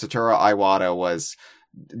 when Satoru Iwata was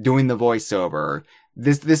doing the voiceover,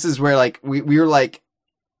 this is where, like, we were like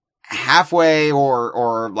halfway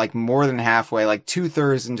or like more than halfway, like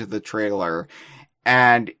 2/3 into the trailer,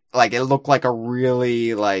 and like it looked like a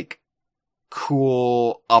really like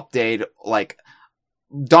cool update, like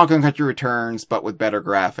Donkey Kong Country Returns, but with better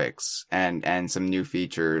graphics and some new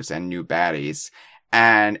features and new baddies.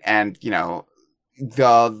 And, you know,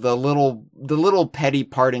 the little petty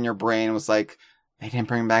part in your brain was like, they didn't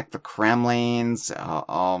bring back the Kremlins.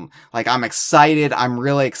 Like, I'm excited. I'm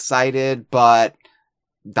really excited, but ...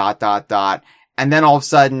 And then all of a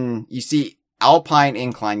sudden you see Alpine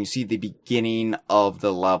Incline, you see the beginning of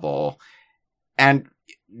the level, and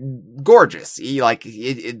gorgeous.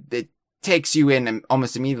 It takes you in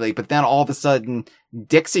almost immediately, but then all of a sudden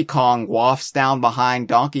Dixie Kong wafts down behind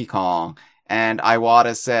Donkey Kong, and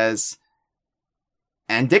Iwata says,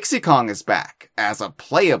 and Dixie Kong is back as a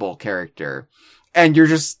playable character. And you're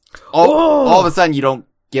just, all of a sudden you don't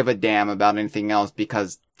give a damn about anything else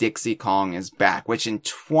because Dixie Kong is back, which in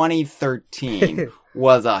 2013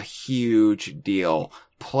 was a huge deal.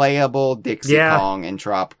 Playable Dixie Kong in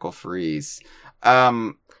Tropical Freeze.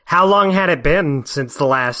 How long had it been since the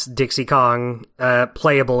last Dixie Kong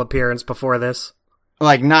playable appearance before this?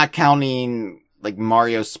 Like, not counting like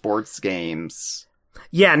Mario sports games.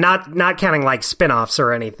 Yeah, not counting like spin-offs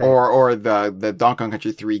or anything. Or the Donkey Kong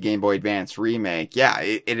Country 3 Game Boy Advance remake. Yeah,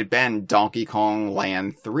 it had been Donkey Kong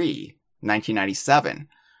Land 3, 1997.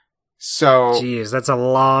 So, jeez, that's a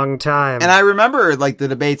long time. And I remember like the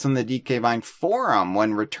debates on the DK Vine forum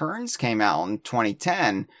when Returns came out in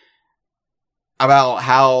 2010 about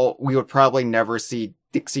how we would probably never see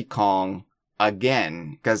Dixie Kong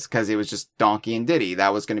again because it was just Donkey and Diddy.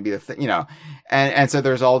 That was going to be the thing, you know. And so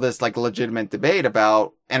there's all this like legitimate debate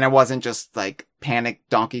about, and it wasn't just like panicked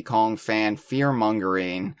Donkey Kong fan fear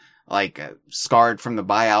mongering, like scarred from the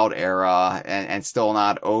buyout era and still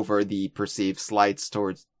not over the perceived slights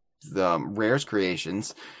towards the Rare's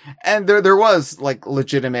creations. And there was like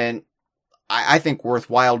legitimate, I think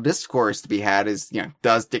worthwhile discourse to be had is, you know,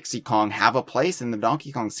 does Dixie Kong have a place in the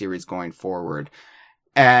Donkey Kong series going forward?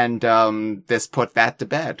 And, this put that to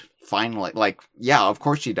bed, finally. Like, yeah, of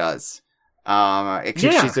course she does.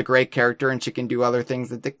 She's a great character and she can do other things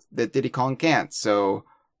that Diddy Kong can't, so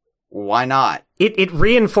why not? It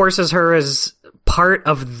reinforces her as part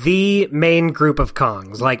of the main group of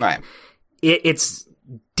Kongs. Like, it's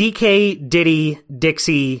DK, Diddy,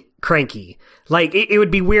 Dixie, Cranky. Like, it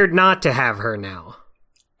would be weird not to have her now.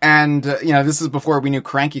 And, you know, this is before we knew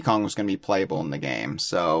Cranky Kong was going to be playable in the game,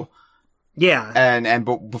 so... Yeah. And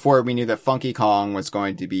before we knew that Funky Kong was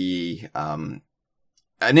going to be,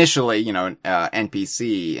 initially, you know,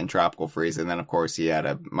 NPC in Tropical Freeze, and then of course he had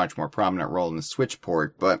a much more prominent role in the Switch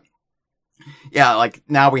port, but yeah, like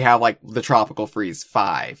now we have like the Tropical Freeze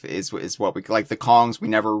 5 is what we, like the Kongs we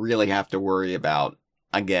never really have to worry about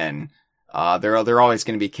again. They're always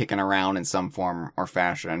going to be kicking around in some form or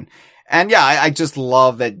fashion. And yeah, I just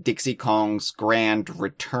love that Dixie Kong's grand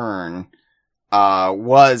return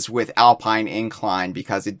was with Alpine Incline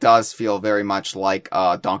because it does feel very much like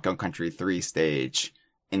Donkey Kong Country 3 stage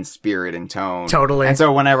in spirit and tone. Totally. And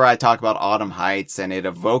so whenever I talk about Autumn Heights and it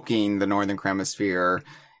evoking the Northern Hemisphere,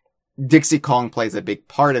 Dixie Kong plays a big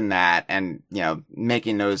part in that, and, you know,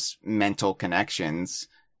 making those mental connections.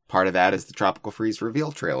 Part of that is the Tropical Freeze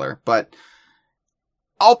reveal trailer. But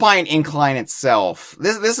Alpine Incline itself,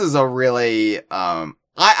 this is a really,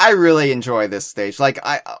 I really enjoy this stage. Like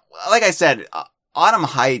I said, Autumn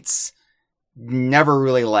Heights never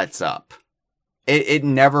really lets up. it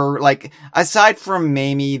never, like, aside from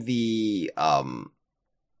maybe the,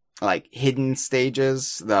 like, hidden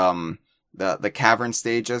stages, the cavern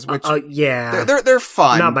stages, which, yeah, they're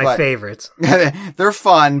fun. Not my favorites. They're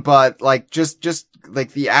fun, but, like, just,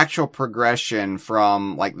 like, the actual progression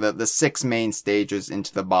from, like, the 6 main stages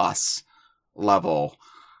into the boss level,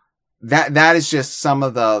 that is just some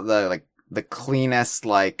of the, like, the cleanest,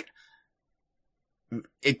 like,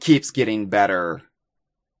 it keeps getting better,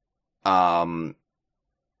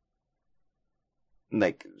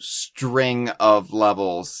 like, string of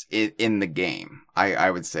levels in the game. I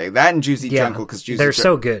would say that and Juicy Jungle, because they're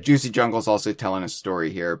so good. Juicy Jungle's also telling a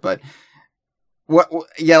story here, but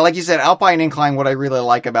like you said, Alpine Incline, what I really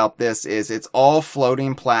like about this is it's all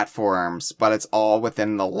floating platforms, but it's all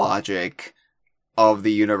within the logic of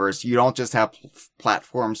the universe. You don't just have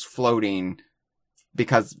platforms floating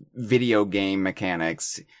because video game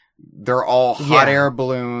mechanics. They're all hot air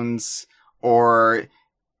balloons, or,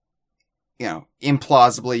 you know,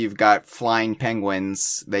 implausibly, you've got flying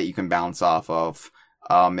penguins that you can bounce off of,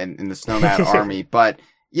 in the Snowman army. But,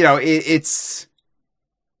 you know, it's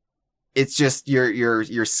just,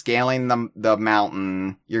 you're scaling the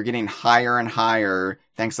mountain, you're getting higher and higher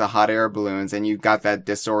thanks to hot air balloons, and you've got that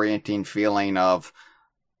disorienting feeling of,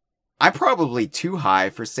 I'm probably too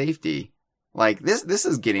high for safety. Like, this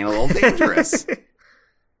is getting a little dangerous.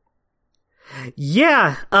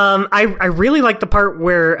 Yeah, I really like the part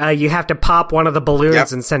where you have to pop one of the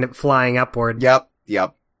balloons and send it flying upward. Yep.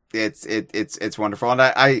 It's wonderful, and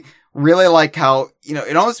I really like how, you know,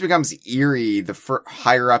 it almost becomes eerie the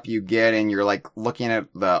higher up you get, and you're like looking at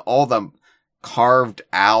all the carved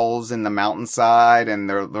owls in the mountainside, and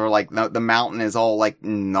they're like the mountain is all like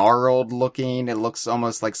gnarled looking. It looks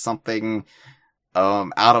almost like something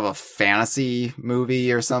out of a fantasy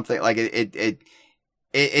movie or something. Like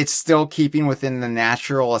it's still keeping within the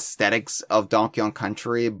natural aesthetics of Donkey Kong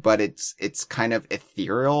Country, but it's kind of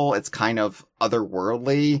ethereal. It's kind of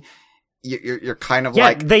otherworldly. You're kind of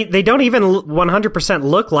like... they don't even 100%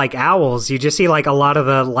 look like owls. You just see like a lot of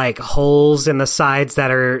the like holes in the sides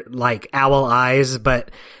that are like owl eyes,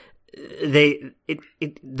 but they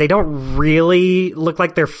don't really look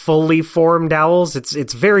like they're fully formed owls.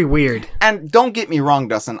 It's very weird. And don't get me wrong,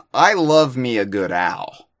 Dustin. I love me a good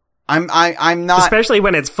owl. I'm not, especially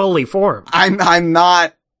when it's fully formed. I'm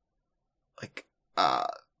not like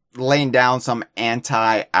laying down some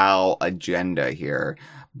anti-owl agenda here,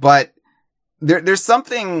 but there's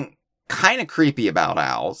something kind of creepy about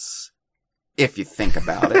owls if you think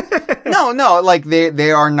about it. No, like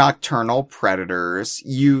they are nocturnal predators.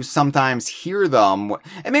 You sometimes hear them,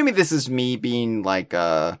 and maybe this is me being like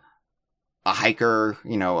a hiker,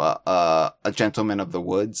 you know, a gentleman of the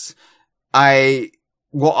woods. I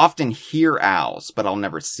will often hear owls, but I'll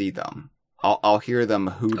never see them. I'll hear them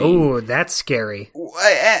hooting. Oh, that's scary.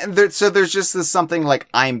 And so there's just this something like,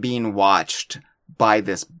 I'm being watched by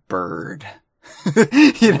this bird.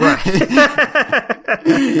 You know?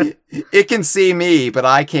 It can see me, but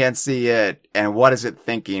I can't see it. And what is it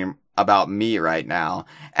thinking about me right now?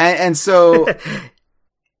 And so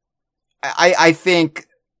I think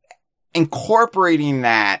incorporating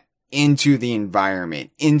that into the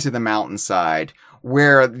environment, into the mountainside,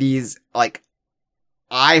 where these, like,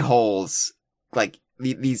 eye holes, like,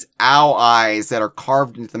 these owl eyes that are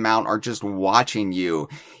carved into the mountain are just watching you.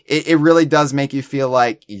 It really does make you feel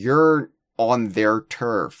like you're on their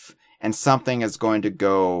turf, and something is going to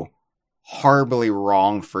go horribly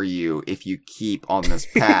wrong for you if you keep on this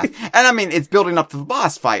path. And I mean, it's building up to the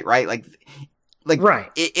boss fight, right? Like,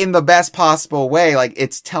 right. In the best possible way, like,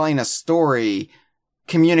 it's telling a story,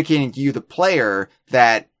 communicating to you, the player,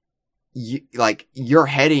 that you're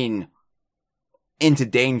heading into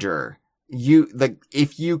danger.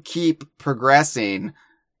 If you keep progressing,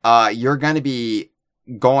 you're going to be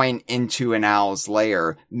going into an owl's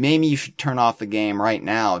lair. Maybe you should turn off the game right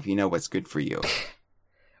now if you know what's good for you.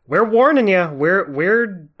 We're warning you.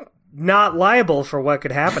 We're not liable for what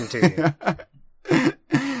could happen to you.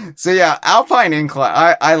 So yeah, Alpine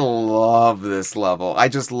Incline. I love this level. I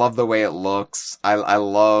just love the way it looks. I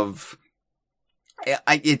love.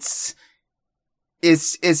 It's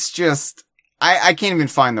just, I can't even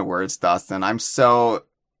find the words, Dustin. I'm so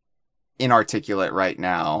inarticulate right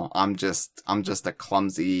now. I'm just a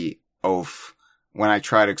clumsy oaf when I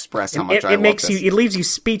try to express how much I love this. It leaves you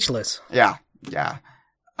speechless. Yeah.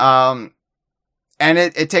 And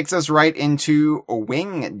it takes us right into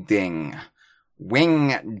Wing Ding.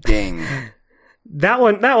 Wing Ding. That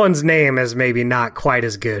one's name is maybe not quite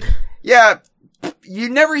as good. Yeah. You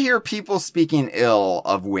never hear people speaking ill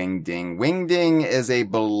of Wing Ding. Wing Ding is a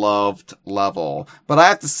beloved level. But I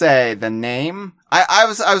have to say, the name, I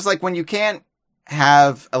was like, when you can't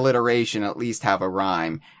have alliteration, at least have a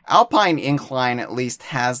rhyme. Alpine Incline at least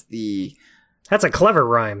has That's a clever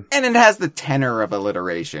rhyme. And it has the tenor of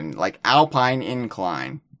alliteration, like Alpine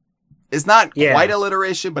Incline. It's not quite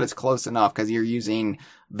alliteration, but it's close enough because you're using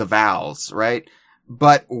the vowels, right?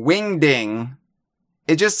 But Wingding,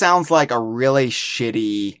 it just sounds like a really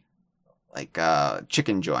shitty, like,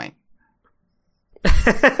 chicken joint.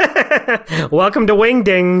 Welcome to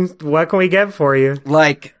Wingding. What can we get for you?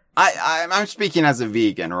 Like, I'm speaking as a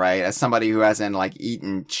vegan, right? As somebody who hasn't, like,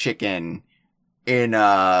 eaten chicken in,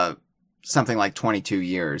 something like 22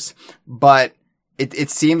 years. But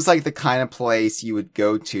it seems like the kind of place you would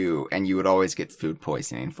go to and you would always get food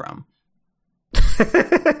poisoning from.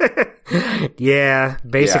 Yeah,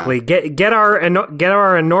 basically. Yeah. Get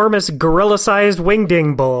our enormous gorilla-sized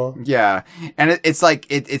Wingding bowl. Yeah. And it's like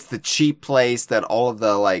it's the cheap place that all of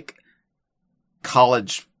the like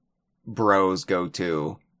college bros go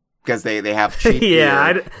to because they have cheap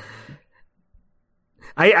beer.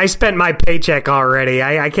 I spent my paycheck already.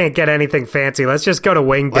 I can't get anything fancy. Let's just go to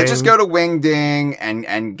Wingding. Let's just go to Wingding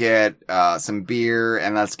and get some beer,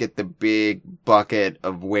 and let's get the big bucket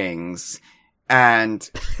of wings. And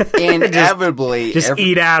inevitably... just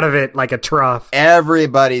eat out of it like a trough.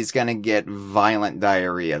 Everybody's gonna get violent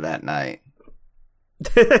diarrhea that night.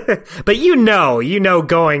 But you know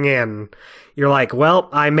going in, you're like, well,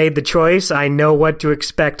 I made the choice. I know what to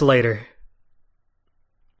expect later.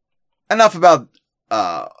 Enough about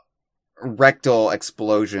rectal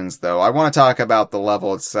explosions, though. I want to talk about the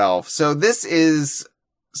level itself. So this is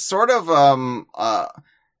sort of a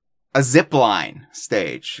zipline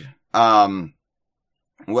stage.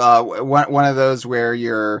 Well, one of those where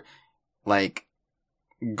you're like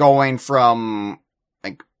going from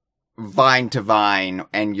like vine to vine,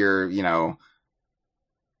 and you're,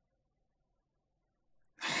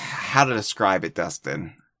 how to describe it,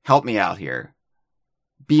 Dustin? Help me out here.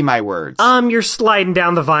 Be my words. You're sliding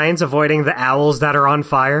down the vines, avoiding the owls that are on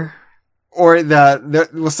fire. Or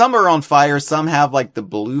well, some are on fire, some have like the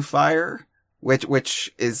blue fire,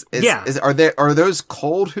 which is are those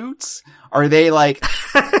cold hoots? Are they like,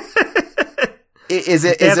 is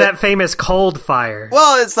it that famous cold fire?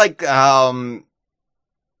 Well, it's like the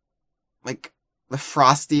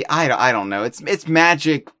frosty, I don't know. It's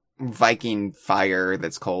magic Viking fire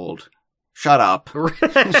that's cold. Shut up.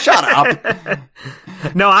 Shut up.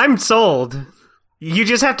 No, I'm sold. You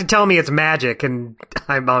just have to tell me it's magic and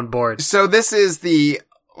I'm on board. So this is the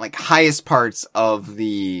like highest parts of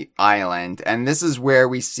the island, and this is where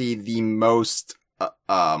we see the most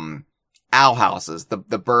owl houses, the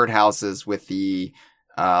bird houses with the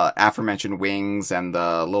aforementioned wings and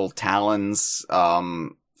the little talons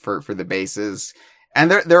for the bases. And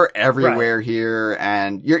they're everywhere here,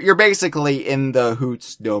 and you're basically in the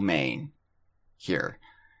Hoots domain here.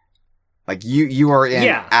 Like you are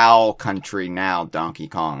in owl country now, Donkey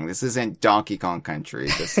Kong. This isn't Donkey Kong country.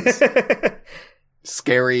 This is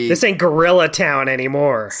scary. This ain't Gorilla Town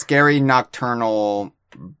anymore. Scary nocturnal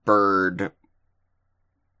bird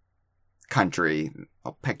country.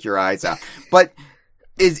 I'll peck your eyes out. But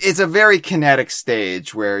it's a very kinetic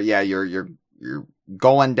stage where you're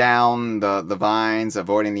going down the vines,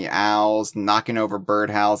 avoiding the owls, knocking over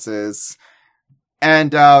birdhouses.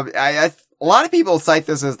 And a lot of people cite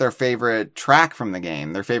this as their favorite track from the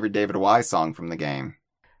game, their favorite David Wise song from the game.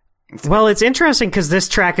 Well, it's interesting because this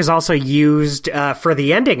track is also used for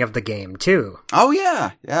the ending of the game, too. Oh,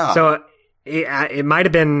 yeah, yeah. So it might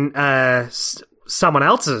have been someone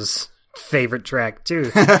else's favorite track, too.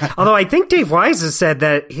 Although I think Dave Wise has said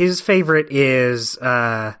that his favorite is...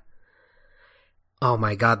 oh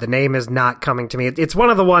my god, the name is not coming to me. It's one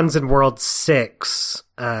of the ones in World 6.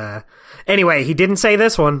 Anyway, he didn't say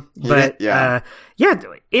this one, but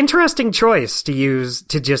interesting choice to use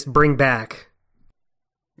to just bring back.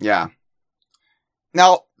 Yeah.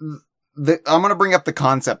 Now, I'm going to bring up the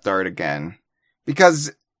concept art again,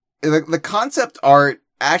 because the concept art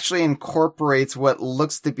actually incorporates what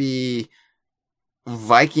looks to be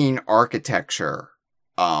Viking architecture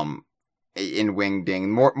in Wingding,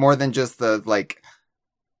 more than just the like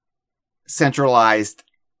centralized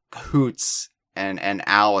hoots and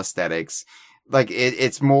owl aesthetics. Like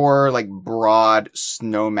it's more like broad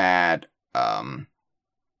snowmad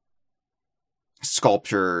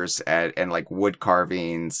sculptures and like wood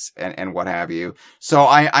carvings and what have you. So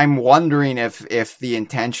I'm wondering if the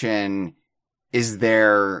intention is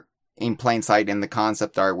there in plain sight in the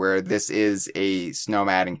concept art, where this is a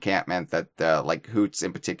snowmad encampment that like hoots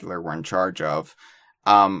in particular were in charge of.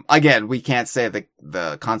 Again, we can't say that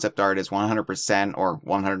the concept art is 100% or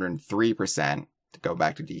 103%, to go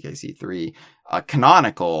back to DKC3,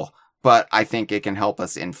 canonical, but I think it can help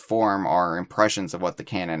us inform our impressions of what the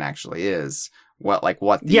canon actually is. What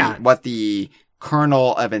the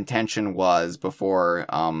kernel of intention was before,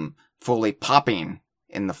 fully popping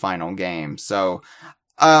in the final game. So,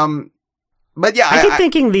 but yeah, I keep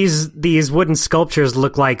thinking these wooden sculptures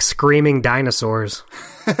look like screaming dinosaurs.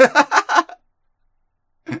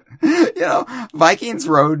 Vikings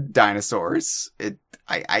rode dinosaurs. It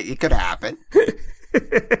could happen.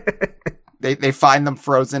 They find them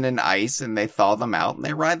frozen in ice and they thaw them out and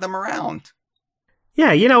they ride them around.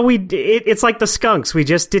 Yeah, it's like the skunks. We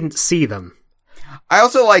just didn't see them. I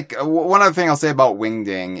also like, one other thing I'll say about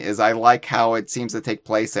Wingding is I like how it seems to take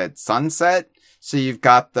place at sunset. So you've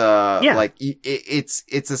got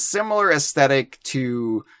it's a similar aesthetic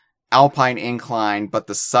to Alpine Incline, but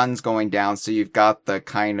the sun's going down. So you've got the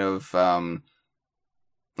kind of,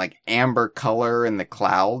 amber color in the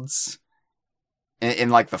clouds in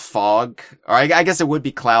like the fog. Or I guess it would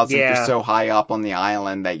be clouds if you're so high up on the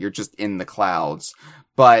island that you're just in the clouds.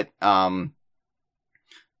 But,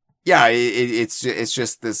 it's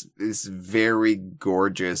just this very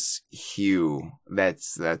gorgeous hue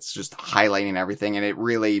that's just highlighting everything, and it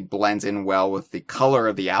really blends in well with the color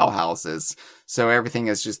of the owl houses. So everything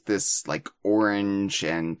is just this like orange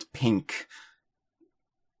and pink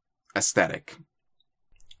aesthetic.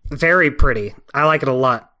 Very pretty. I like it a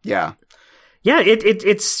lot. Yeah. Yeah,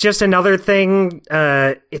 it's just another thing,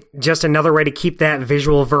 just another way to keep that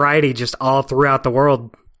visual variety just all throughout the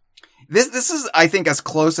world. This is, I think, as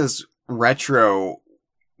close as retro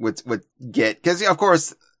would get, because of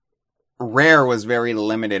course Rare was very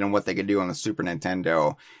limited in what they could do on the Super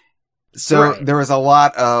Nintendo. So There was a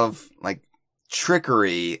lot of like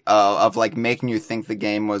trickery of like making you think the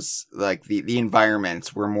game was like the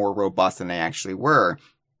environments were more robust than they actually were.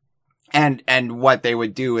 And what they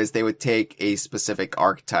would do is they would take a specific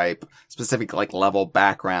archetype, specific like level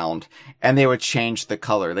background, and they would change the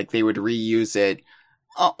color. Like they would reuse it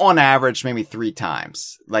on average, maybe 3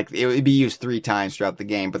 times. Like, it would be used 3 times throughout the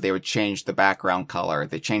game, but they would change the background color.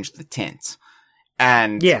 They changed the tint.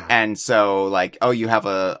 And so, like, oh, you have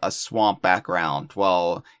a swamp background.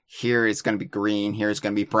 Well, here it's going to be green. Here it's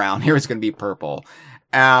going to be brown. Here it's going to be purple.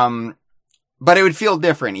 But it would feel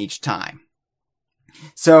different each time.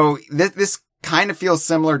 So, this kind of feels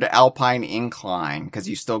similar to Alpine Incline, because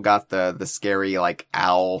you still got the scary, like,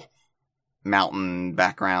 owl mountain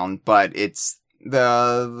background, but it's,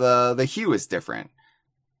 the hue is different.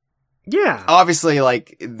 Yeah. Obviously,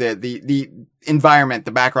 like, the environment,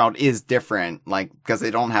 the background is different, like, because they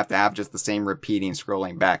don't have to have just the same repeating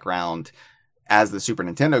scrolling background as the Super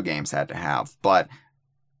Nintendo games had to have. But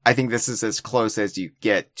I think this is as close as you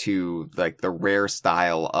get to, like, the Rare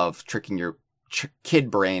style of tricking your kid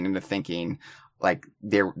brain into thinking, like,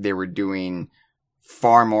 they were doing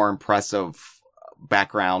far more impressive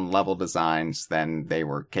background level designs than they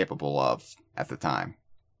were capable of at the time.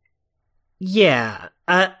 Yeah,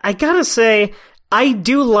 I gotta say, I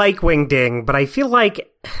do like Wingding, but I feel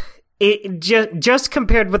like it just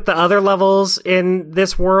compared with the other levels in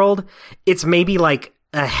this world, it's maybe like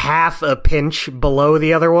a half a pinch below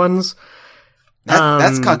the other ones.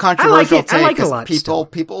 That's controversial. I like it a lot.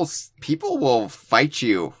 People will fight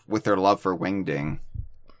you with their love for Wingding.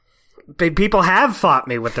 People have fought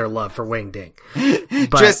me with their love for Wingding.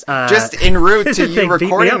 But, just en route to you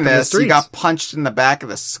recording this, you got punched in the back of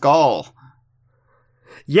the skull.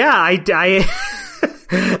 Yeah, I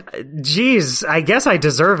jeez, I guess I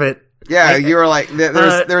deserve it. Yeah, you were like,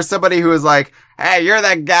 there's somebody who was like, hey, you're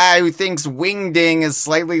that guy who thinks Wingding is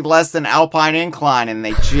slightly less than Alpine Incline, and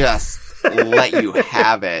they just let you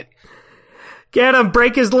have it. Get him,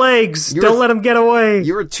 break his legs, don't let him get away.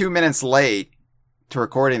 You were 2 minutes late to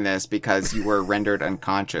recording this because you were rendered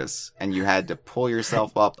unconscious and you had to pull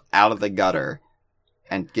yourself up out of the gutter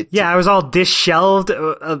and get I was all disheveled.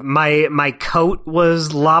 My coat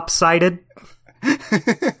was lopsided.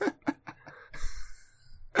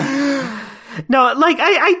 No, like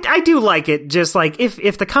I do like it. Just like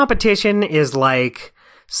if the competition is like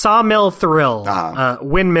Sawmill Thrill,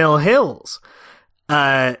 Windmill Hills,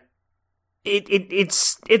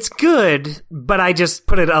 it's good, but I just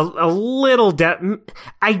put it a little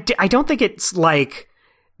I don't think it's like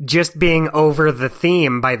just being over the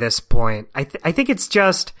theme by this point. I think it's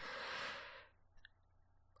just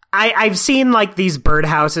I've seen like these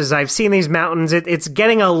birdhouses, I've seen these mountains. It's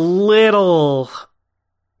getting a little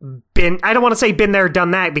I don't want to say been there,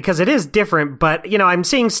 done that, because it is different, but you know, I'm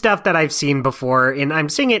seeing stuff that I've seen before and I'm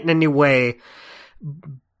seeing it in a new way.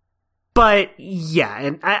 But yeah,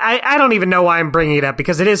 and I don't even know why I'm bringing it up,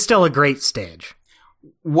 because it is still a great stage.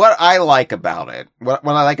 what I like about it, what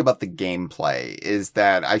I like about the gameplay is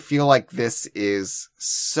that I feel like this is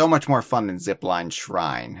so much more fun than Zipline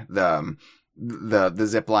Shrine, the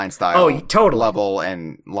Zipline style level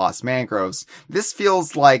and Lost Mangroves. This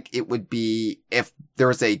feels like it would be if there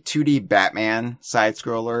was a 2D Batman side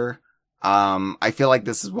scroller. I feel like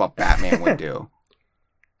this is what Batman would do.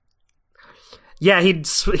 Yeah, he'd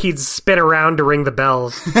spin around to ring the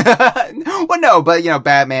bells. Well, no, but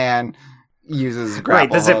Batman uses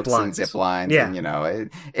grapple hooks and zip lines. Yeah. And,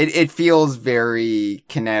 it feels very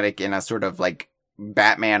kinetic in a sort of like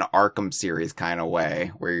Batman Arkham series kind of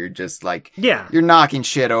way, where you're just like, you're knocking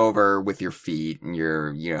shit over with your feet, and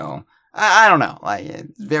you're, I don't know, like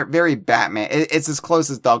it's very, very Batman. It's as close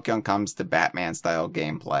as Donkey Kong comes to Batman style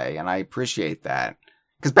gameplay, and I appreciate that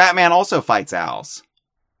because Batman also fights owls.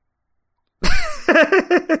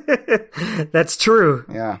 That's true.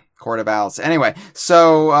 Yeah, Court of Owls. Anyway,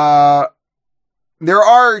 so there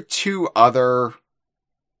are three other,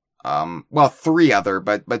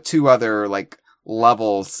 but two other like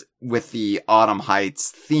levels with the Autumn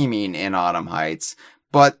Heights theming in Autumn Heights,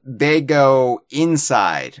 but they go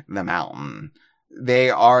inside the mountain. They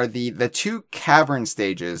are the two cavern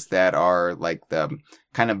stages that are like the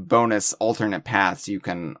kind of bonus alternate paths you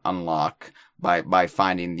can unlock by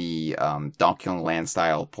finding the Donkey Kong Land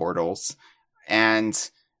style portals.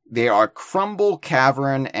 And they are Crumble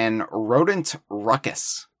Cavern and Rodent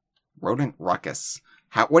Ruckus. Rodent Ruckus.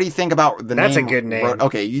 What do you think about the name? That's a good name.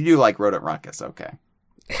 Okay, you do like Rodent Ruckus, okay.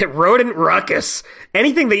 Rodent Ruckus.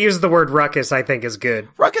 Anything that uses the word ruckus, I think, is good.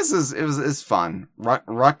 Ruckus is fun.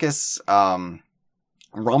 Ruckus,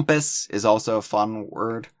 Rumpus is also a fun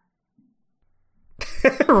word.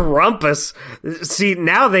 Rumpus. See,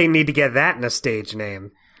 now they need to get that in a stage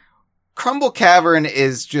name. Crumble Cavern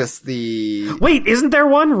is just the... Wait, isn't there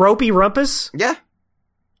one? Ropey Rumpus? Yeah.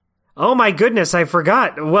 Oh my goodness, I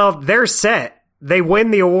forgot. Well, they're set. They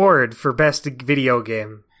win the award for best video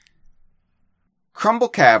game. Crumble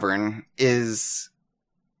Cavern is...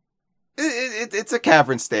 It's a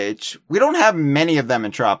cavern stage. We don't have many of them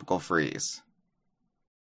in Tropical Freeze.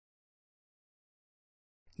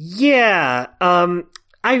 Yeah,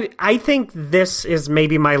 I think this is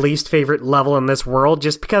maybe my least favorite level in this world,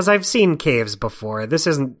 just because I've seen caves before. This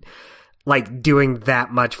isn't, like, doing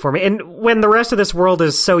that much for me. And when the rest of this world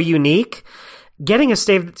is so unique, getting a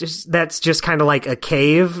stage that's just kind of like a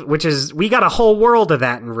cave, which is, we got a whole world of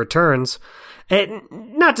that in Returns. And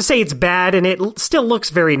not to say it's bad, and it still looks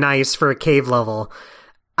very nice for a cave level.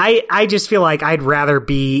 I just feel like I'd rather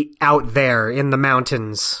be out there in the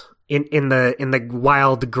mountains, in the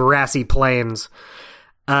wild grassy plains.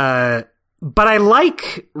 But I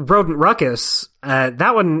like Rodent Ruckus.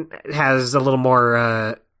 That one has a little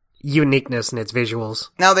more uniqueness in its visuals.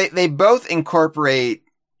 Now they both incorporate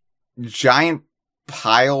giant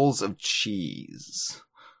piles of cheese.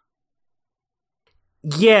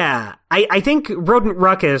 Yeah, I think Rodent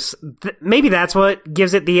Ruckus, maybe that's what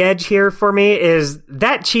gives it the edge here for me, is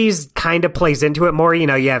that cheese kind of plays into it more. You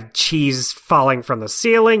have cheese falling from the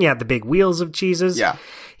ceiling, you have the big wheels of cheeses. Yeah.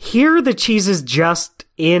 Here, the cheese is just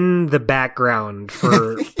in the background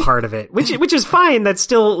for part of it, which is fine. That's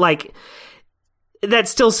still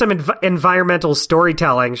some environmental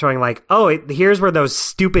storytelling, showing like, oh, here's where those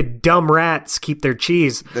stupid dumb rats keep their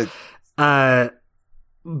cheese.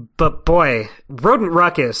 But boy, Rodent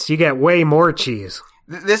Ruckus, you get way more cheese.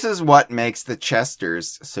 This is what makes the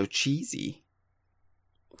Chesters so cheesy.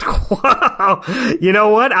 Wow. You know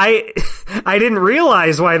what? I didn't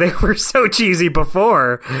realize why they were so cheesy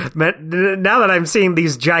before. But now that I'm seeing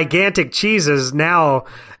these gigantic cheeses, now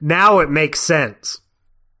it makes sense.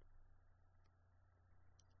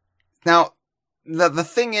 Now, the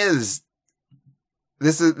thing is,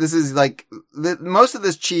 this is like, most of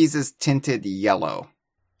this cheese is tinted yellow.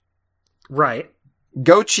 Right.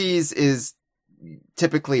 Goat cheese is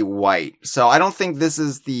typically white, so I don't think this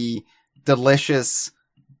is the delicious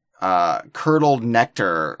curdled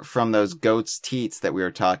nectar from those goat's teats that we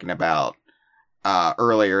were talking about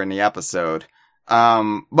earlier in the episode.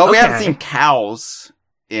 But we haven't seen cows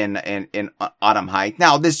in Autumn Heights.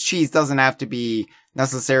 Now, this cheese doesn't have to be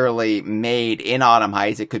necessarily made in Autumn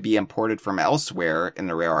Heights. It could be imported from elsewhere in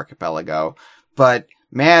the Rare Archipelago. But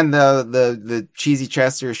man, the cheesy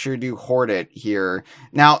Chesters sure do hoard it here.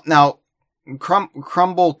 Now,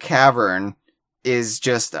 Crumble Cavern is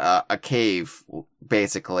just a cave,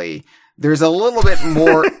 basically. There's a little bit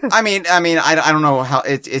more. I mean, I don't know how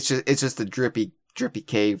it's just a drippy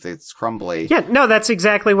cave that's crumbly. Yeah, no, that's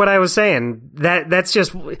exactly what I was saying. That's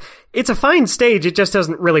just, it's a fine stage. It just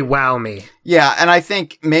doesn't really wow me. Yeah, and I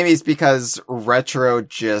think maybe it's because Retro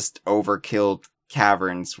just overkilled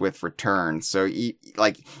caverns with returns. So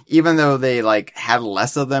even though they like had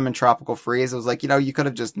less of them in Tropical Freeze, it was like, you could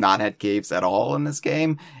have just not had caves at all in this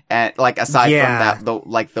game. And like aside from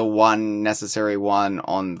that, the one necessary one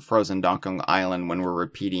on Frozen Donkey Island when we're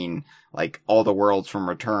repeating like all the worlds from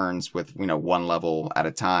Returns with, one level at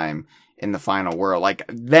a time in the final world, like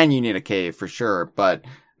then you need a cave for sure. But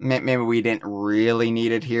maybe we didn't really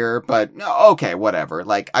need it here, but okay, whatever.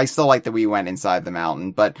 Like I still like that we went inside the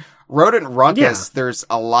mountain, but Rodent Ruckus, there's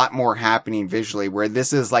a lot more happening visually where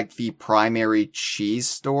this is like the primary cheese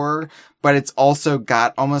store, but it's also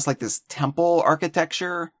got almost like this temple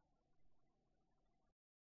architecture.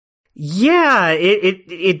 Yeah,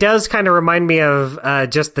 it does kind of remind me of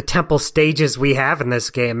just the temple stages we have in this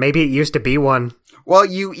game. Maybe it used to be one. Well,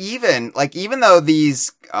 even though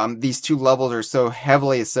these two levels are so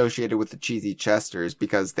heavily associated with the Cheesy Chesters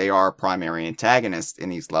because they are primary antagonists in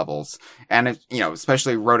these levels, and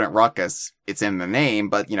especially Rodent Ruckus, it's in the name,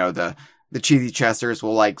 but the Cheesy Chesters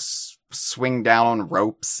will like swing down on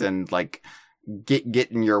ropes and like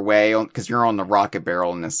get in your way because you're on the rocket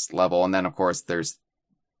barrel in this level, and then of course there's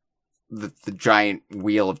the giant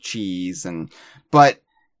wheel of cheese, but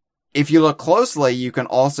if you look closely, you can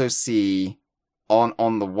also see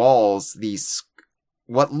on the walls these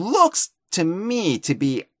what looks to me to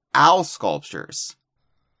be owl sculptures.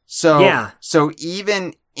 So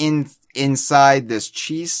even inside this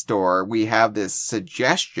cheese store, we have this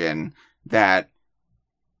suggestion that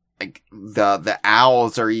like the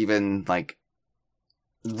owls are even like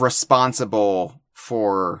responsible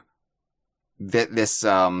for this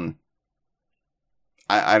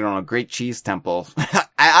I don't know, Great Cheese Temple.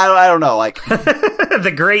 I don't know, like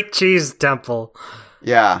the Great Cheese Temple.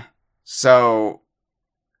 Yeah. So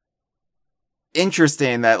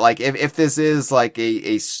interesting that like if this is like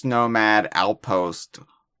a Snowmad outpost,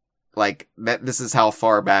 like that this is how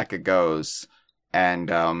far back it goes. And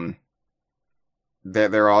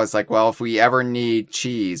they're always like, well, if we ever need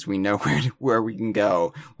cheese, we know where we can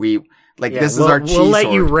go. This is our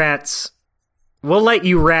cheese. We'll let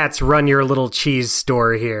you rats run your little cheese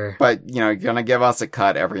store here. But, you're gonna give us a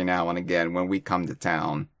cut every now and again when we come to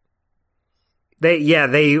town.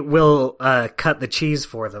 They will cut the cheese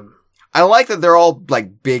for them. I like that they're all,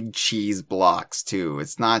 like, big cheese blocks, too.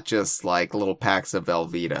 It's not just, like, little packs of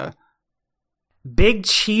Velveeta. Big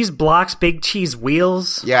cheese blocks, big cheese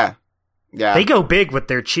wheels? Yeah. They go big with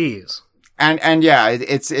their cheese. And yeah,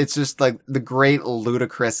 it's just like the great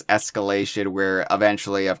ludicrous escalation where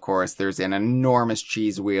eventually, of course, there's an enormous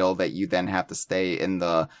cheese wheel that you then have to stay in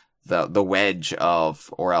the wedge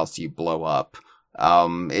of, or else you blow up.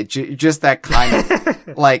 Just that kind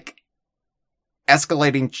of like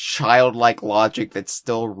escalating childlike logic that's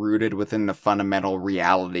still rooted within the fundamental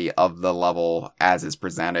reality of the level as is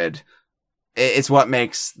presented. It's what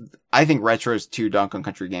makes, I think, Retro's 2 Donkey Kong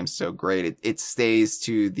Country games so great. It stays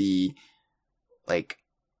to the like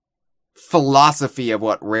philosophy of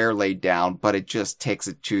what Rare laid down, but it just takes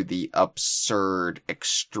it to the absurd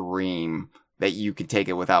extreme that you can take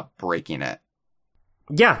it without breaking it.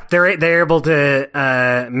 Yeah, they're able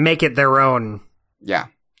to make it their own. Yeah,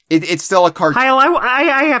 it's still a cartoon. Hyle,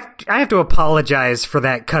 I have to apologize for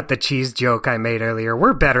that cut the cheese joke I made earlier.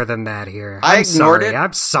 We're better than that here. I ignored it.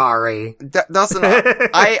 I'm sorry. Dustin,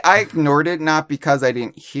 I ignored it not because I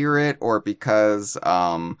didn't hear it or because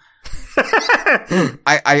I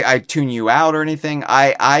tune you out or anything.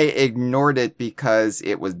 I ignored it because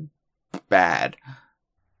it was bad.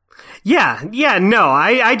 Yeah, no,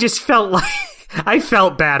 I just felt like I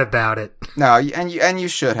felt bad about it. No, and you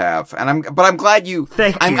should have. But I'm glad you.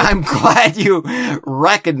 Thank you. I'm glad you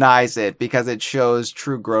recognize it because it shows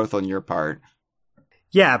true growth on your part.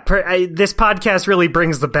 Yeah, this podcast really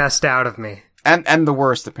brings the best out of me, and the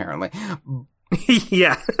worst apparently.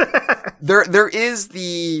 Yeah. There is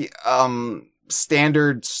the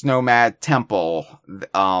standard Snowmad temple,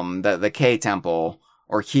 the K temple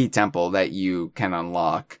or Key temple that you can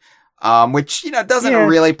unlock. Which, doesn't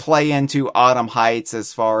really play into Autumn Heights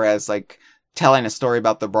as far as, like, telling a story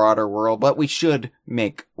about the broader world, but we should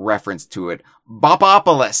make reference to it.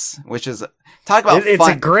 Bopopolis, which is, it's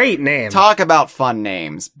a great name. Talk about fun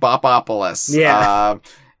names. Bopopolis. Yeah.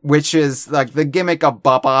 Which is, like, the gimmick of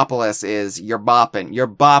Bopopolis is you're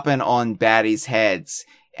bopping on baddies' heads,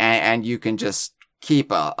 and you can just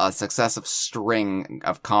keep a successive string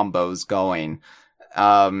of combos going.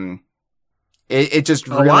 It just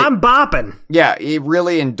really... Oh, I'm bopping. Yeah, it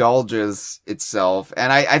really indulges itself.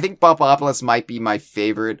 And I think Bopopolis might be my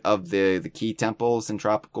favorite of the key temples in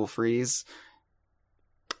Tropical Freeze.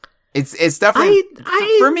 It's definitely...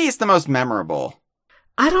 for me, it's the most memorable.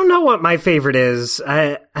 I don't know what my favorite is.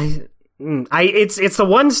 It's the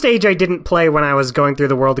one stage I didn't play when I was going through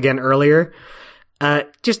the world again earlier.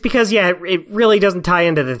 Just because, it really doesn't tie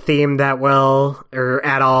into the theme that well, or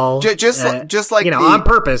at all. Just like on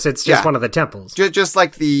purpose, it's just one of the temples. Just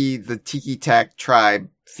like the Tiki Tech tribe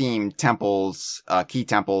themed temples, key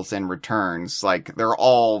temples and returns, like, they're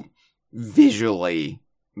all visually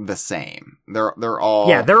the same. They're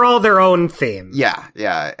all their own theme.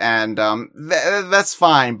 Yeah, and that's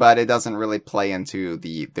fine, but it doesn't really play into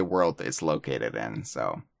the world that it's located in.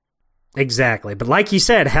 So exactly, but like you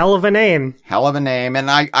said, hell of a name, and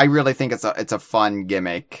I really think it's a fun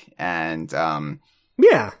gimmick, and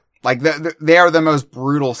like they are the most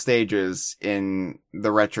brutal stages in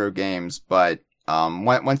the retro games, but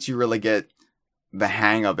once you really get the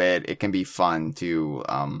hang of it, it can be fun to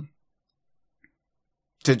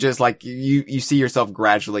just, like, you see yourself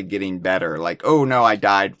gradually getting better. Like, oh no, I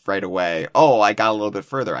died right away. Oh, I got a little bit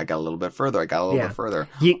further. I got a little bit further. I got a little bit further.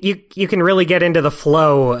 You can really get into the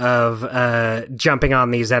flow of jumping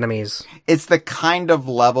on these enemies. It's the kind of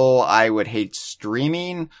level I would hate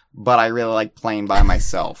streaming, but I really like playing by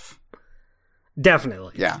myself.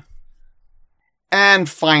 Definitely. Yeah. And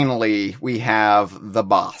finally, we have the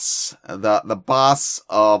boss. The boss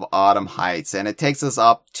of Autumn Heights, and it takes us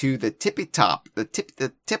up to the tippy top, the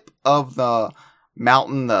tip of the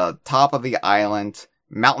mountain, the top of the island,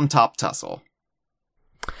 Mountaintop Tussle.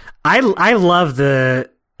 I love the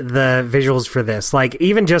visuals for this. Like,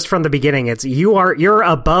 even just from the beginning, you're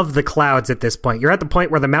above the clouds at this point. You're at the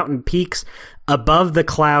point where the mountain peaks above the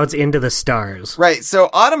clouds into the stars. Right.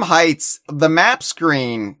 So Autumn Heights, the map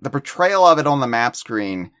screen, the portrayal of it on the map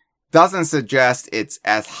screen doesn't suggest it's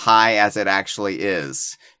as high as it actually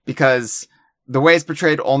is, because the way it's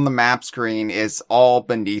portrayed on the map screen is all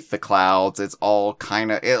beneath the clouds. It's all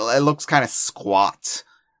it looks kind of squat,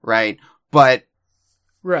 right? But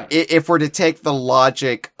right. If we're to take the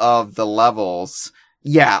logic of the levels,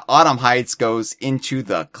 Autumn Heights goes into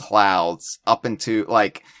the clouds, up into,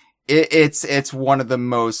 like, it's one of the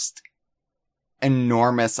most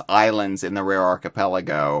enormous islands in the Rare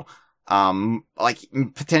Archipelago. Like,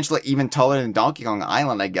 potentially even taller than Donkey Kong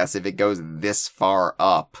Island, I guess, if it goes this far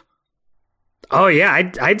up. Oh yeah,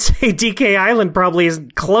 I'd say DK Island probably is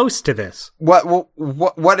close to this. Autumn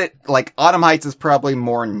Heights is probably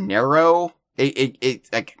more narrow. It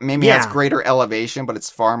like maybe has greater elevation, but it's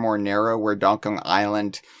far more narrow, where Donkey Kong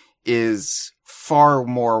Island is far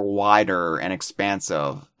more wider and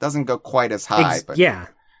expansive. Doesn't go quite as high, but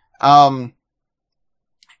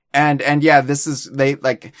this is, they,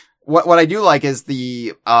 like, what I do like is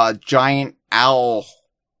the giant owl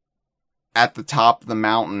at the top of the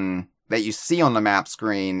mountain that you see on the map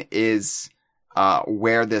screen is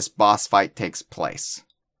where this boss fight takes place.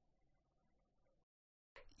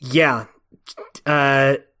 Yeah.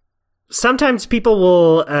 Sometimes people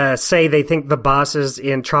will say they think the bosses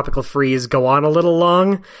in Tropical Freeze go on a little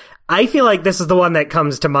long. I feel like this is the one that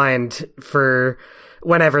comes to mind for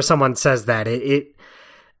whenever someone says that.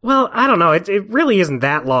 Well, I don't know. It really isn't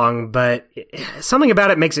that long, but something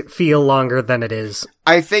about it makes it feel longer than it is.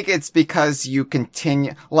 I think it's because you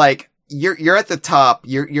continue, like, you're at the top.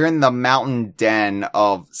 You're in the mountain den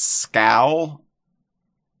of Scowl,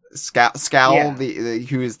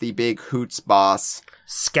 who is the big Hoots boss.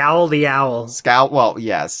 Scowl the owl. Well,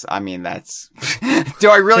 yes. I mean, that's, do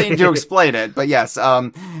I really need to explain it? But yes,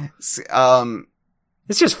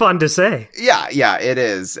 it's just fun to say. Yeah, it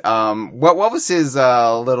is. What was his,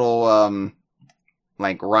 little,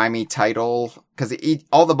 like, rhymey title? Cause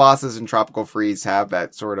all the bosses in Tropical Freeze have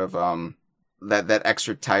that sort of, that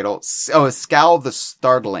extra title. Oh, Scowl the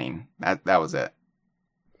Startling. That was it.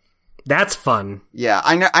 That's fun. Yeah,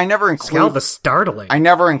 I never include Scowl the Startling. I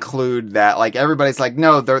never include that. Like, everybody's like,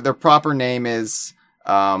 no, their proper name is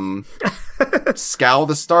Scowl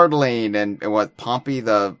the Startling, and what, Pompey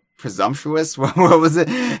the Presumptuous? What was it?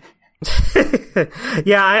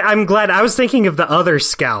 Yeah, I'm glad. I was thinking of the other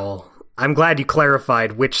Scowl. I'm glad you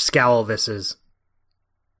clarified which Scowl this is.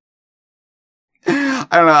 I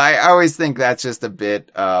don't know. I always think that's just a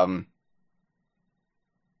bit.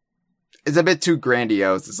 It's a bit too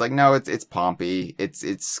grandiose. It's like, no, it's Pompey. It's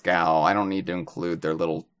Scowl. I don't need to include their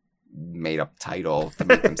little made up title to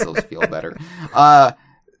make themselves feel better.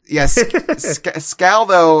 Yes, Scowl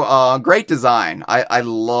though, great design. I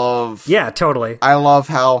love. Yeah, totally. I love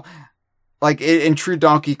how, like, in true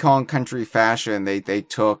Donkey Kong Country fashion, they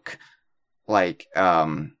took, like,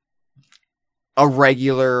 a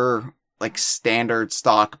regular, like, standard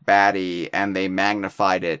stock baddie, and they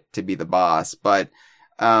magnified it to be the boss. But,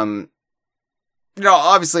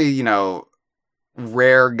 obviously,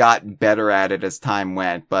 Rare got better at it as time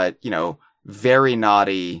went, but, Very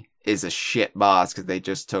Naughty is a shit boss because they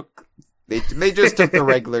just took They just took the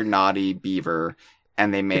regular naughty beaver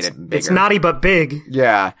and they made it bigger. It's naughty but big.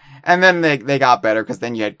 Yeah. And then they got better because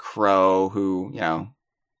then you had Crow, who,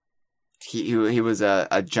 he was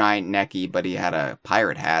a giant necky, but he had a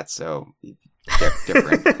pirate hat, so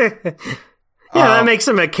different. Yeah, that makes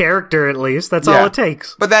him a character at least. That's all it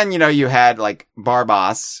takes. But then, you had like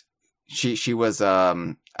Barbas. She was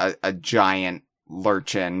a giant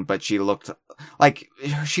lurchin, but she looked like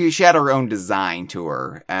she had her own design to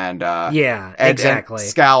her, and exactly.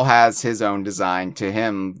 And Scal has his own design to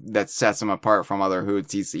him that sets him apart from other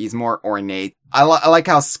hoots. He's more ornate. I like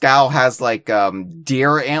how Scal has like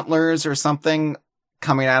deer antlers or something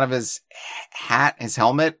coming out of his hat, his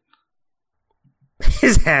helmet.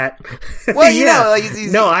 His hat. Well,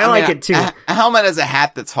 I like it too. A helmet is a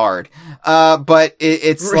hat that's hard. But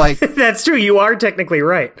it's like that's true. You are technically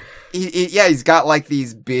right. He's got like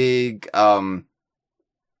these big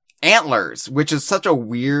antlers, which is such a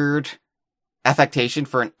weird affectation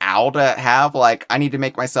for an owl to have. Like, I need to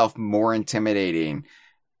make myself more intimidating.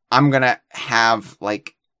 I'm gonna have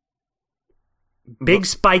like big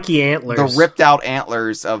spiky antlers, the ripped out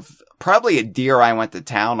antlers of probably a deer I went to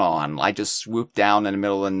town on. I just swooped down in the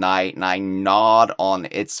middle of the night and I gnawed on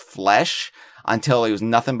its flesh until it was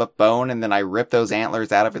nothing but bone, and then I ripped those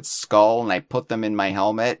antlers out of its skull and I put them in my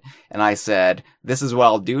helmet and I said, "This is what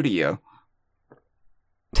I'll do to you."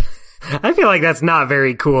 I feel like that's not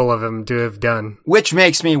very cool of him to have done. Which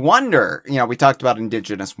makes me wonder, we talked about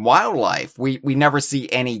indigenous wildlife. We never see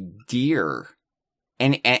any deer,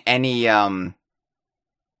 any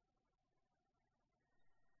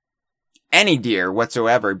deer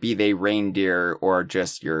whatsoever, be they reindeer or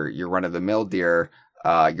just your run-of-the-mill deer,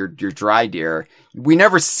 your dry deer. We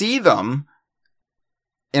never see them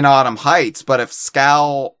in Autumn Heights, but if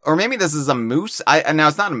Scal, or maybe this is a moose. No,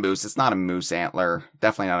 it's not a moose. It's not a moose antler.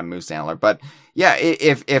 Definitely not a moose antler. But yeah,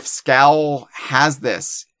 if Scal has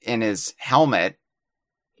this in his helmet,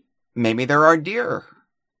 maybe there are deer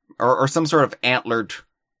or some sort of antlered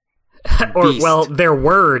beast. Well, there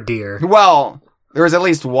were deer. Well, there was at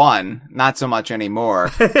least one, not so much anymore.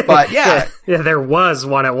 But yeah. Yeah, there was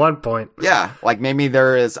one at one point. Yeah, like maybe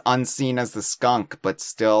they're as unseen as the skunk, but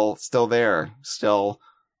still there. Still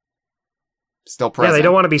present. Yeah, they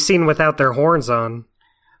don't want to be seen without their horns on.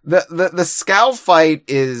 The Scal fight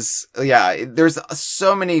is, there's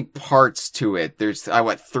so many parts to it. There's,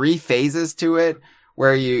 3 phases to it?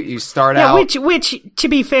 Where you start out... Which, to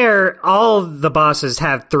be fair, all the bosses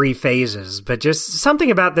have 3 phases, but just something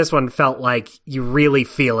about this one felt like you really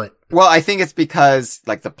feel it. Well, I think it's because,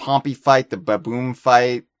 like, the Pompey fight, the Baboon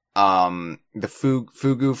fight, the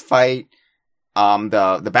Fugu fight,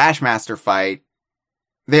 the Bashmaster fight,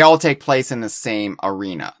 they all take place in the same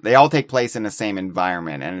arena. They all take place in the same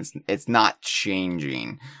environment, and it's not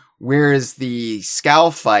changing. Whereas the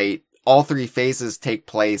Scal fight, all 3 phases take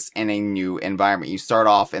place in a new environment. You start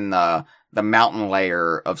off in the mountain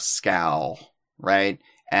layer of Scal, right?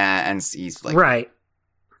 And he's like, right,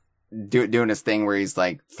 doing his thing where he's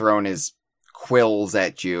like throwing his quills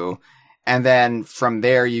at you. And then from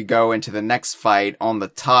there you go into the next fight on the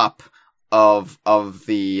top of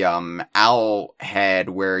the owl head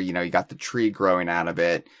where, you got the tree growing out of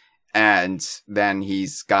it. And then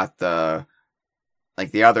he's got the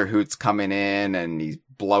other hoots coming in and he's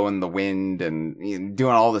blowing the wind and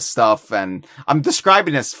doing all this stuff. And I'm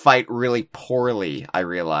describing this fight really poorly, I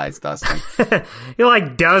realize, Dustin. He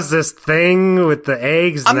does this thing with the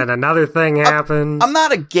eggs and then another thing happens. I'm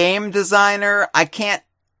not a game designer. I can't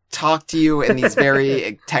talk to you in these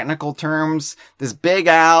very technical terms. This big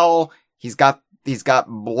owl, he's got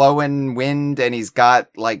blowing wind and he's got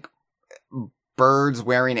birds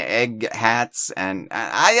wearing egg hats and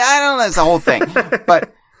I don't know, it's the whole thing.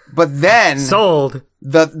 But then sold.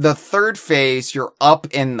 The third phase, you're up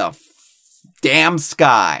in the damn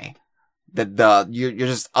sky. You're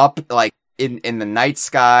just up in the night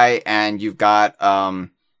sky, and you've got the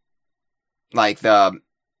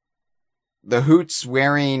hoots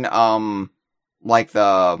wearing the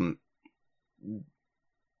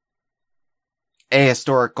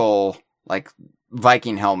ahistorical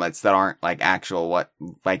Viking helmets that aren't actual what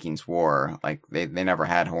Vikings wore. They never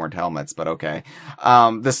had horned helmets, but okay.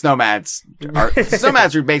 The Snowmads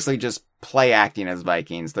are basically just play acting as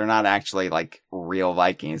Vikings. They're not actually real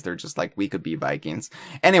Vikings. They're just we could be Vikings.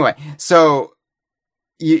 Anyway, so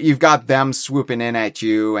you've got them swooping in at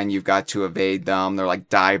you and you've got to evade them. They're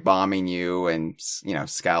dive bombing you and,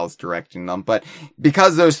 Scal's directing them. But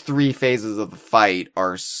because those 3 phases of the fight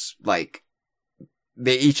are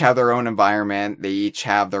they each have their own environment. They each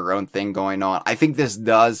have their own thing going on. I think this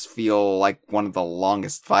does feel like one of the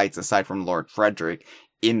longest fights, aside from Lord Frederick,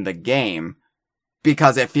 in the game.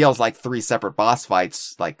 because it feels like 3 separate boss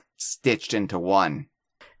fights, like, stitched into one.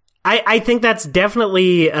 I think that's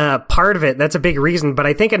definitely part of it. That's a big reason. But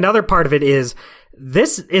I think another part of it is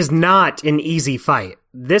this is not an easy fight.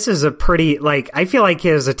 This is a pretty, like, I feel like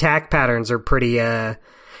his attack patterns are pretty,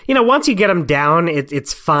 once you get him down,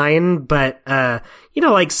 it's fine. But,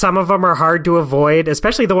 like, some of them are hard to avoid,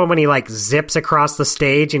 especially the one when he, like, zips across the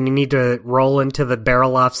stage and you need to roll into the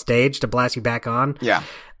barrel off stage to blast you back on. Yeah.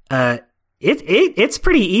 It's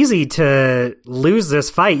pretty easy to lose this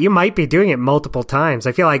fight. You might be doing it multiple times.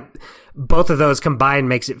 I feel like both of those combined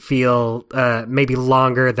makes it feel maybe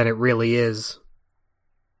longer than it really is.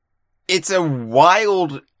 It's a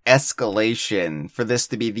wild escalation for this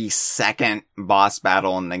to be the second boss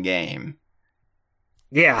battle in the game.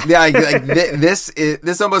 Yeah. Yeah, like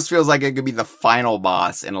this almost feels like it could be the final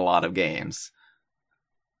boss in a lot of games.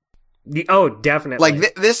 Oh, definitely.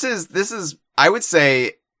 Like this is I would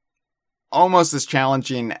say almost as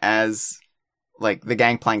challenging as, like, the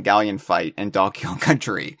Gangplank Galleon fight in Donkey Kong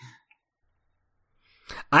Country.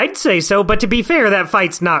 I'd say so, but to be fair, that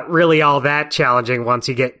fight's not really all that challenging once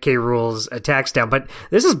you get K. Rool's attacks down. But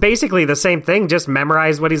this is basically the same thing, just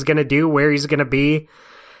memorize what he's going to do, where he's going to be.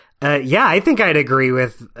 Yeah, I think I'd agree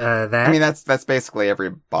with that. I mean, that's basically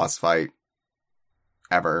every boss fight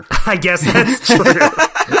ever. I guess that's true.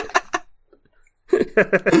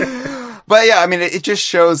 But yeah, I mean, it just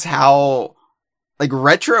shows how, like,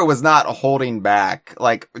 Retro was not holding back.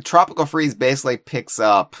 Like, Tropical Freeze basically picks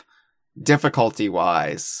up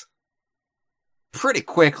difficulty-wise pretty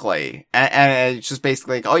quickly. And it's just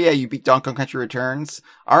basically like, oh yeah, you beat Donkey Kong Country Returns?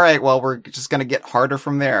 Alright, well, we're just gonna get harder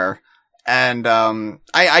from there. And,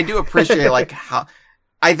 I do appreciate, like, how,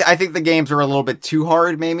 I think the games are a little bit too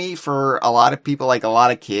hard, maybe, for a lot of people, like, a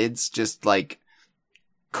lot of kids just, like,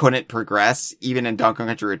 couldn't progress even in Donkey Kong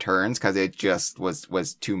Country Returns because it just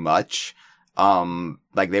was too much.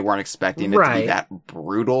 Like, they weren't expecting it to be that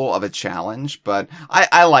brutal of a challenge, but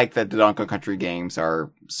I like that the Donkey Kong Country games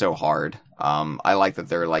are so hard. I like that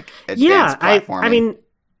they're, like, advanced platforming.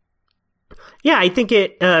 I think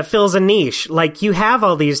it fills a niche. Like, you have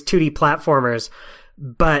all these 2D platformers,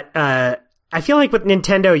 but I feel like with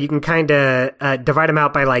Nintendo you can kind of divide them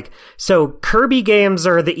out by, like, so Kirby games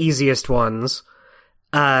are the easiest ones.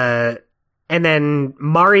 And then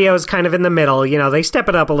Mario's kind of in the middle. They step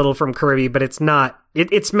it up a little from Kirby, but it's not,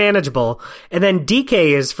 it's manageable. And then DK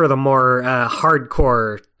is for the more,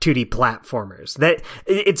 hardcore 2D platformers. That,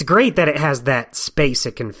 it's great that it has that space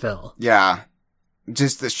it can fill. Yeah.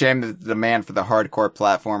 Just a shame that the demand for the hardcore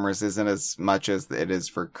platformers isn't as much as it is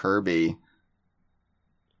for Kirby.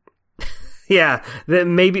 Yeah.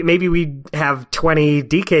 Maybe we have 20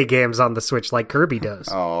 DK games on the Switch like Kirby does.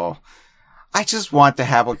 Oh. I just want to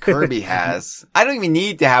have what Kirby has. I don't even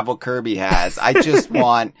need to have what Kirby has. I just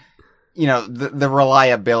want, the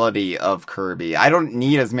reliability of Kirby. I don't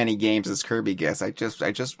need as many games as Kirby gets. I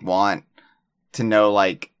just want to know,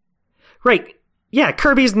 like... Right. Yeah,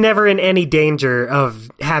 Kirby's never in any danger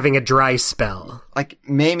of having a dry spell. Like,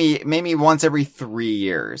 maybe once every 3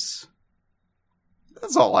 years.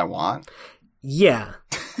 That's all I want. Yeah.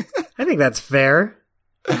 I think that's fair.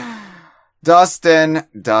 Dustin.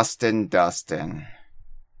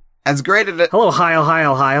 As great as Hello,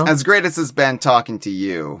 Hyle. As great as it's been talking to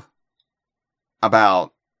you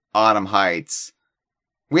about Autumn Heights,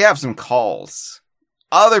 we have some calls.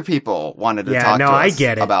 Other people wanted to talk to us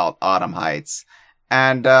about Autumn Heights.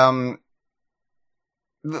 And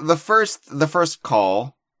the first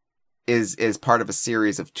call is part of a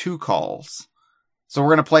series of 2 calls. So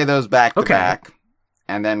we're going to play those back to back.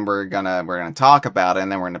 And then we're gonna talk about it,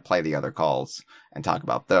 and then we're gonna play the other calls and talk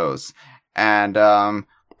about those. And I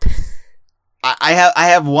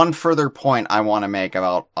have one further point I want to make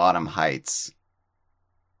about Autumn Heights,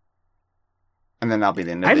 and then that'll be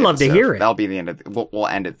the end of it. I'd love to hear it. That'll be the end of it. We'll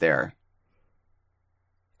end it there.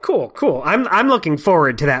 Cool. I'm looking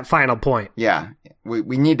forward to that final point. Yeah,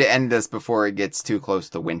 we need to end this before it gets too close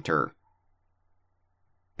to winter.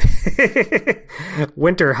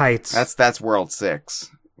 Winter Heights. That's World 6.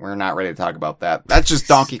 We're not ready to talk about that. That's just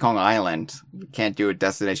Donkey Kong Island. We can't do a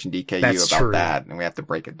Destination DKU about that, and we have to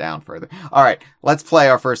break it down further. All right, let's play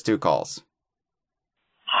our first 2 calls.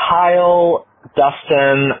 Hyle,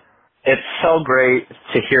 Dustin, it's so great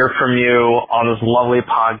to hear from you on this lovely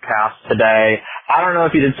podcast today. I don't know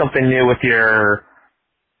if you did something new with your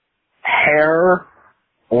hair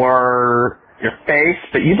or your face,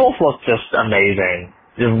 but you both look just amazing.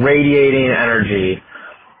 Just radiating energy.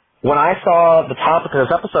 When I saw the topic of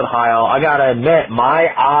this episode, Hyle, I gotta admit,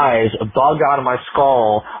 my eyes bugged out of my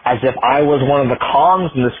skull as if I was one of the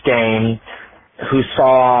Kongs in this game who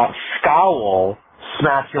saw Scowl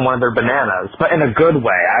smashing one of their bananas, but in a good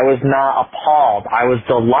way. I was not appalled. I was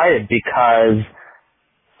delighted because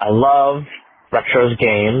I love Retro's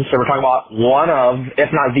games. So we're talking about one of, if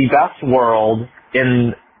not the best world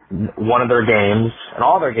in one of their games, and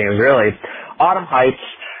all their games really, Autumn Heights.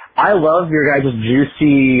 I love your guys'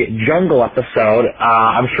 juicy jungle episode.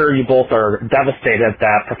 I'm sure you both are devastated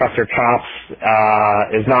that Professor Chops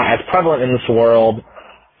is not as prevalent in this world,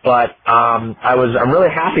 but I'm really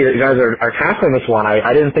happy that you guys are tackling this one.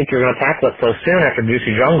 I didn't think you were going to tackle it so soon after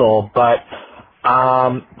Juicy Jungle, but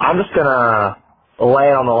I'm just going to lay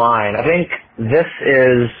it on the line. I think this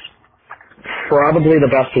is probably the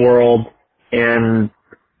best world in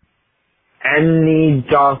any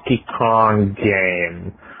Donkey Kong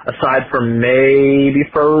game, aside from maybe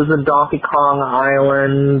Frozen Donkey Kong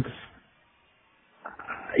Island.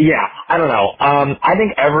 Yeah, I don't know. I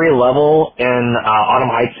think every level in Autumn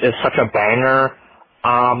Heights is such a banger.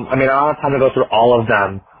 I mean, I don't have time to go through all of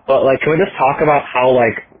them, but like, can we just talk about how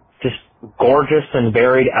like just gorgeous and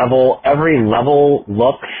varied every level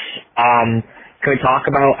looks? Can we talk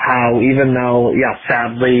about how even though, yeah,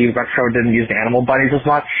 sadly Retro didn't use the animal bunnies as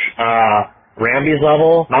much, Ramby's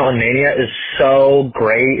level, Mountain Mania, is so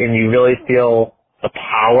great, and you really feel the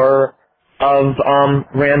power of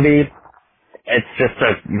Ramby. It's just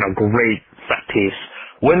a great set piece.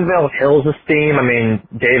 Windmill Hills' theme, I mean,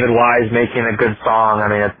 David Wise making a good song. I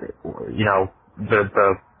mean,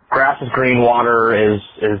 the grass is green, water is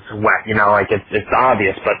wet. Like it's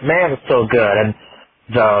obvious, but man, it's so good. And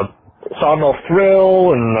the Sawmill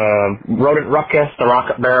Thrill and the Rodent Ruckus, the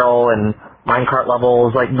Rocket Barrel and Minecart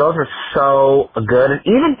levels, like those are so good. And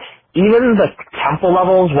even the temple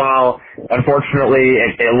levels, while unfortunately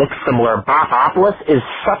it looks similar, Bothopolis is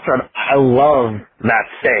I love that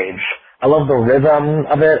stage. I love the rhythm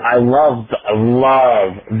of it. I love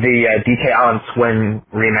the DKU and Swing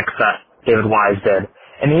remix that David Wise did.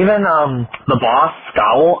 And even the boss,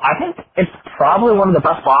 Scowl, I think it's probably one of the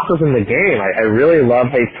best bosses in the game. I really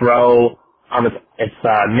love they throw its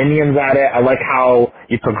minions at it. I like how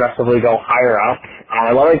you progressively go higher up.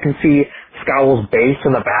 I love how you can see Scowl's base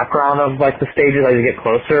in the background of like the stages as you get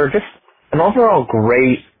closer. Just an overall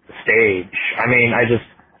great stage. I mean,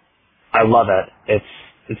 I love it.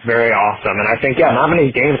 It's very awesome. And I think, yeah, not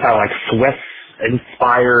many games have like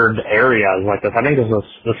Swiss-inspired areas like this. I think this is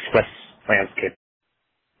the Swiss landscape.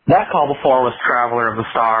 That call before was Traveler of the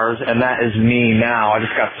Stars, and that is me now. I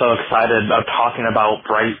just got so excited about talking about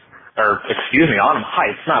Autumn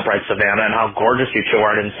Heights, not Bright Savannah, and how gorgeous you two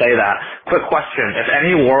are. I didn't say that. Quick question. If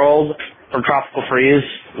any world from Tropical Freeze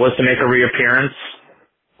was to make a reappearance,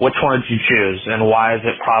 which one would you choose, and why is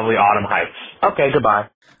it probably Autumn Heights? Okay, goodbye.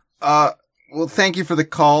 Well, thank you for the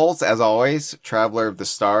calls, as always, Traveler of the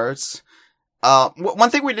Stars.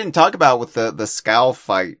 One thing we didn't talk about with the Scowl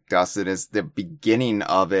fight, Dustin, is the beginning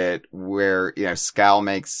of it where, Scowl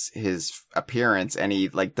makes his appearance and he,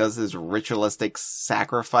 does his ritualistic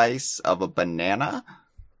sacrifice of a banana.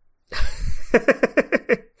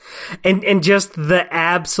 and just the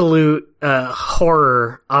absolute,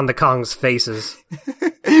 horror on the Kong's faces.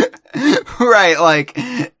 Right,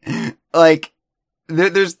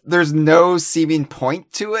 There's no seeming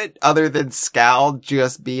point to it other than Scowl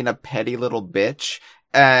just being a petty little bitch.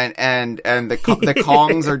 And the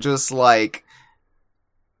Kongs are just like,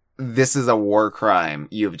 this is a war crime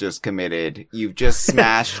you've just committed. You've just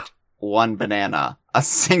smashed one banana. A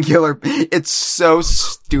singular, it's so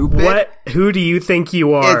stupid. Who do you think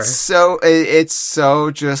you are? It's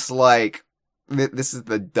so just like, this is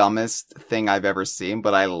the dumbest thing I've ever seen,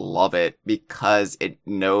 but I love it because it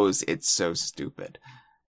knows it's so stupid.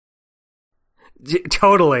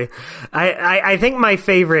 Totally. I think my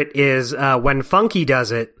favorite is when Funky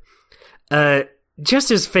does it. Just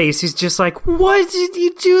his face, he's just like, "Why did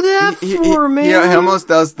you do that for me?" Yeah, he almost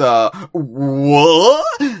does the, "What?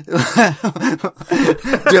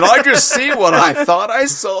 Did I just see what I thought I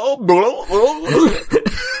saw?"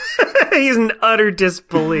 He's in utter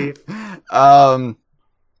disbelief. Wow,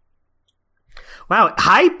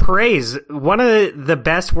 high praise. One of the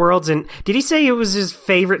best worlds in... Did he say it was his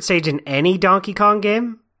favorite stage in any Donkey Kong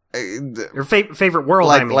game? Or favorite world,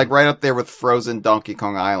 Like right up there with Frozen Donkey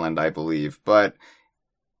Kong Island, I believe. But,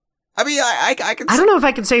 I mean, I can... I don't know if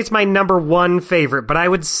I can say it's my number one favorite, but I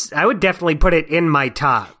would definitely put it in my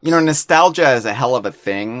top. Nostalgia is a hell of a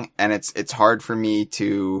thing, and it's hard for me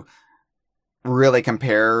to really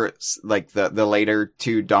compare the later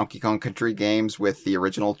two Donkey Kong Country games with the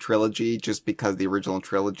original trilogy, just because the original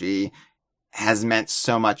trilogy has meant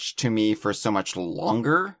so much to me for so much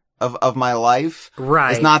longer of my life.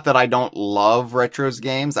 Right. It's not that I don't love Retro's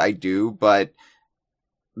games, I do, but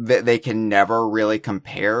they can never really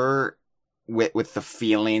compare with the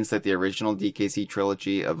feelings that the original DKC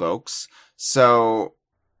trilogy evokes. So,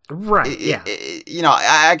 right, yeah. You know,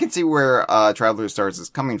 I can see where Traveler's Stars is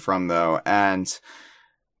coming from, though, and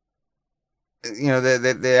you know,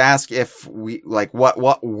 they ask if we like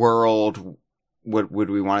what world would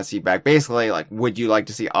we want to see back? Basically, like, would you like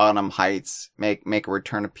to see Autumn Heights make a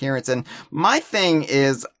return appearance? And my thing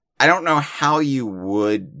is, I don't know how you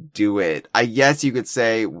would do it. I guess you could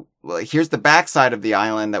say, well, here's the backside of the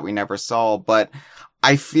island that we never saw, but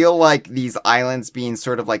I feel like these islands being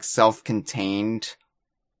sort of like self-contained,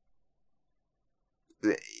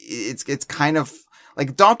 it's kind of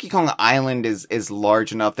like Donkey Kong Island is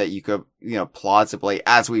large enough that you could, you know, plausibly,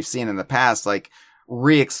 as we've seen in the past, like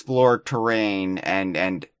re-explore terrain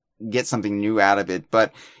and get something new out of it.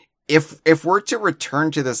 But if we're to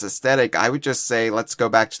return to this aesthetic, I would just say, let's go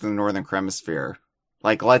back to the Northern Hemisphere.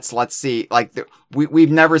 Like, let's see, like, we've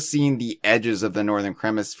never seen the edges of the Northern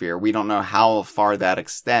Hemisphere. We don't know how far that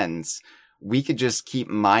extends. We could just keep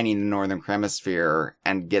mining the Northern Hemisphere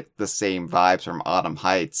and get the same vibes from Autumn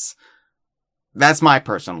Heights. That's my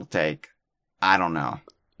personal take. I don't know.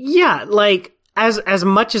 Yeah, like, as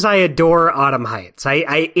much as I adore Autumn Heights,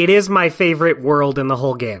 it is my favorite world in the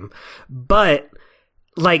whole game. But,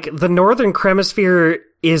 like, the Northern Hemisphere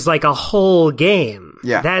is like a whole game.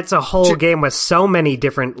 Yeah. That's a whole game with so many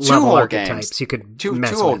different level archetypes games. You could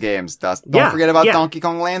mess with. Two whole games, Dust. Don't forget about Donkey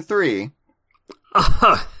Kong Land 3.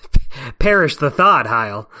 Perish the thought,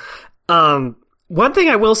 Hyle. One thing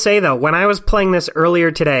I will say, though, when I was playing this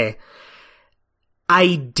earlier today,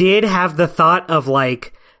 I did have the thought of,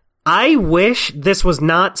 like, I wish this was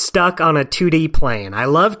not stuck on a 2D plane. I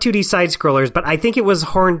love 2D side-scrollers, but I think it was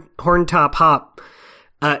Horntop Hop,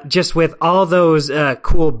 just with all those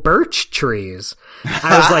cool birch trees.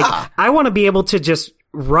 I was like, I want to be able to just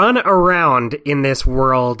run around in this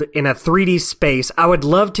world in a 3D space. I would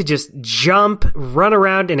love to just jump, run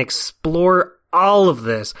around, and explore all of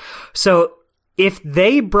this. So if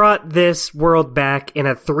they brought this world back in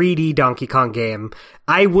a 3D Donkey Kong game,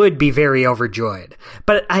 I would be very overjoyed.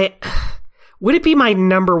 But would it be my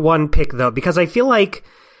number one pick, though? Because I feel like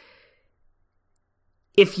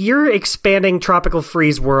if you're expanding Tropical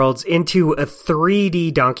Freeze Worlds into a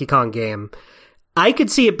 3D Donkey Kong game, I could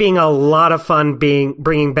see it being a lot of fun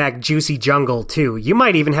bringing back Juicy Jungle, too. You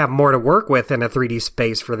might even have more to work with in a 3D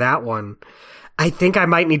space for that one. I think I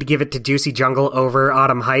might need to give it to Juicy Jungle over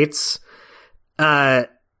Autumn Heights. But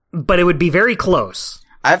it would be very close.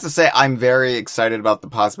 I have to say, I'm very excited about the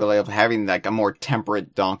possibility of having like a more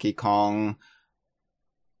temperate Donkey Kong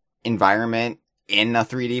environment in a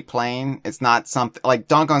 3D plane. It's not something like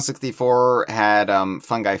Donkey Kong 64 had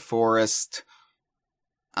Fungi Forest,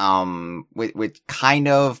 with kind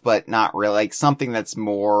of, but not really, like something that's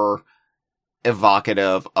more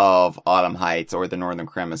evocative of Autumn Heights or the Northern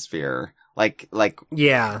Hemisphere.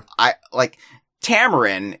 Yeah, I like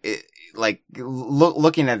Tamarin.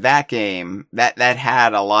 Looking at that game, that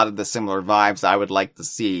had a lot of the similar vibes I would like to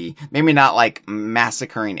see. Maybe not like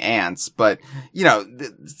massacring ants, but, you know,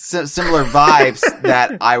 similar vibes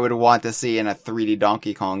that I would want to see in a 3D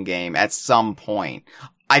Donkey Kong game at some point.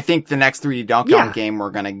 I think the next 3D Donkey Kong game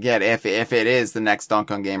we're gonna get, if it is the next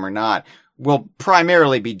Donkey Kong game or not, will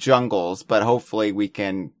primarily be jungles, but hopefully we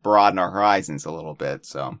can broaden our horizons a little bit,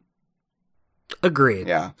 so. Agreed.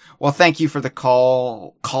 Yeah. Well, thank you for the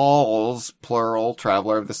calls, plural,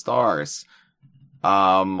 Traveler of the Stars.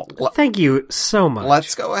 Thank you so much.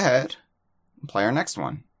 Let's go ahead and play our next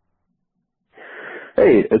one.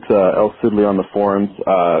 Hey, it's El Sidley on the forums.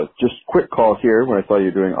 Just quick call here when I saw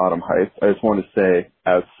you doing Autumn Heights. I just wanted to say,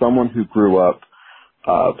 as someone who grew up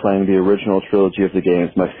playing the original trilogy of the games,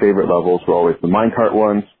 my favorite levels were always the minecart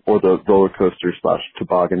ones or the roller coaster /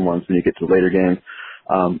 toboggan ones when you get to later games.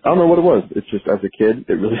 I don't know what it was. It's just, as a kid,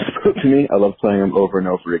 it really spoke to me. I love playing them over and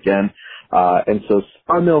over again. And so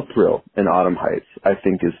Sawmill Thrill in Autumn Heights, I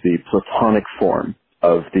think, is the platonic form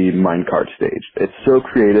of the minecart stage. It's so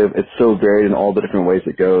creative. It's so varied in all the different ways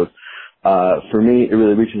it goes. For me, it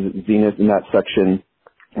really reaches its zenith in that section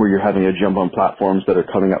where you're having to jump on platforms that are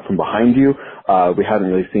coming up from behind you. We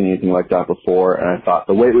hadn't really seen anything like that before, and I thought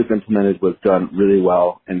the way it was implemented was done really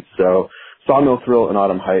well. And so Sawmill Thrill in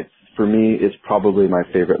Autumn Heights, for me, is probably my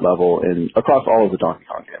favorite level across all of the Donkey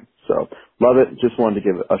Kong games. So, love it. Just wanted to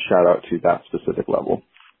give a shout out to that specific level.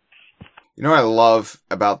 You know what I love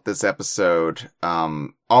about this episode,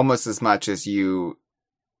 almost as much as you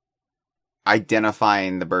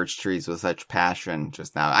identifying the birch trees with such passion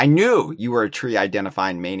just now. I knew you were a tree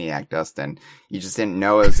identifying maniac, Dustin. You just didn't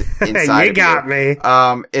know it was inside you got me.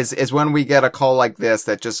 Is when we get a call like this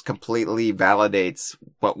that just completely validates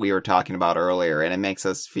what we were talking about earlier, and it makes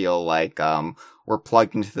us feel like we're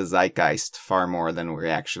plugged into the zeitgeist far more than we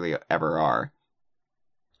actually ever are.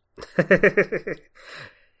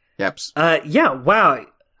 Yep. Yeah, wow.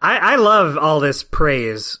 I love all this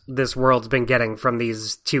praise this world's been getting from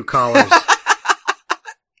these two callers.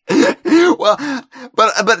 Well,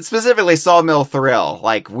 but specifically Sawmill Thrill,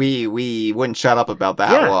 like we wouldn't shut up about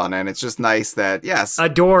that one, and it's just nice that yes,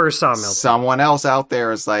 adore Sawmill. Someone else out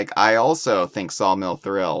there is like, I also think Sawmill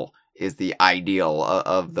Thrill is the ideal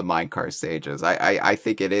of the minecart stages. I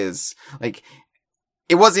think it is. Like,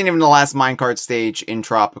 it wasn't even the last minecart stage in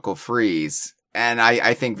Tropical Freeze. And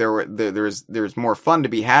I think there's more fun to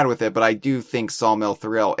be had with it, but I do think Sawmill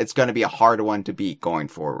Thrill, it's going to be a hard one to beat going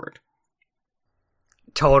forward.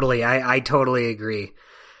 Totally. I totally agree.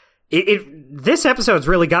 This episode's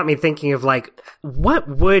really got me thinking of, like, what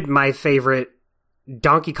would my favorite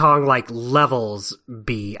Donkey Kong, like, levels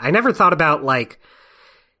be? I never thought about, like,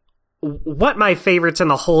 what my favorites in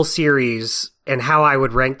the whole series and how I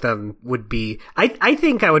would rank them would be. I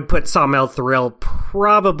think I would put Sawmill Thrill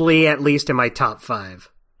probably at least in my top 5.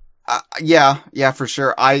 Yeah, for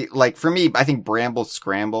sure. For me, I think Bramble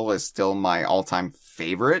Scramble is still my all-time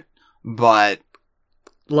favorite, but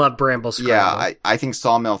love Bramble Scramble. Yeah, I think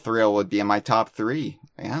Sawmill Thrill would be in my top 3.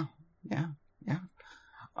 Yeah.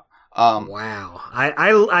 Wow.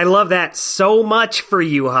 I love that so much for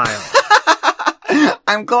you, Hyle.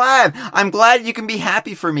 I'm glad you can be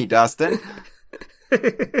happy for me, Dustin.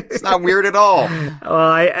 It's not weird at all.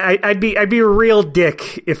 Well, I'd be a real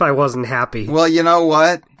dick if I wasn't happy. Well, you know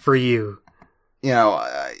what? For you. You know,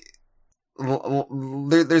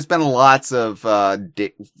 there's been lots of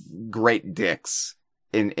great dicks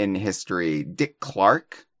in history. Dick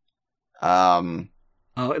Clark. Oh,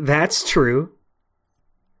 that's true.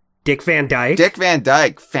 Dick Van Dyke. Dick Van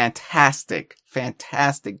Dyke. Fantastic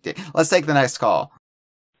dick. Let's take the next call.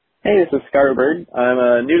 Hey, this is Scarberg.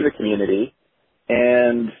 I'm new to the community,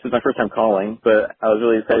 and this is my first time calling, but I was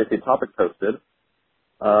really excited to see the topic posted.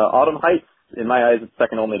 Autumn Heights, in my eyes, it's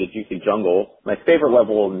second only to Juicy Jungle. My favorite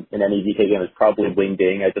level in any DK game is probably Bling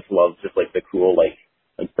Ding. I just love like the cool like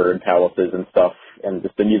bird palaces and stuff, and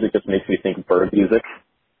just the music just makes me think of bird music.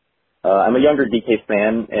 I'm a younger DK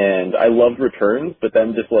fan, and I loved Returns, but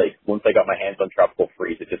then just like once I got my hands on Tropical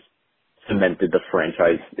Freeze, it just cemented the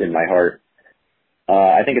franchise in my heart.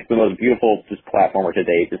 I think it's the most beautiful just platformer to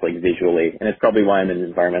date, just like visually, and it's probably why I'm an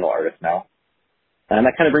environmental artist now. And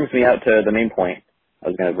that kind of brings me out to the main point I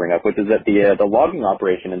was going to bring up, which is that the logging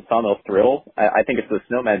operation in Sawmill Thrill, I think it's the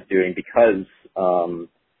Snowman's doing because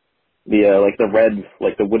the red,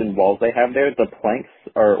 like the wooden walls they have there, the planks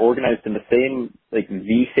are organized in the same like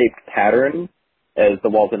V-shaped pattern as the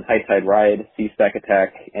walls in High Tide Ride, Sea Stack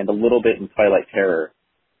Attack, and a little bit in Twilight Terror.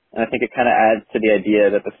 And I think it kind of adds to the idea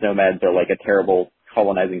that the Snowmads are like a terrible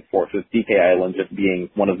colonizing force, with DK Island just being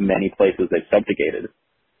one of many places they've subjugated.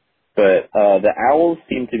 But the owls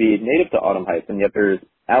seem to be native to Autumn Heights, and yet they're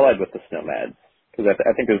allied with the Snowmads. Because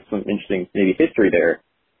I think there's some interesting maybe history there,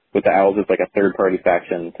 with the owls as like a third-party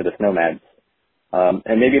faction to the Snowmads.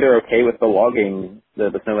 And maybe they're okay with the logging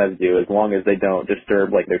that the Snowmads do, as long as they don't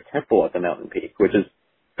disturb like their temple at the mountain peak, which is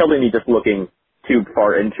probably me just looking too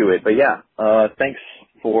far into it. But yeah, thanks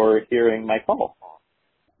for hearing my call.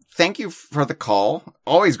 Thank you for the call.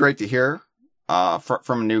 Always great to hear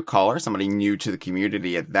from a new caller, somebody new to the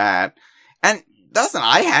community at that. And Dustin,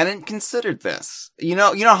 I hadn't considered this. You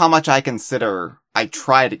know how much I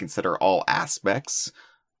try to consider all aspects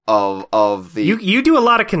of the... You do a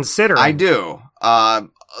lot of considering. I do.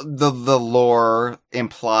 The lore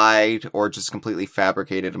implied or just completely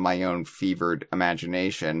fabricated in my own fevered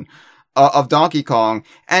imagination of Donkey Kong.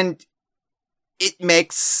 And it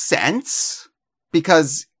makes sense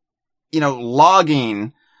because,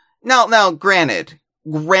 logging... Now, granted,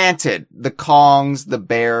 the Kongs, the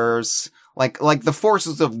bears, like the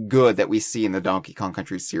forces of good that we see in the Donkey Kong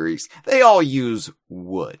Country series, they all use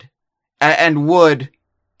wood. And wood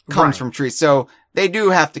comes from trees. So they do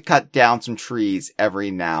have to cut down some trees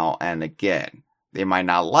every now and again. They might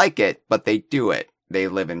not like it, but they do it. They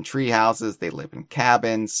live in tree houses. They live in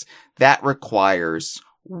cabins. That requires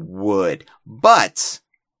wood. But,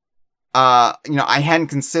 I hadn't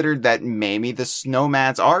considered that maybe the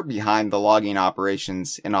Snowmads are behind the logging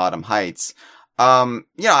operations in Autumn Heights.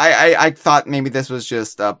 I thought maybe this was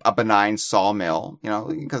just a benign sawmill,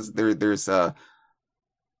 because there's a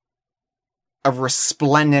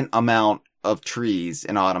resplendent amount of trees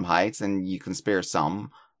in Autumn Heights, and you can spare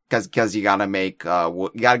some. Cause you gotta make,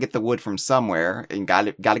 you gotta get the wood from somewhere, and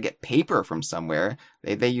gotta get paper from somewhere.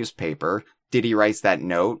 They use paper. Diddy writes that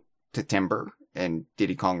note to Timber in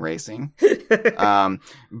Diddy Kong Racing.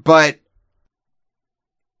 But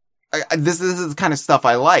this is the kind of stuff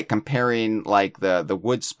I like, comparing like the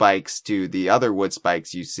wood spikes to the other wood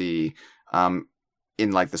spikes you see,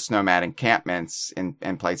 in like the Snowmat encampments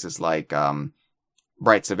in places like,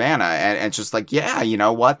 Bright Savannah. And it's just like, yeah, you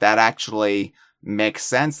know what? That actually makes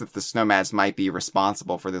sense that the Snowmats might be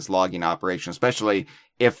responsible for this logging operation, especially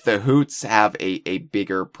if the Hoots have a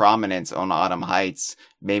bigger prominence on Autumn Heights.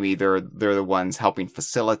 Maybe they're the ones helping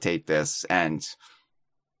facilitate this. And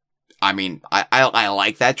I mean, I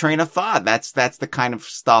like that train of thought. That's the kind of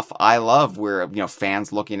stuff I love, where, you know,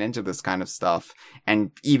 fans looking into this kind of stuff and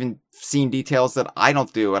even seeing details that I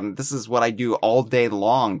don't do. And this is what I do all day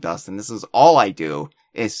long, Dustin. This is all I do,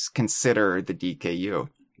 is consider the DKU.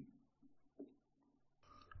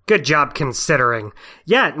 Good job considering.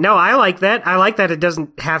 Yeah, no, I like that. I like that it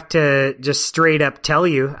doesn't have to just straight up tell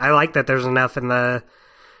you. I like that there's enough in the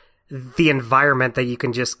environment that you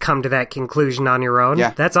can just come to that conclusion on your own.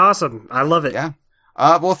 Yeah. That's awesome. I love it. Yeah.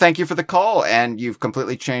 Well, thank you for the call, and you've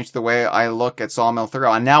completely changed the way I look at Sawmill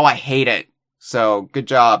Thorough, and now I hate it. So, good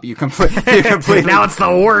job. You completely now it's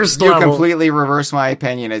the worst You level. completely reverse my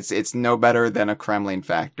opinion. It's no better than a Kremlin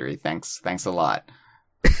factory. Thanks a lot.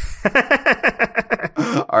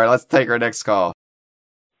 All right, let's take our next call.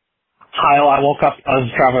 Hyle, I woke up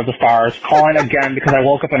as Traveler of the Stars, calling again because I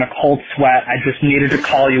woke up in a cold sweat. I just needed to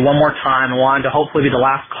call you one more time. I wanted to hopefully be the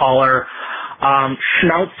last caller.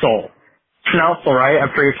 Schnauzel, right? I'm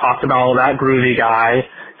sure you've talked about all that groovy guy.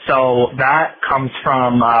 So that comes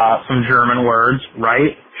from some German words,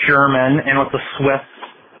 right? German, and with the Swiss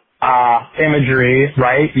imagery,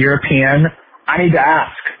 right? European. I need to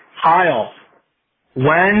ask, Hyle,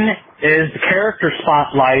 when is the character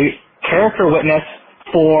spotlight, character witness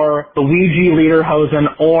for Luigi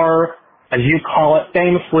Lederhosen, or, as you call it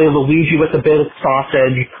famously, Luigi with the big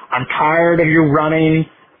sausage? I'm tired of you running.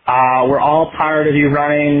 We're all tired of you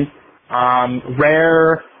running.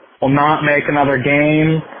 Rare will not make another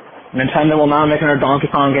game. Nintendo will not make another Donkey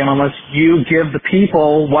Kong game unless you give the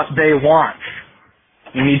people what they want.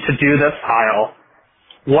 You need to do this, Hyle.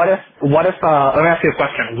 What if, let me ask you a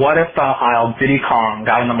question. What if, Hyle, Diddy Kong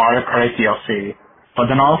got in the Mario Kart DLC, but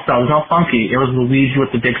then also, it was no funky, it was Luigi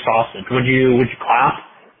with the big sausage? Would you clap?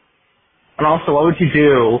 And also, what would you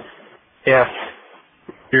do if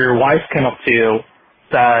your wife came up to you,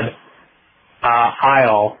 said,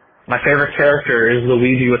 Hyle, my favorite character is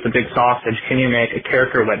Luigi with the big sausage, can you make a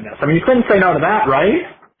character witness? I mean, you couldn't say no to that, right?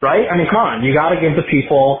 Right? I mean, come on, you gotta give the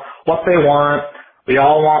people what they want. We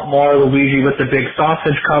all want more Luigi with the big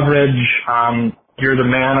sausage coverage. You're the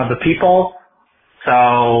man of the people,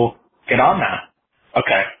 so get on that.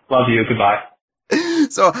 Okay, love you, goodbye.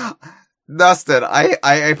 So, Dustin, I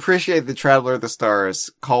appreciate the Traveler of the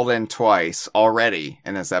Stars called in twice already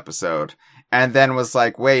in this episode, and then was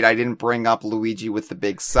like, wait, I didn't bring up Luigi with the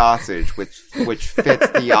big sausage, which fits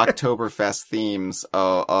the Oktoberfest themes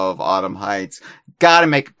of Autumn Heights. Gotta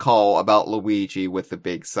make a call about Luigi with the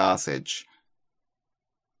big sausage.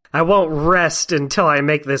 I won't rest until I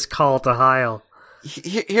make this call to Hyle.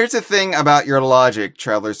 Here's the thing about your logic,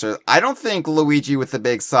 Traveler Stars. I don't think Luigi with the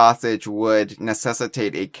big sausage would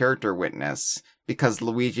necessitate a character witness, because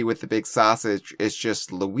Luigi with the big sausage is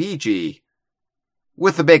just Luigi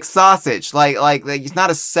with the big sausage. Like he's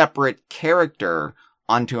not a separate character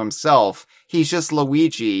unto himself. He's just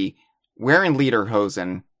Luigi wearing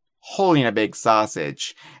lederhosen, holding a big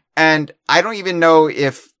sausage. And I don't even know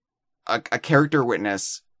if a character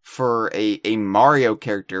witness for a Mario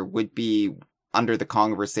character would be under the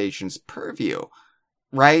conversation's purview,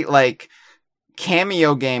 right? Like,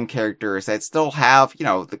 cameo game characters that still have, you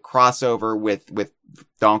know, the crossover with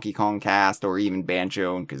Donkey Kong cast, or even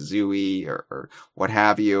Banjo and Kazooie, or what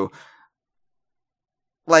have you.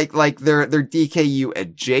 Like they're DKU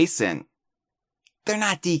adjacent. They're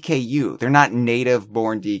not DKU. They're not native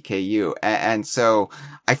born DKU. And so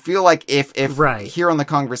I feel like if right here on the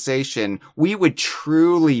conversation, we would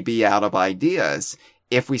truly be out of ideas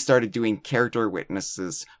if we started doing character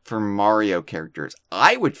witnesses for Mario characters.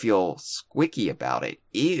 I would feel squicky about it.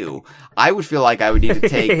 Ew. I would feel like I would need to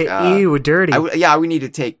take, ew, dirty. I would need to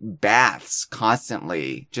take baths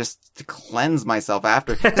constantly just to cleanse myself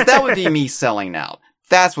after. 'Cause that would be me selling out.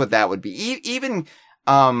 That's what that would be. Even,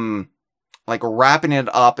 like wrapping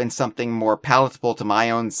it up in something more palatable to my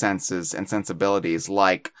own senses and sensibilities,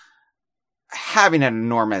 like having an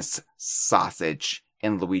enormous sausage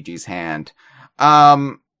in Luigi's hand.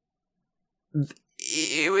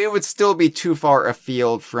 it would still be too far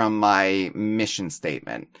afield from my mission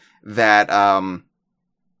statement that I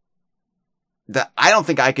don't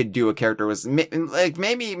think I could do a character was like,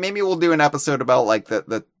 maybe we'll do an episode about like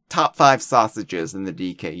the top 5 sausages in the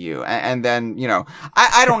DKU. And then, you know,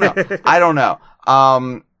 I don't know. I don't know.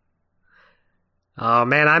 Oh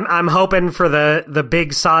man, I'm hoping for the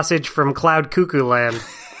big sausage from Cloud Cuckoo Land.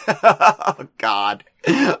 Oh God.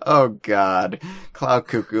 Cloud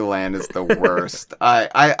Cuckoo Land is the worst.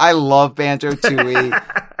 I love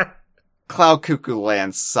Banjo-Tooie. Cloud Cuckoo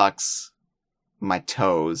Land sucks my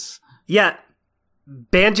toes. Yeah.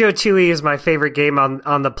 Banjo-Tooie is my favorite game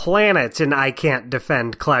on the planet, and I can't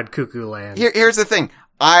defend Cloud Cuckoo Land. Here's the thing.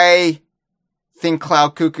 I think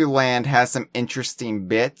Cloud Cuckoo Land has some interesting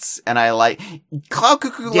bits, and I like... Cloud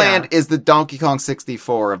Cuckoo Land is the Donkey Kong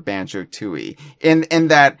 64 of Banjo-Tooie, in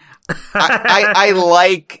that I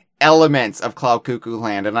like elements of Cloud Cuckoo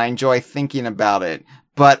Land, and I enjoy thinking about it,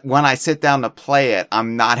 but when I sit down to play it,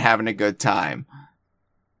 I'm not having a good time.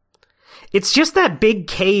 It's just that big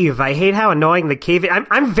cave. I hate how annoying the cave is.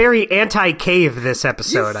 I'm very anti-cave this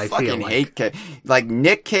episode, I feel like. You fucking hate cave. Like,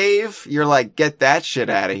 Nick Cave, you're like, get that shit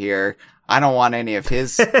out of here. I don't want any of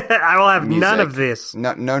his I will have music. none of this.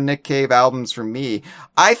 No Nick Cave albums from me.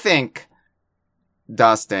 I think,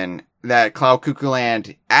 Dustin, that Cloud Cuckoo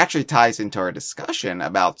Land actually ties into our discussion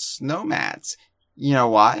about snowmads. You know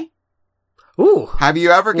why? Ooh. Have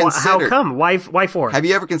you ever considered... How come? Why for? Have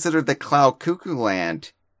you ever considered that Cloud Cuckoo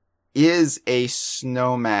Land is a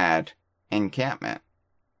snowmad encampment?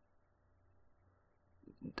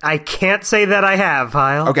 I can't say that I have,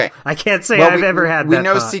 Hyle. Okay. I can't say I've ever had that. We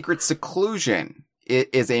know thought. Secret Seclusion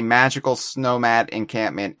is a magical snowmad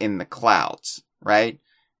encampment in the clouds, right?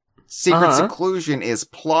 Secret Seclusion is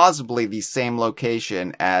plausibly the same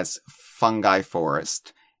location as Fungi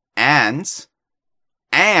Forest and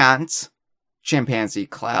Chimpanzee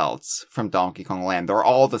Clouds from Donkey Kong Land. They're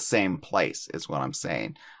all the same place, is what I'm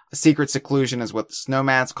saying. Secret Seclusion is what the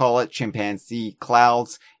Snowmads call it. Chimpanzee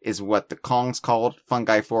Clouds is what the Kongs call it.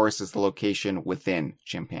 Fungi Forest is the location within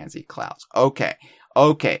Chimpanzee Clouds. Okay.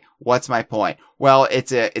 What's my point? Well,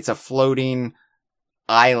 it's a floating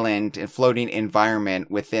island and floating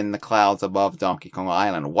environment within the clouds above Donkey Kong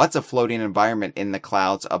Island. What's a floating environment in the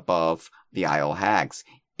clouds above the Isle Hags?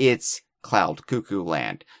 It's Cloud Cuckoo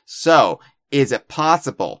Land. So, is it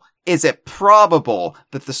possible? Is it probable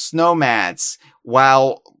that the Snowmads,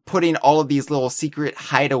 while putting all of these little secret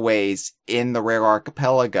hideaways in the Rare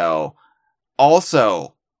Archipelago,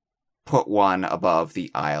 also put one above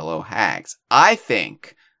the Isle o' Hags? I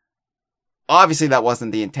think, obviously that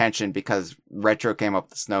wasn't the intention because Retro came up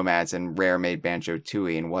with the Snowmads and Rare made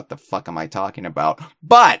Banjo-Tooie, and what the fuck am I talking about?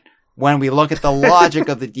 But when we look at the logic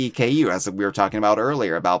of the DKU, as we were talking about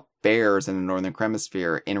earlier, about bears in the Northern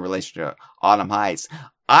Hemisphere in relation to Autumn Heights,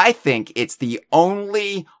 I think it's the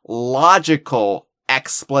only logical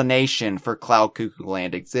explanation for Cloud Cuckoo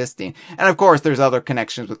Land existing. And of course, there's other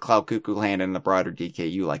connections with Cloud Cuckoo Land and the broader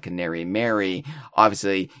DKU, like Canary Mary,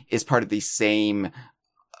 obviously, is part of the same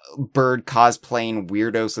bird cosplaying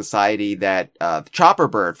weirdo society that Chopper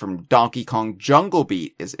Bird from Donkey Kong Jungle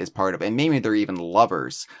Beat is part of. And maybe they're even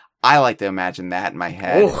lovers. I like to imagine that in my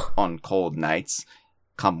head on cold nights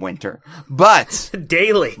come winter. But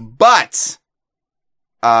daily. But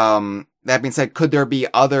that being said, could there be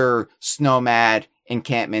other snowmad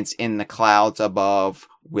encampments in the clouds above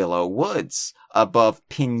Willow Woods, above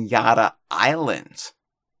Pinata Island?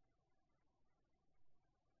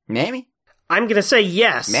 Maybe. I'm going to say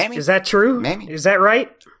yes. Maybe. Is that true? Maybe. Is that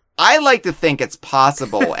right? I like to think it's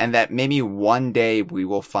possible and that maybe one day we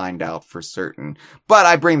will find out for certain. But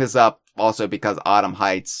I bring this up also because Autumn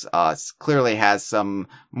Heights clearly has some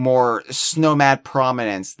more snowmad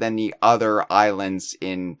prominence than the other islands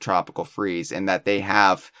in Tropical Freeze, in that they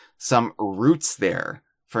have some roots there,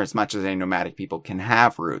 for as much as any nomadic people can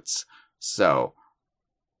have roots. So,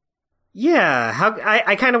 yeah,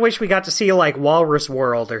 I kind of wish we got to see like Walrus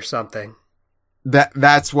World or something.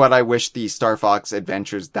 That's what I wish the Star Fox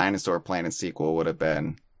Adventures Dinosaur Planet sequel would have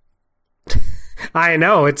been. I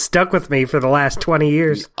know, it's stuck with me for the last 20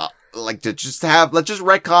 years. Let's just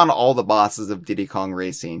retcon all the bosses of Diddy Kong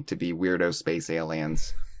Racing to be weirdo space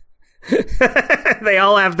aliens. They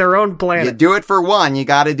all have their own planet. You do it for one, you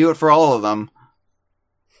gotta do it for all of them.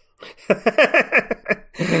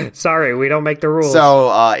 Sorry, we don't make the rules. So,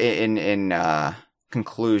 in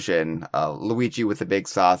conclusion, Luigi with the big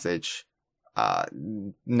sausage,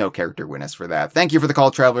 no character witness for that. Thank you for the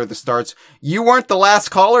call, Traveler of the Starts. You weren't the last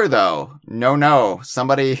caller, though. No.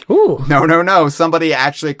 Somebody... Ooh. No. Somebody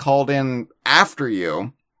actually called in after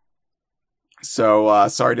you. So,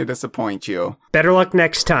 sorry to disappoint you. Better luck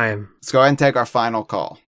next time. Let's go ahead and take our final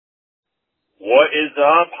call. What is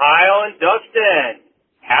up, Hyle and Dustin?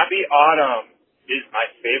 Happy autumn is my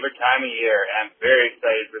favorite time of year, and I'm very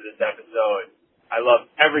excited for this episode. I love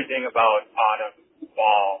everything about autumn,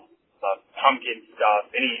 fall, love pumpkin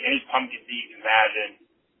stuff, any pumpkin that you can imagine.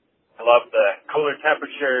 I love the cooler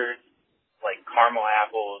temperatures, like caramel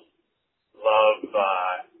apples. Love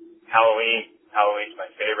Halloween. Halloween's my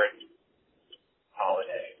favorite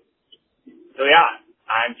holiday. So yeah,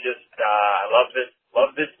 I'm just I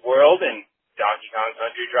love this world and Donkey Kong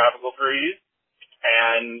Country Tropical Freeze.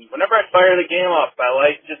 And whenever I fire the game up, I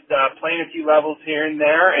like just playing a few levels here and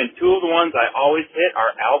there. And two of the ones I always hit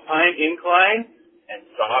are Alpine Incline and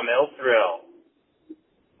Sawmill Thrill.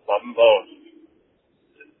 Love them both.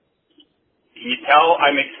 Can you tell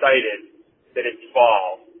I'm excited that it's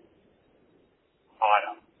fall?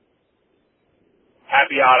 Autumn.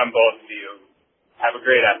 Happy autumn, both of you. Have a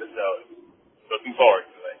great episode. Looking forward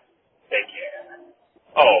to it. Take care.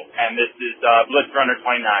 Oh, and this is Blitzrunner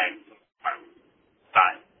 29.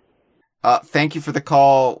 Bye. Thank you for the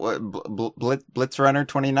call. Blitzrunner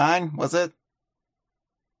 29, was it?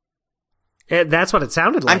 That's what it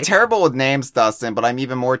sounded like. I'm terrible with names, Dustin, but I'm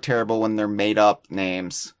even more terrible when they're made up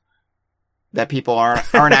names that people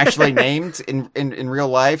aren't actually named in real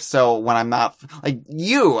life. So when I'm not like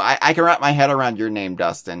you, I can wrap my head around your name,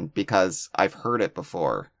 Dustin, because I've heard it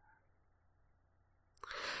before.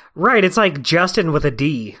 Right. It's like Justin with a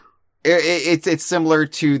D. It's similar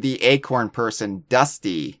to the acorn person,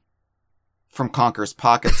 Dusty from Conker's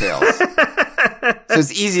Pocket Tales. So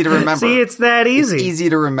it's easy to remember. See, it's that easy. It's easy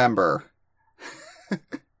to remember.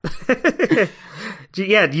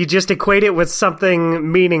 Yeah, you just equate it with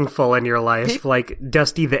something meaningful in your life, like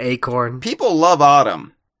Dusty the Acorn. People love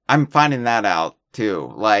autumn. I'm finding that out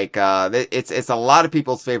too. Like, it's a lot of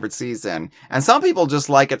people's favorite season, and some people just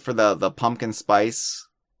like it for the pumpkin spice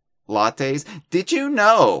lattes. Did you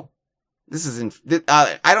know? This is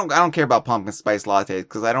I don't care about pumpkin spice lattes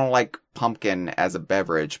because I don't like pumpkin as a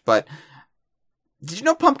beverage. But did you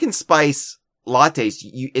know pumpkin spice lattes?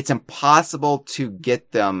 It's impossible to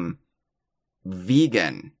get them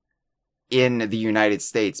vegan in the United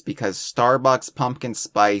States because Starbucks pumpkin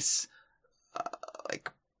spice,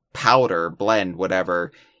 like powder blend,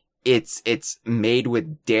 whatever, it's made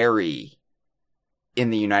with dairy in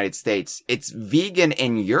the United States. It's vegan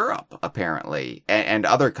in Europe, apparently, and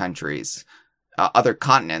other countries, other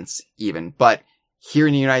continents even. But here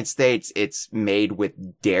in the United States, it's made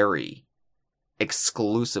with dairy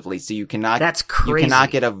exclusively. So you cannot, that's crazy. You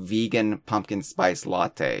cannot get a vegan pumpkin spice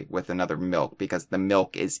latte with another milk because the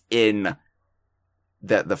milk is in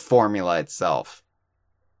the formula itself.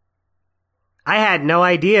 I had no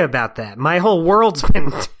idea about that. My whole world's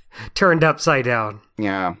been turned upside down.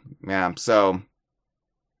 Yeah. So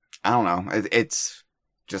I don't know. It's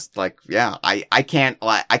just like, yeah, I can't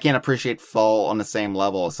appreciate fall on the same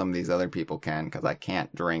level as some of these other people can because I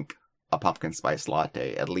can't drink a pumpkin spice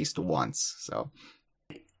latte at least once. So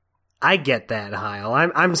I get that, Hyle.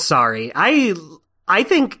 I'm sorry. I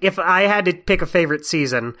think if I had to pick a favorite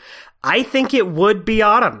season, I think it would be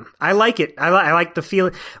autumn. I like it. I like the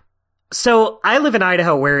feeling. So I live in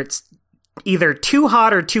Idaho where it's either too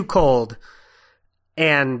hot or too cold.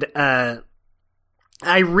 And I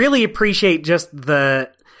really appreciate just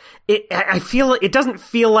I feel it doesn't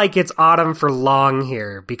feel like it's autumn for long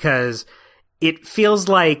here because it feels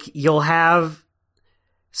like you'll have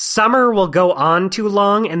summer will go on too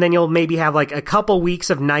long and then you'll maybe have like a couple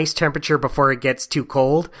weeks of nice temperature before it gets too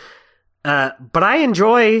cold. But I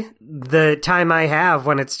enjoy the time I have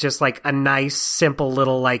when it's just like a nice, simple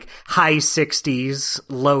little like high 60s,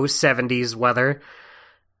 low 70s weather.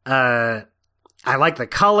 I like the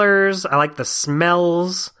colors. I like the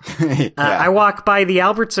smells. Yeah. I walk by the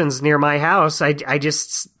Albertsons near my house. I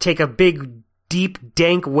just take a big, deep,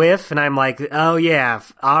 dank whiff, and I'm like, oh yeah,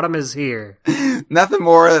 autumn is here. Nothing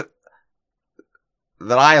more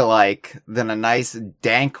that I like than a nice,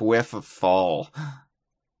 dank whiff of fall.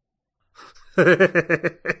 So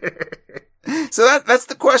that's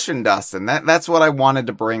the question, Dustin. That's what I wanted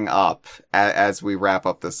to bring up as we wrap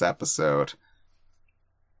up this episode.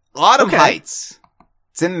 Autumn Heights.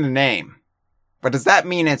 It's in the name. But does that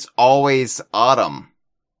mean it's always autumn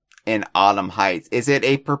in Autumn Heights? Is it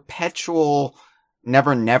a perpetual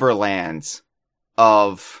Neverland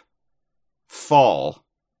of fall?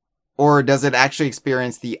 Or does it actually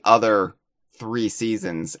experience the other 3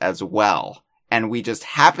 seasons as well? And we just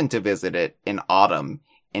happen to visit it in autumn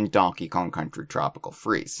in Donkey Kong Country Tropical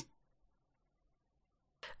Freeze.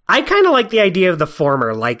 I kind of like the idea of the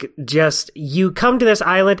former, like just you come to this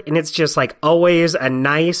island and it's just like always a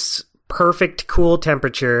nice perfect cool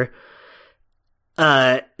temperature.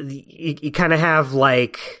 You kind of have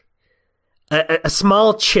like a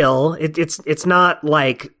small chill. It's not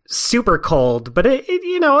like super cold, but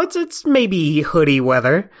it's maybe hoodie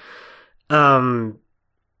weather.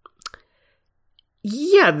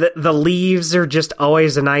 Yeah, the leaves are just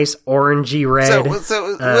always a nice orangey red.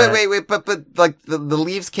 So wait, but like the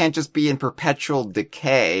leaves can't just be in perpetual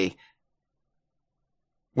decay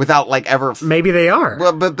without like ever. Maybe they are.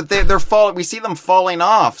 Well, but they're falling. We see them falling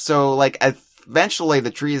off. So like eventually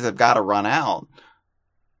the trees have got to run out,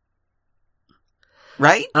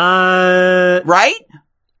 right? Right.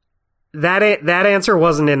 That answer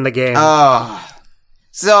wasn't in the game. Oh.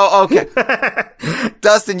 So, okay.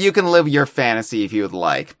 Dustin, you can live your fantasy if you would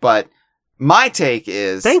like, but my take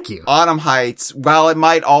is... Thank you. Autumn Heights, while it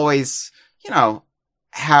might always,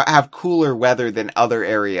 have cooler weather than other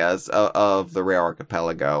areas of the Rare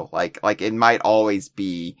Archipelago, like it might always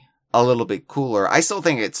be a little bit cooler. I still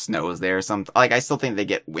think it snows there. I still think they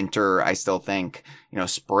get winter. I still think,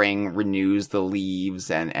 spring renews the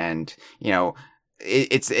leaves and,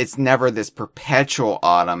 it's never this perpetual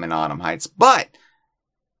autumn in Autumn Heights, but...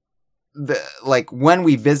 when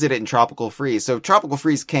we visited in Tropical Freeze. So Tropical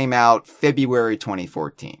Freeze came out February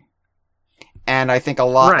 2014. And I think a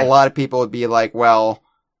lot of people would be like, well,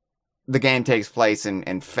 the game takes place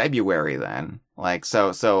in February then. Like,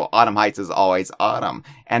 so Autumn Heights is always autumn.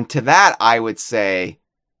 And to that, I would say,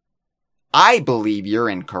 I believe you're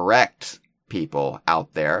incorrect, people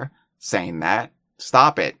out there saying that.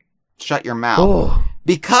 Stop it. Shut your mouth. Oh.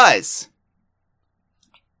 Because...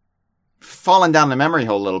 falling down the memory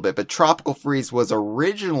hole a little bit, but Tropical Freeze was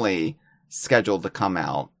originally scheduled to come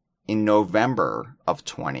out in November of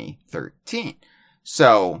 2013.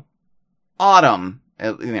 So, autumn,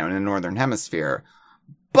 in the Northern Hemisphere.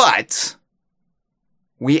 But,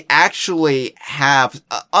 we actually have,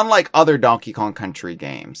 unlike other Donkey Kong Country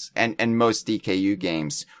games, and most DKU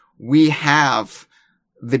games, we have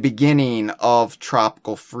the beginning of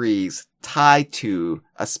Tropical Freeze tied to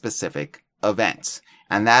a specific event.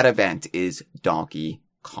 And that event is Donkey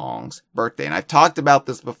Kong's birthday. And I've talked about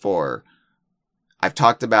this before. I've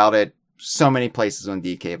talked about it so many places on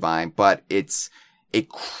DK Vine, but it's a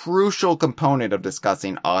crucial component of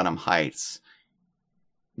discussing Autumn Heights.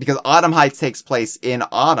 Because Autumn Heights takes place in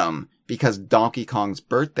autumn because Donkey Kong's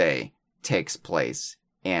birthday takes place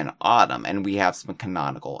in autumn. And we have some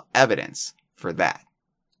canonical evidence for that.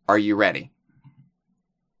 Are you ready?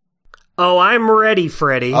 Oh, I'm ready,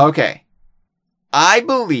 Freddy. Okay. I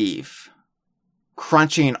believe,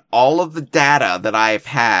 crunching all of the data that I've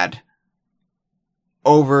had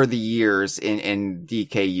over the years in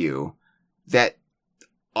DKU, that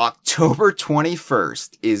October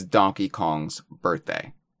 21st is Donkey Kong's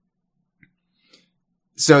birthday.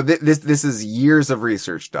 So this is years of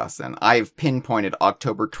research, Dustin. I've pinpointed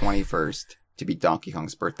October 21st to be Donkey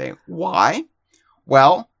Kong's birthday. Why?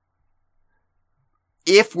 Well,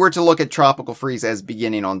 if we're to look at Tropical Freeze as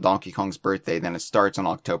beginning on Donkey Kong's birthday, then it starts on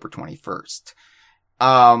October 21st.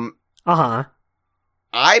 Uh-huh.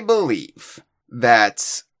 I believe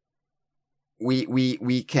that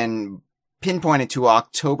we can pinpoint it to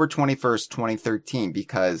October 21st, 2013,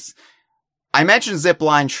 because I mentioned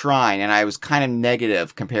Zipline Shrine and I was kind of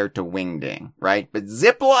negative compared to Wingding, right? But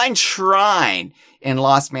Zipline Shrine in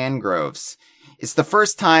Lost Mangroves is the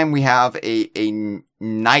first time we have a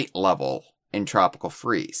night level in Tropical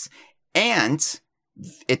Freeze. And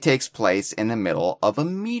it takes place in the middle of a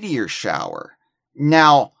meteor shower.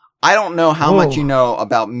 Now, I don't know how much you know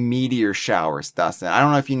about meteor showers, Dustin. I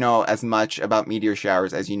don't know if you know as much about meteor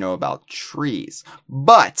showers as you know about trees.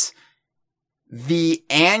 But the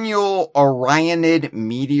annual Orionid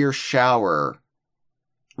meteor shower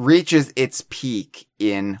reaches its peak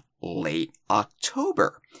in late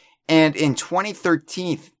October. And in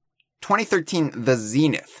 2013, the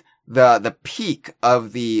zenith, the peak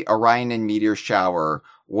of the Orionid meteor shower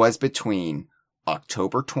was between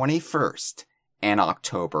October 21st and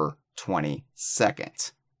October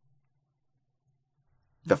 22nd.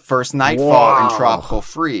 The first nightfall in Tropical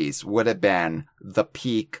Freeze would have been the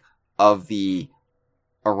peak of the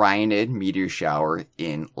Orionid meteor shower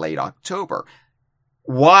in late October.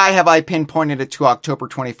 Why have I pinpointed it to October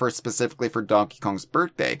 21st specifically for Donkey Kong's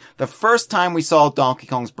birthday? The first time we saw Donkey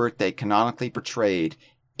Kong's birthday canonically portrayed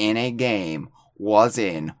in a game was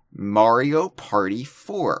in Mario Party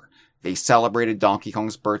 4. They celebrated Donkey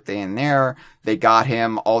Kong's birthday in there. They got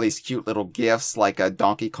him all these cute little gifts like a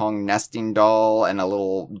Donkey Kong nesting doll and a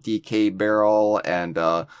little DK barrel and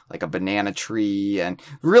like a banana tree and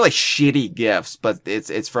really shitty gifts, but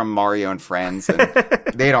it's from Mario and Friends and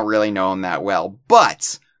they don't really know him that well.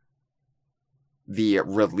 But the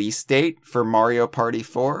release date for Mario Party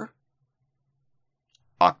 4?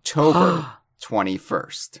 October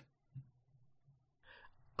 21st.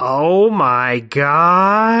 Oh my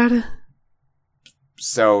god.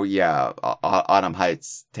 So yeah, Autumn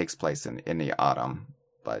Heights takes place in the autumn,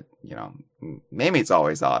 but you know, maybe it's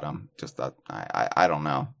always autumn. Just that I don't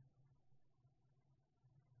know.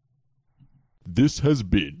 This has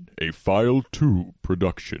been a File 2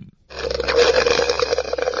 production.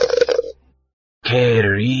 Que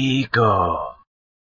rico.